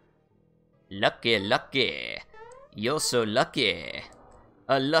 Lucky, lucky. You're so lucky.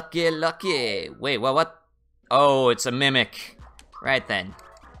 A lucky, lucky. Wait, what? Oh, it's a mimic. Right then.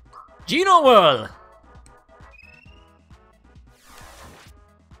 Geno Whirl!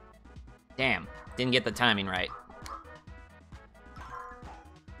 Damn, didn't get the timing right.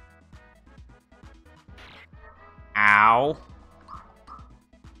 Ow.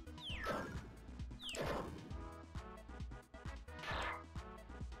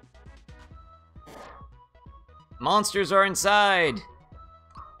 Monsters are inside!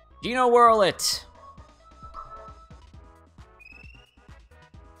 Gino, whirl it!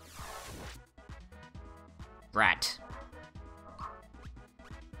 Rat.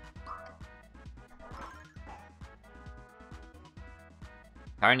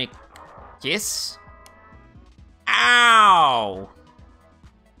 Kiss? Ow!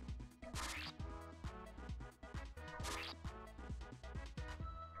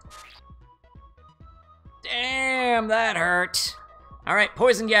 Damn, that hurt. Alright,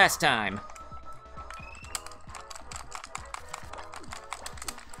 poison gas time.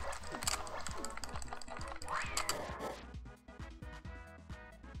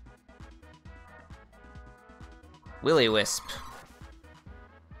 Willy Wisp.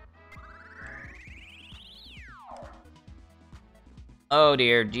 Oh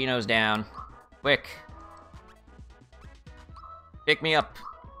dear, Gino's down. Quick. Pick me up.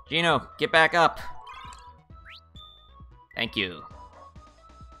 Gino, get back up. Thank you.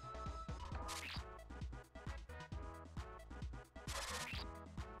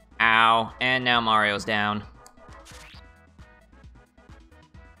 Ow, and now Mario's down.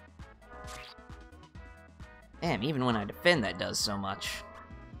 Damn, even when I defend, that does so much.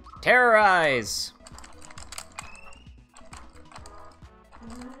 Terrorize!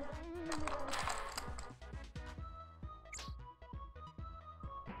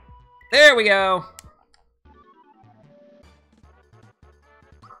 There we go!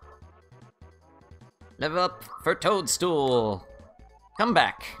 Level up for Toadstool. Come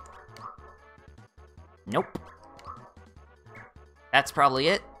back. Nope. That's probably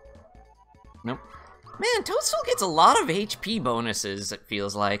it. Nope. Man, Toadstool gets a lot of HP bonuses, it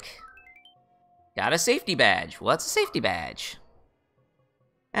feels like. Got a safety badge. What's a safety badge?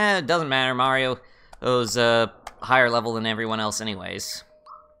 It doesn't matter, Mario. Those, higher level than everyone else anyways.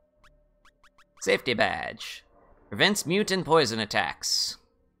 Safety badge. Prevents mutant poison attacks.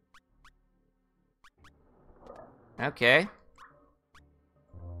 Okay.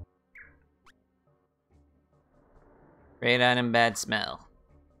 Great item, bad smell.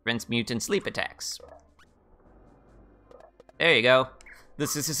 Prevents mutant sleep attacks. There you go.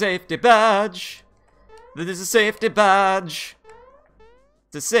 This is a safety badge. This is a safety badge.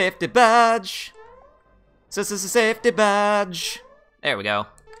 It's a safety badge. This is a safety badge. There we go.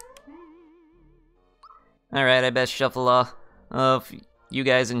 Alright, I best shuffle off. If you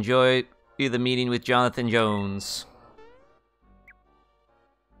guys enjoy the meeting with Jonathan Jones.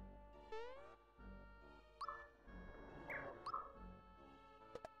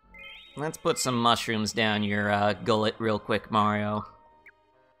 Let's put some mushrooms down your gullet real quick, Mario.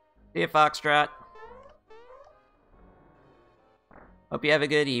 See ya, Foxtrot. Hope you have a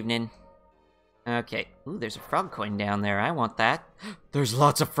good evening. Okay. Ooh, there's a frog coin down there. I want that. There's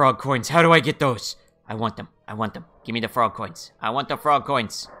lots of frog coins. How do I get those? I want them. I want them. Give me the frog coins. I want the frog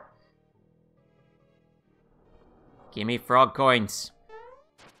coins. Give me frog coins.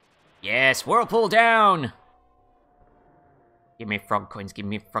 Yes, whirlpool down! Give me frog coins, give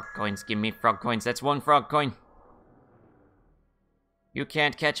me frog coins, give me frog coins. That's one frog coin. You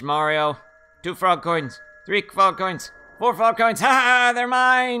can't catch Mario. 2 frog coins. 3 frog coins. 4 frog coins. Ha ha! They're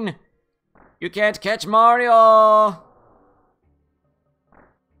mine! You can't catch Mario!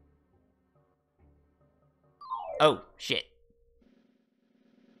 Oh, shit.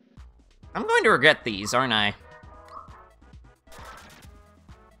 I'm going to regret these, aren't I?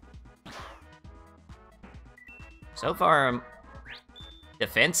 So far,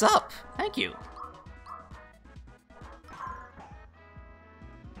 defense up. Thank you.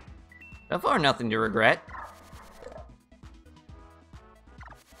 So far, nothing to regret.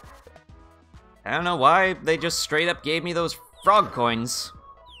 I don't know why they just straight up gave me those frog coins.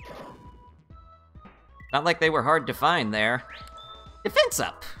 Not like they were hard to find there. Defense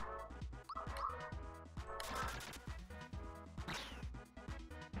up.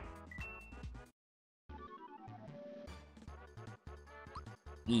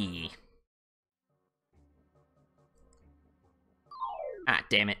 E. Ah,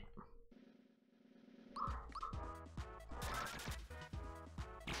 damn it.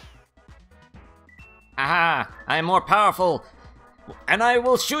 Aha! I am more powerful, and I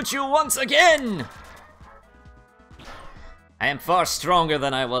will shoot you once again! I am far stronger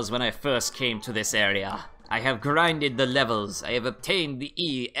than I was when I first came to this area. I have grinded the levels. I have obtained the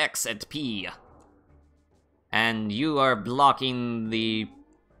E, X, and P. And you are blocking the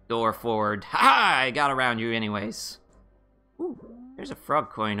door forward. Ha! I got around you anyways. Ooh, there's a frog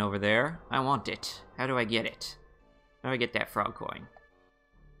coin over there. I want it. How do I get it? How do I get that frog coin?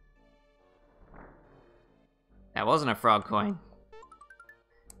 That wasn't a frog coin.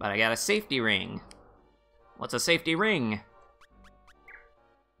 But I got a safety ring. What's a safety ring?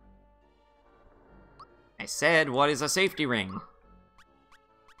 I said, what is a safety ring?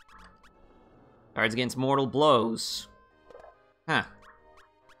 Guards against mortal blows. Huh.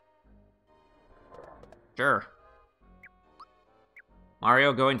 Sure.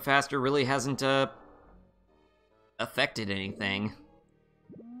 Mario going faster really hasn't, affected anything.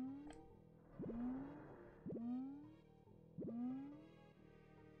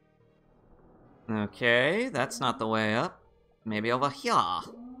 Okay, that's not the way up. Maybe over here.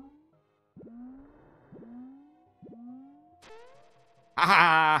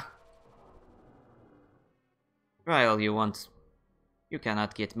 Haha! Try all you want. You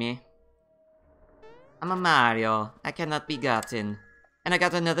cannot get me. I'm a Mario. I cannot be gotten. And I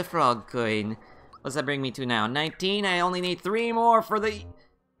got another frog coin. What's that bring me to now? 19? I only need 3 more for the...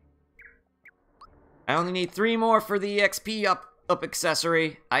 I only need 3 more for the XP up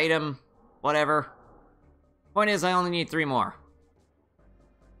accessory, item, whatever. Point is, I only need 3 more.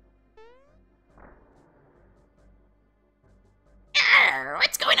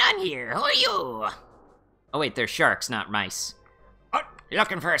 What's going on here? Who are you? Oh wait, they're sharks, not mice. What? You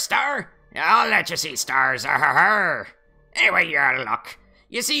looking for a star? I'll let you see stars. Anyway, you're out of luck.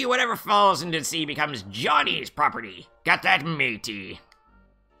 You see, whatever falls into the sea becomes Johnny's property. Got that, matey?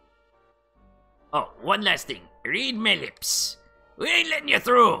 Oh, one last thing. Read my lips. We ain't letting you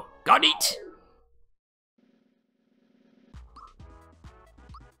through. Got it?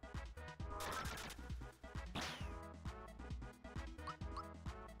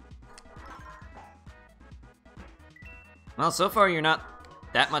 Well, so far you're not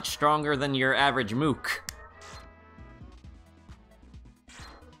that much stronger than your average mook.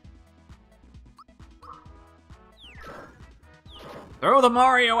 Throw the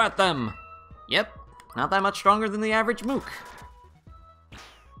Mario at them! Yep, not that much stronger than the average mook.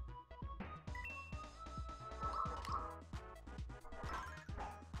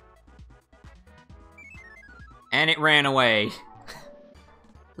 And it ran away.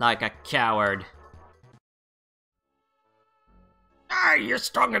 Like a coward. Ah, you're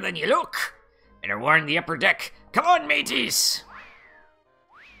stronger than you look. Better warn the upper deck. Come on, mateys!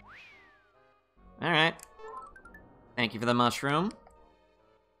 Alright. Thank you for the mushroom.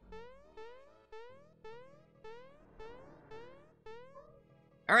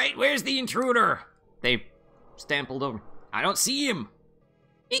 Alright, where's the intruder? They stampled over. I don't see him.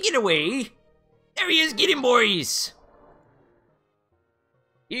 Hey, get away. There he is, get him, boys.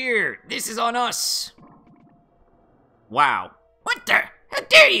 Here, this is on us. Wow. What the? How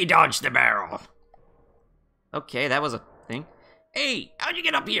dare you dodge the barrel? Okay, that was a thing. Hey, how'd you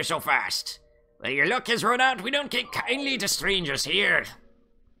get up here so fast? Well, your luck has run out. We don't take kindly to strangers here.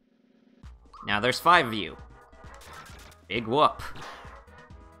 Now there's 5 of you. Big whoop.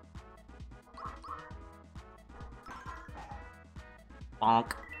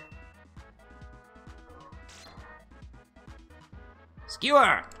 Bonk.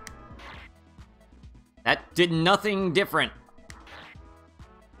 Skewer! That did nothing different.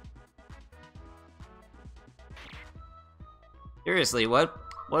 Seriously, what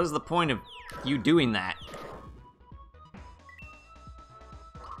is the point of you doing that?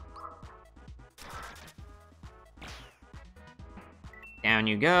 Down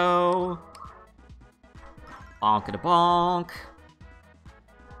you go. Bonk-a-da-bonk.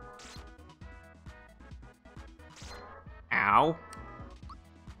 Ow.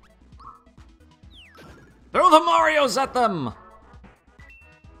 Throw the Marios at them!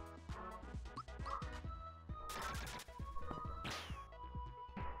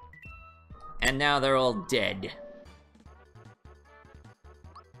 And now they're all dead.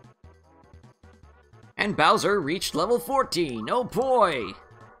 And Bowser reached level 14. Oh boy!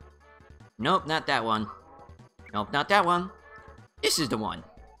 Nope, not that one. Nope, not that one. This is the one.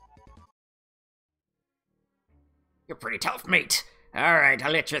 You're pretty tough, mate. Alright,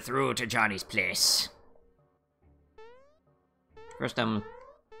 I'll let you through to Johnny's place. First,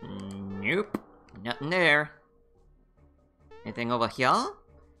 nope, nothing there. Anything over here?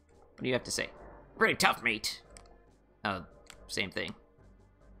 What do you have to say? Pretty tough, mate. Oh, same thing.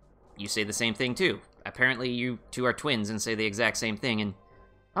 You say the same thing too. Apparently you two are twins and say the exact same thing and...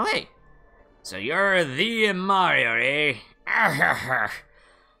 Oh, hey! So you're the Mario, eh?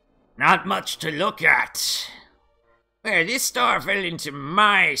 Not much to look at. Well, this star fell into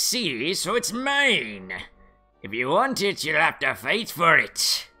my sea, so it's mine. If you want it, you'll have to fight for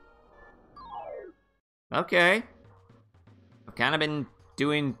it. Okay. I've kind of been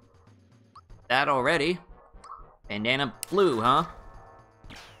doing that already. Bandana blue, huh?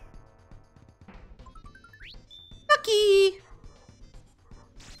 Lucky!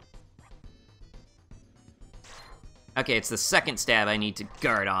 Okay, it's the second stab I need to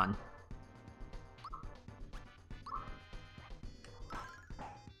guard on.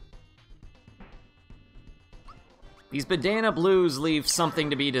 These bandana blues leave something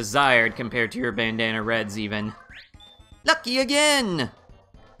to be desired compared to your bandana reds, even. Lucky again!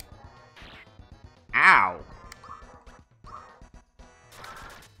 Ow!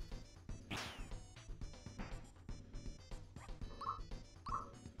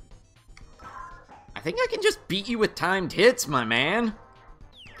 I think I can just beat you with timed hits, my man.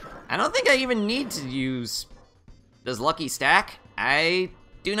 I don't think I even need to use... Does Lucky stack? I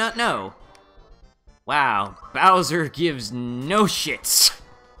do not know. Wow, Bowser gives no shits.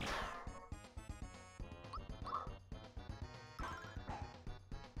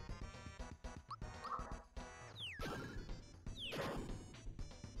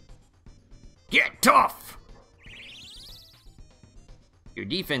 Get tough! Your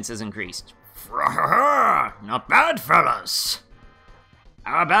defense has increased. Not bad, fellas.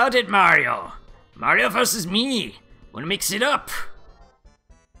 How about it, Mario? Mario versus me. Wanna mix it up?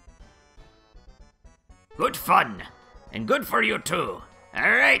 Good fun. And good for you too.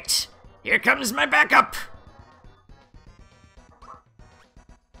 Alright, here comes my backup.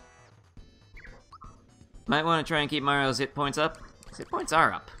 Might want to try and keep Mario's hit points up. His hit points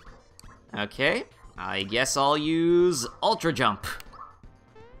are up. Okay, I guess I'll use Ultra Jump.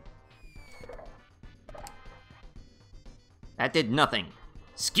 That did nothing.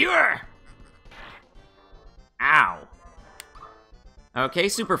 Skewer! Ow. Okay,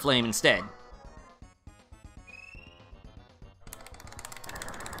 Super Flame instead.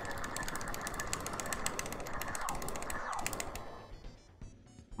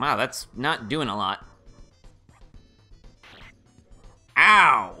 Wow, that's not doing a lot.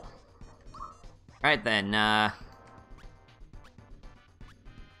 Ow! Alright then,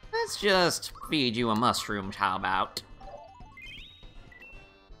 let's just feed you a mushroom, how about?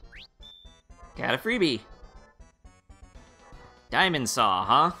 Got a freebie. Diamond Saw,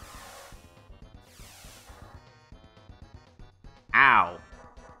 huh? Ow.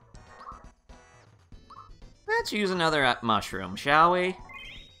 Let's use another mushroom, shall we?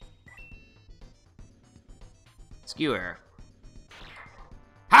 Skewer.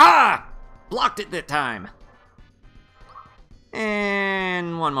 Ha! Blocked it that time.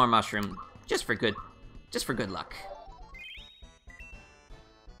 And one more mushroom, just for good luck.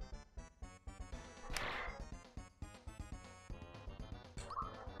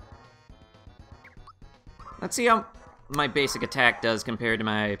 Let's see how my basic attack does compared to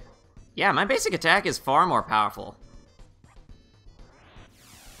my... Yeah, my basic attack is far more powerful.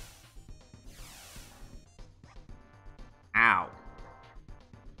 Ow.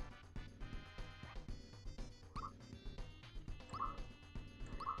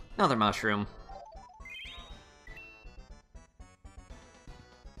 Another mushroom.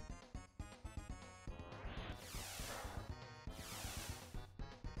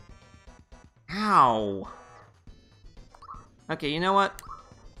 Ow. Okay, you know what?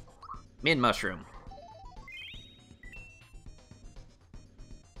 Mid-mushroom.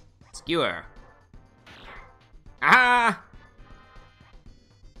 Skewer. Ah!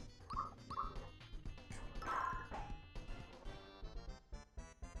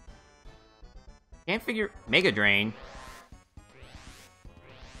 Can't figure... Mega Drain.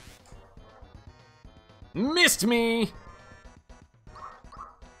 Missed me!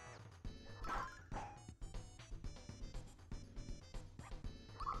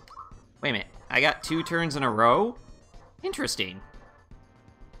 Wait a minute, I got 2 turns in a row? Interesting.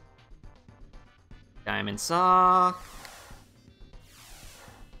 Diamond Saw.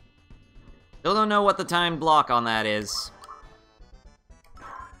 Still don't know what the timed block on that is.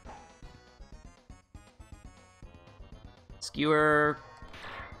 Skewer.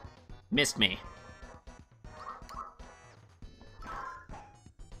 Missed me.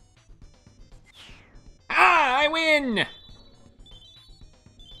 Ah, I win!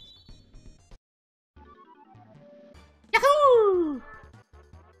 Yahoo!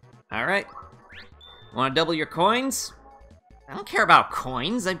 Alright. Want to double your coins? I don't care about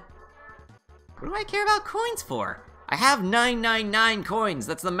coins. What do I care about coins for? I have 999 coins.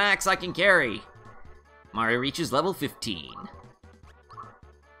 That's the max I can carry. Mario reaches level 15.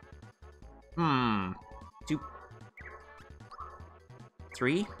 2,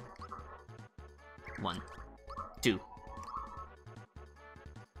 3, 1, 2.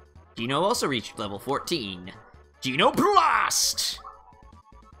 Geno also reached level 14. Geno Blast!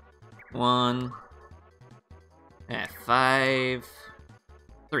 1, 5,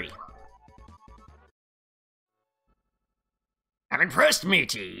 3. I'm impressed,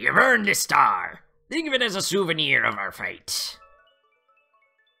 matey. You've earned a star. Think of it as a souvenir of our fight.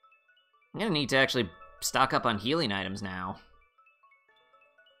 I'm gonna need to actually stock up on healing items now.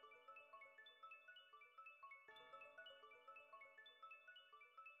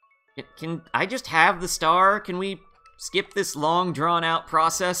 Can I just have the star? Can we skip this long, drawn-out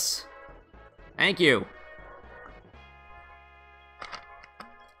process? Thank you.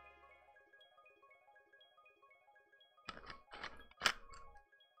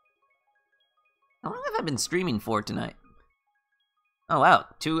 How long have I been streaming for tonight? Oh wow,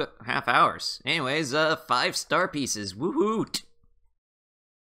 2.5 hours. Anyways, 5 star pieces. Woohoo!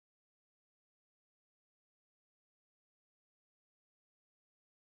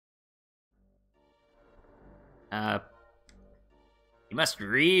 You must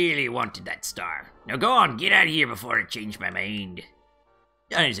really wanted that star. Now go on, get out of here before I change my mind.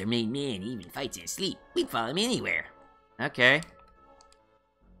 Donner's our main man, he even fights in his sleep. We'd follow him anywhere. Okay.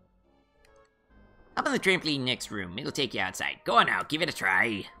 Up in the trampoline next room, it'll take you outside. Go on now, give it a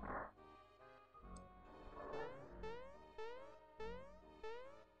try.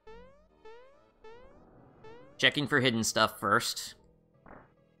 Checking for hidden stuff first.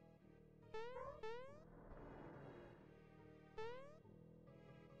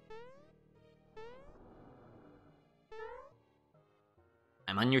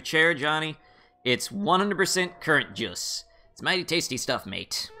 I'm on your chair, Johnny. It's 100% currant juice. It's mighty tasty stuff,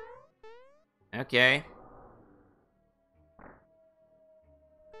 mate. Okay.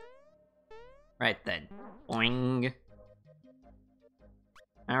 Right then. Boing.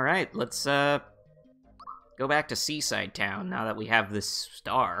 Alright, let's, go back to Seaside Town now that we have this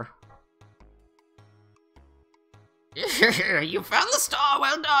star. You found the star,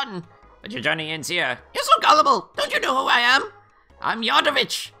 well done. But your journey ends here. You're so gullible. Don't you know who I am? I'm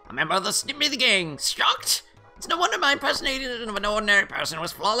Yardovich, a member of the Snippy Gang. Shocked? It's no wonder my impersonation of an ordinary person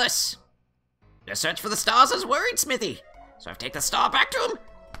was flawless. The search for the stars has worried Smithy, so I've taken the star back to him.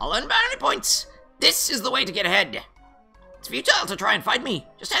 I'll earn bounty points. This is the way to get ahead. It's futile to try and fight me.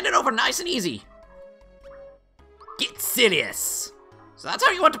 Just hand it over nice and easy. Get serious. So that's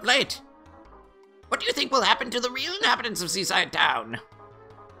how you want to play it. What do you think will happen to the real inhabitants of Seaside Town?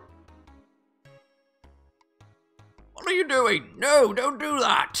 What are you doing? No, don't do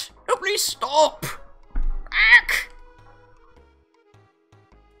that. No, please stop. Back.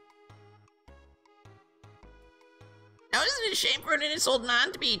 Now, isn't it a shame for an innocent old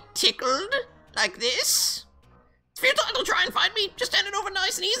man to be tickled like this? It's futile to try and find me. Just hand it over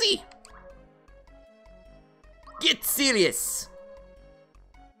nice and easy. Get serious.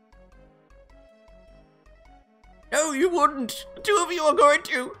 No, you wouldn't. The two of you are going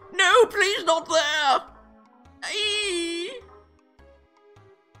to. No, please not there. Aye.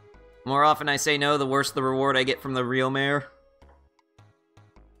 More often I say no, the worse the reward I get from the real mayor.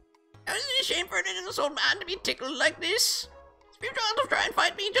 Now, isn't it a shame for an innocent old man to be tickled like this? It's futile to try and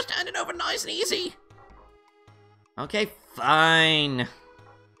fight me. Just hand it over nice and easy. Okay, fine.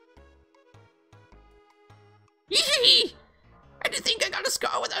 Hee. I did think I got a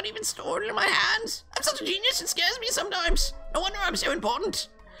scar without even storing it in my hands. I'm such a genius, it scares me sometimes. No wonder I'm so important.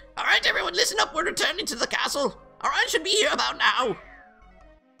 Alright, everyone, listen up. We're returning to the castle. Alright, should be here about now.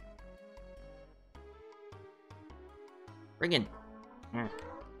 Friggin'.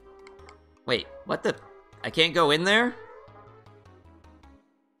 Wait, what the? I can't go in there?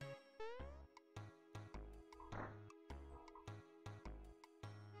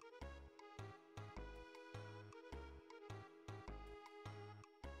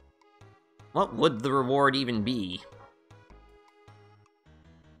 What would the reward even be?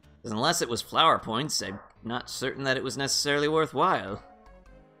 Because unless it was flower points, I'm not certain that it was necessarily worthwhile.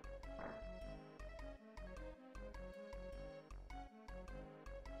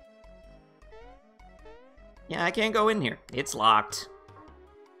 Yeah, I can't go in here. It's locked.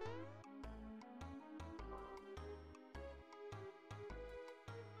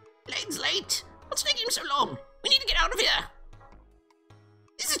 Lane's late. What's taking him so long? We need to get out of here.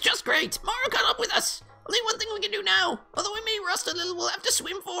 This is just great. Mario caught up with us. Only one thing we can do now. Although we may rust a little, we'll have to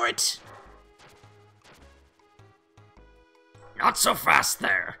swim for it. Not so fast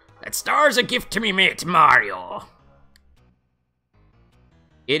there. That star's a gift to me mate, Mario.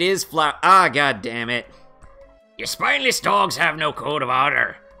 It is flower. Ah, god damn it. You spineless dogs have no code of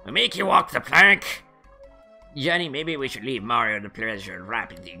honor. We make you walk the plank. Johnny, maybe we should leave Mario the pleasure of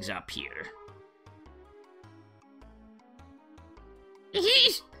wrapping things up here.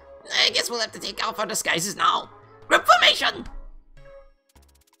 I guess we'll have to take off our disguises now. Group formation!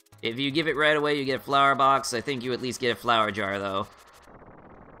 If you give it right away, you get a flower box. I think you at least get a flower jar, though.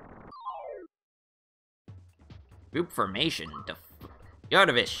 Group formation.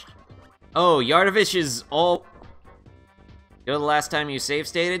 Yardovish. Oh, Yardavish is all... Go the last time you save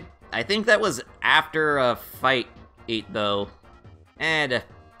stated? I think that was after a fight 8, though. And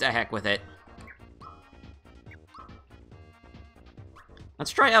the heck with it.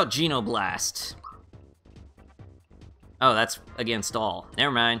 Let's try out Genoblast. Oh, that's against all.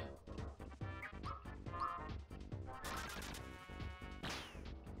 Never mind.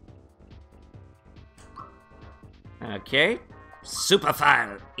 Okay. Super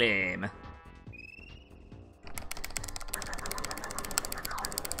Fire Flame.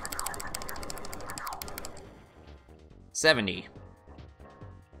 $70.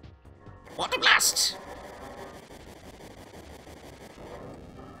 Water Blast!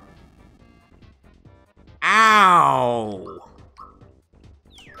 Ow!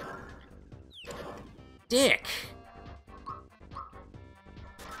 Dick.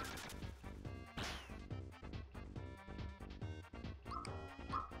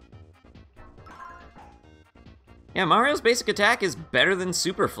 Yeah, Mario's basic attack is better than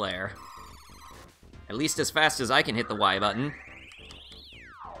Super Flare. At least as fast as I can hit the Y button.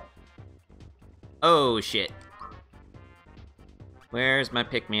 Oh, shit. Where's my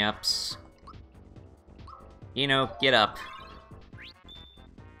pick-me-ups? You know, get up.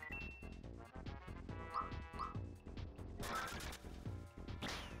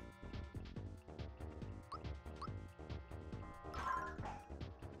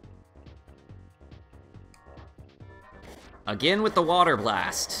 Again with the Water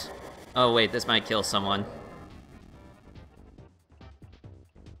Blast. Oh wait, this might kill someone.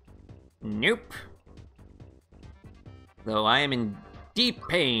 Nope. Though I am in deep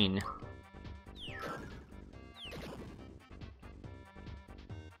pain.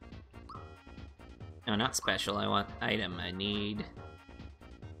 No, not special, I want item, I need...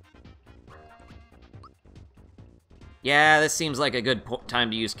 Yeah, this seems like a good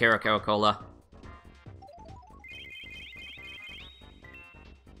time to use Caracola.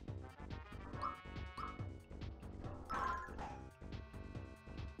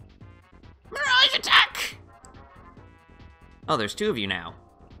 Mirage attack! Oh, there's 2 of you now.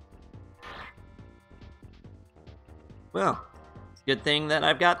 Well, it's a good thing that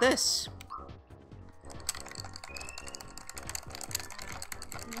I've got this.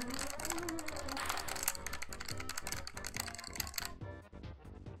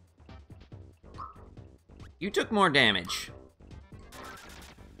 You took more damage.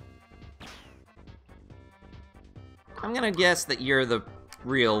 I'm gonna guess that you're the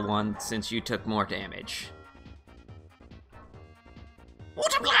real one since you took more damage.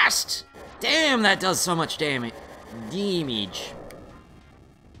 Water Blast! Damn, that does so much damage.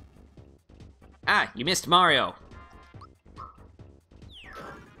 Ah, you missed Mario.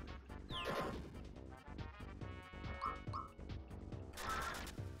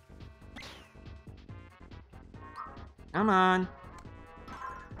 Come on.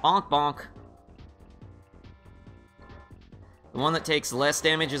 Bonk, bonk. The one that takes less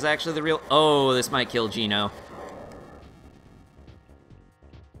damage is actually the real... Oh, this might kill Geno.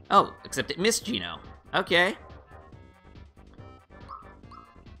 Oh, except it missed Geno. Okay.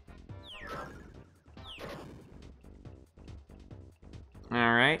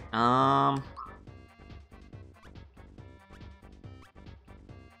 Alright,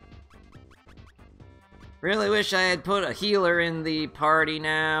 really wish I had put a healer in the party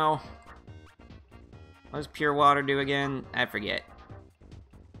now. What does Pure Water do again? I forget.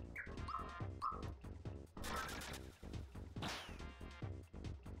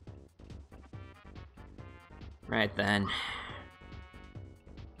 Right then.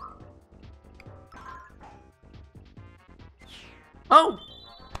 Oh!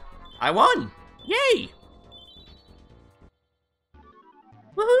 I won! Yay!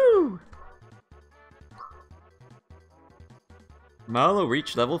 Woohoo! Malo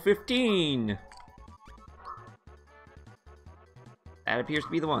reached level 15! That appears to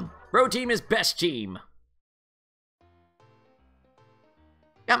be the one. Bro team is best team!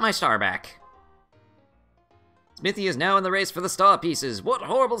 Got my star back. Smithy is now in the race for the star pieces. What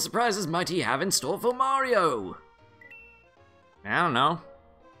horrible surprises might he have in store for Mario? I don't know.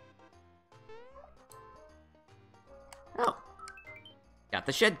 Oh. Got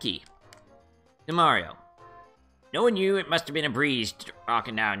the shed key. To Mario. Knowing you, it must have been a breeze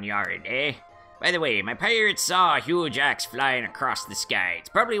walking down yard, eh? By the way, my pirates saw a huge axe flying across the sky. It's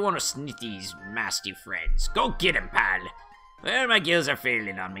probably one of Smithy's mastiff friends. Go get him, pal. Well, my gills are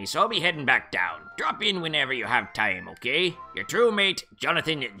failing on me, so I'll be heading back down. Drop in whenever you have time, okay? Your true mate,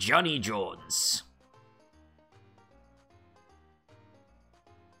 Jonathan Johnny Jones.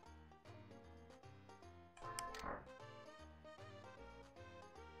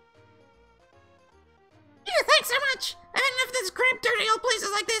 visits cramped, dirty old places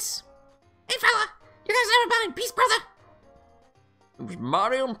like this. Hey, fella, you guys have a bun in peace, brother? It was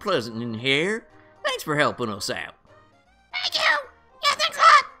mighty unpleasant in here. Thanks for helping us out. Thank you. Yeah, thanks a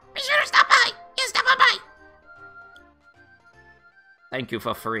lot. Be sure to stop by. Yeah, stop on by. Thank you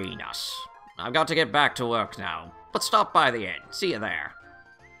for freeing us. I've got to get back to work now, but stop by the inn. See you there.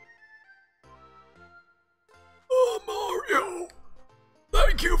 Oh, Mario.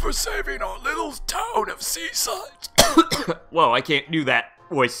 Thank you for saving our little town of Seaside. Whoa, I can't do that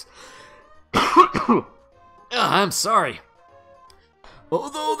voice. I'm sorry.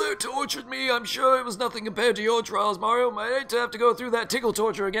 Although they tortured me, I'm sure it was nothing compared to your trials, Mario. I hate to have to go through that tickle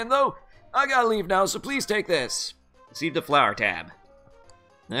torture again, though. I gotta leave now, so please take this. Receive the flower tab.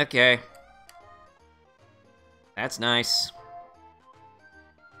 Okay. That's nice.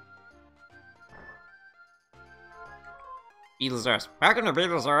 Beetles are us. How can the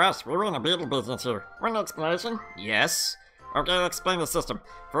Beatles are us? We're in the Beetle business here. Want an explanation? Yes. Okay, I'll explain the system.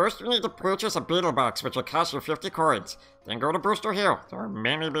 First, you need to purchase a Beetle box, which will cost you 50 coins. Then go to Brewster Hill. There are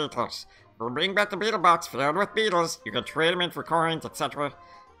many beetles. We'll bring back the Beetle box filled with beetles. You can trade them in for coins, etc.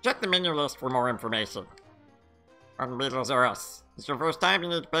 Check the menu list for more information. On Beetles are us. It's your first time, you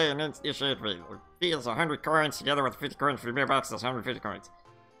need to pay an initiate fee. The fee is 100 coins, together with 50 coins for the beer box, that's 150 coins.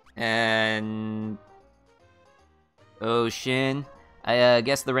 And... Ocean. I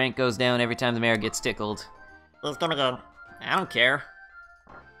guess the rank goes down every time the mayor gets tickled. Please come again. I don't care.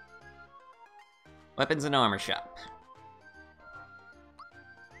 Weapons and armor shop.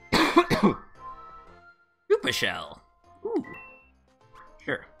 Koopa shell. Ooh.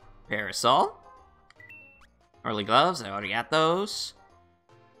 Sure. Parasol. Early gloves, I already got those.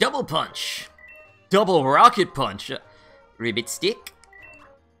 Double punch. Double rocket punch. Ribbit stick.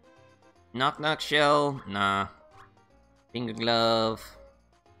 Knock knock shell. Nah. Finger glove.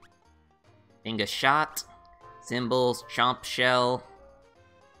 Finger shot. Symbols. Chomp shell.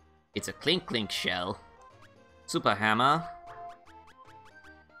 It's a clink clink shell. Super hammer.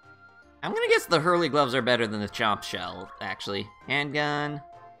 I'm gonna guess the Hurley gloves are better than the chomp shell, actually. Handgun.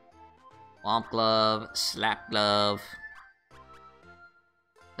 Womp glove. Slap glove.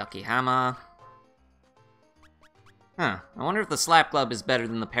 Ducky hammer. Huh. I wonder if the slap glove is better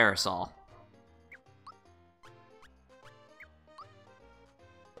than the parasol.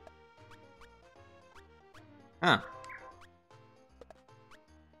 Huh.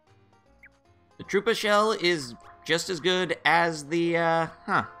 The Troopa shell is just as good as the,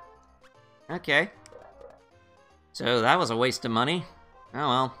 huh. Okay. So that was a waste of money. Oh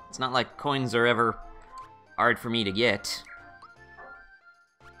well, it's not like coins are ever hard for me to get.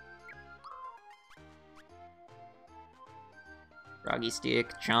 Froggy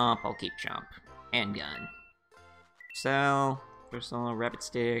stick, chomp, I'll keep chomp. Handgun. Cell, personal, rabbit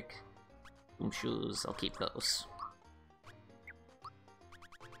stick. Boom shoes, I'll keep those.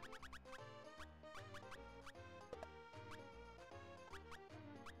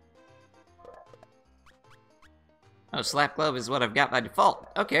 Oh, slap glove is what I've got by default.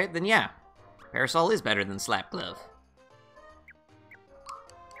 Okay, then yeah. Parasol is better than slap glove.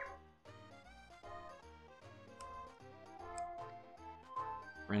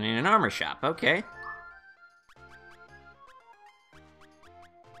 Running an armor shop, okay.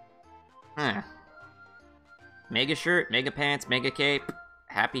 Huh. Mega shirt, mega pants, mega cape,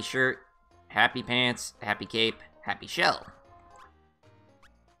 happy shirt, happy pants, happy cape, happy shell.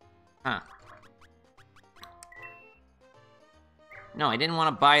 Huh. No, I didn't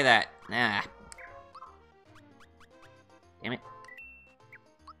want to buy that. Nah. Damn it.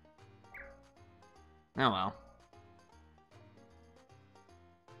 Oh well.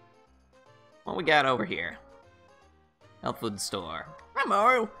 What we got over here? Health food store. Hi,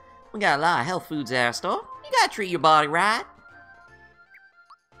 Mario. We got a lot of health foods at our store. You gotta treat your body right.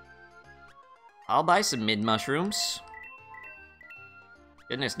 I'll buy some mid mushrooms.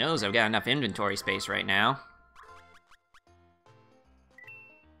 Goodness knows I've got enough inventory space right now.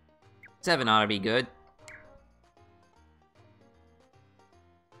 7 ought to be good.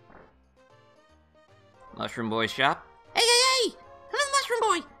 Mushroom Boy shop. Hey, hey, hey! I'm the Mushroom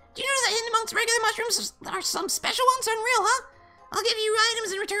Boy. Do you know that hidden amongst regular mushrooms are some special ones? Unreal, huh? I'll give you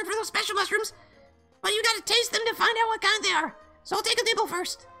items in return for those special mushrooms, but you gotta taste them to find out what kind they are. So I'll take a nibble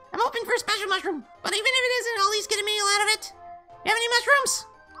first. I'm hoping for a special mushroom, but even if it isn't, I'll at least get a meal out of it. You have any mushrooms?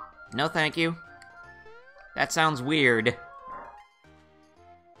 No, thank you. That sounds weird.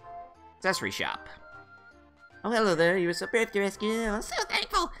 Accessory shop. Oh, hello there. You were so brave to rescue. I'm so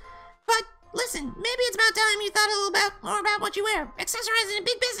thankful. But listen, maybe it's about time you thought a little more about what you wear. Accessorizing a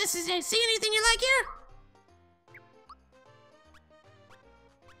big business today. See anything you like here?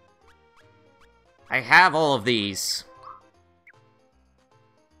 I have all of these.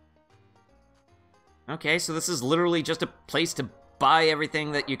 Okay, so this is literally just a place to buy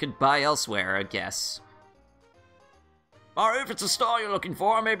everything that you could buy elsewhere, I guess. Or if it's a star you're looking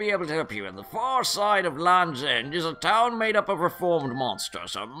for, I may be able to help you. On the far side of Land's End is a town made up of reformed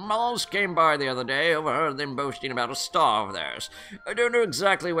monsters. A mouse came by the other day, overheard them boasting about a star of theirs. I don't know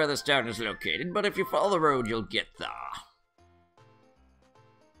exactly where this town is located, but if you follow the road, you'll get there.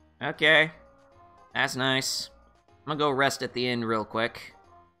 Okay. That's nice. I'm gonna go rest at the inn real quick.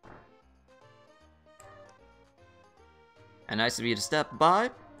 And nice of you to stop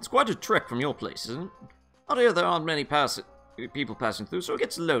by. It's quite a trek from your place, isn't it? Out here there aren't many people passing through, so it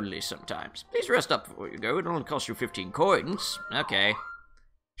gets lonely sometimes. Please rest up before you go. It'll only cost you 15 coins. Okay.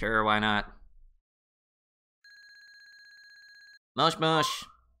 Sure, why not? Mush mush.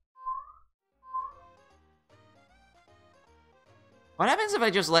 What happens if I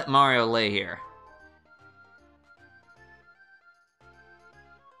just let Mario lay here?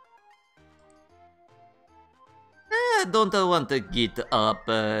 I don't want to get up,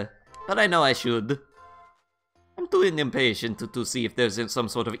 but I know I should. I'm too impatient to see if there's some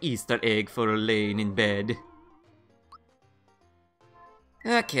sort of Easter egg for laying in bed.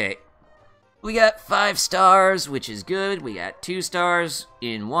 Okay. We got 5 stars, which is good. We got 2 stars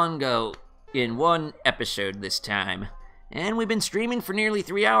in one go, in one episode this time. And we've been streaming for nearly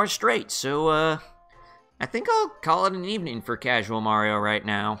 3 hours straight, so, I think I'll call it an evening for Casual Mario right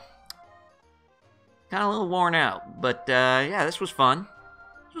now. Kinda a little worn out, but, yeah, this was fun.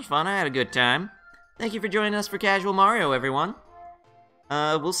 This was fun, I had a good time. Thank you for joining us for Casual Mario, everyone.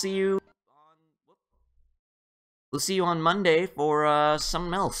 We'll see you on Monday for,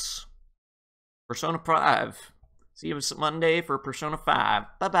 something else. Persona 5. See you Monday for Persona 5.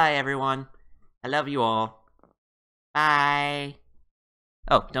 Bye-bye, everyone. I love you all. Bye.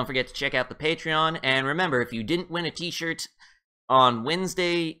 Oh, don't forget to check out the Patreon, and remember, if you didn't win a t-shirt on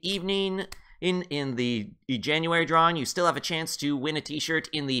Wednesday evening in the January drawing, you still have a chance to win a t-shirt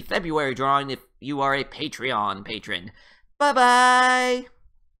in the February drawing if you are a Patreon patron. Bye-bye!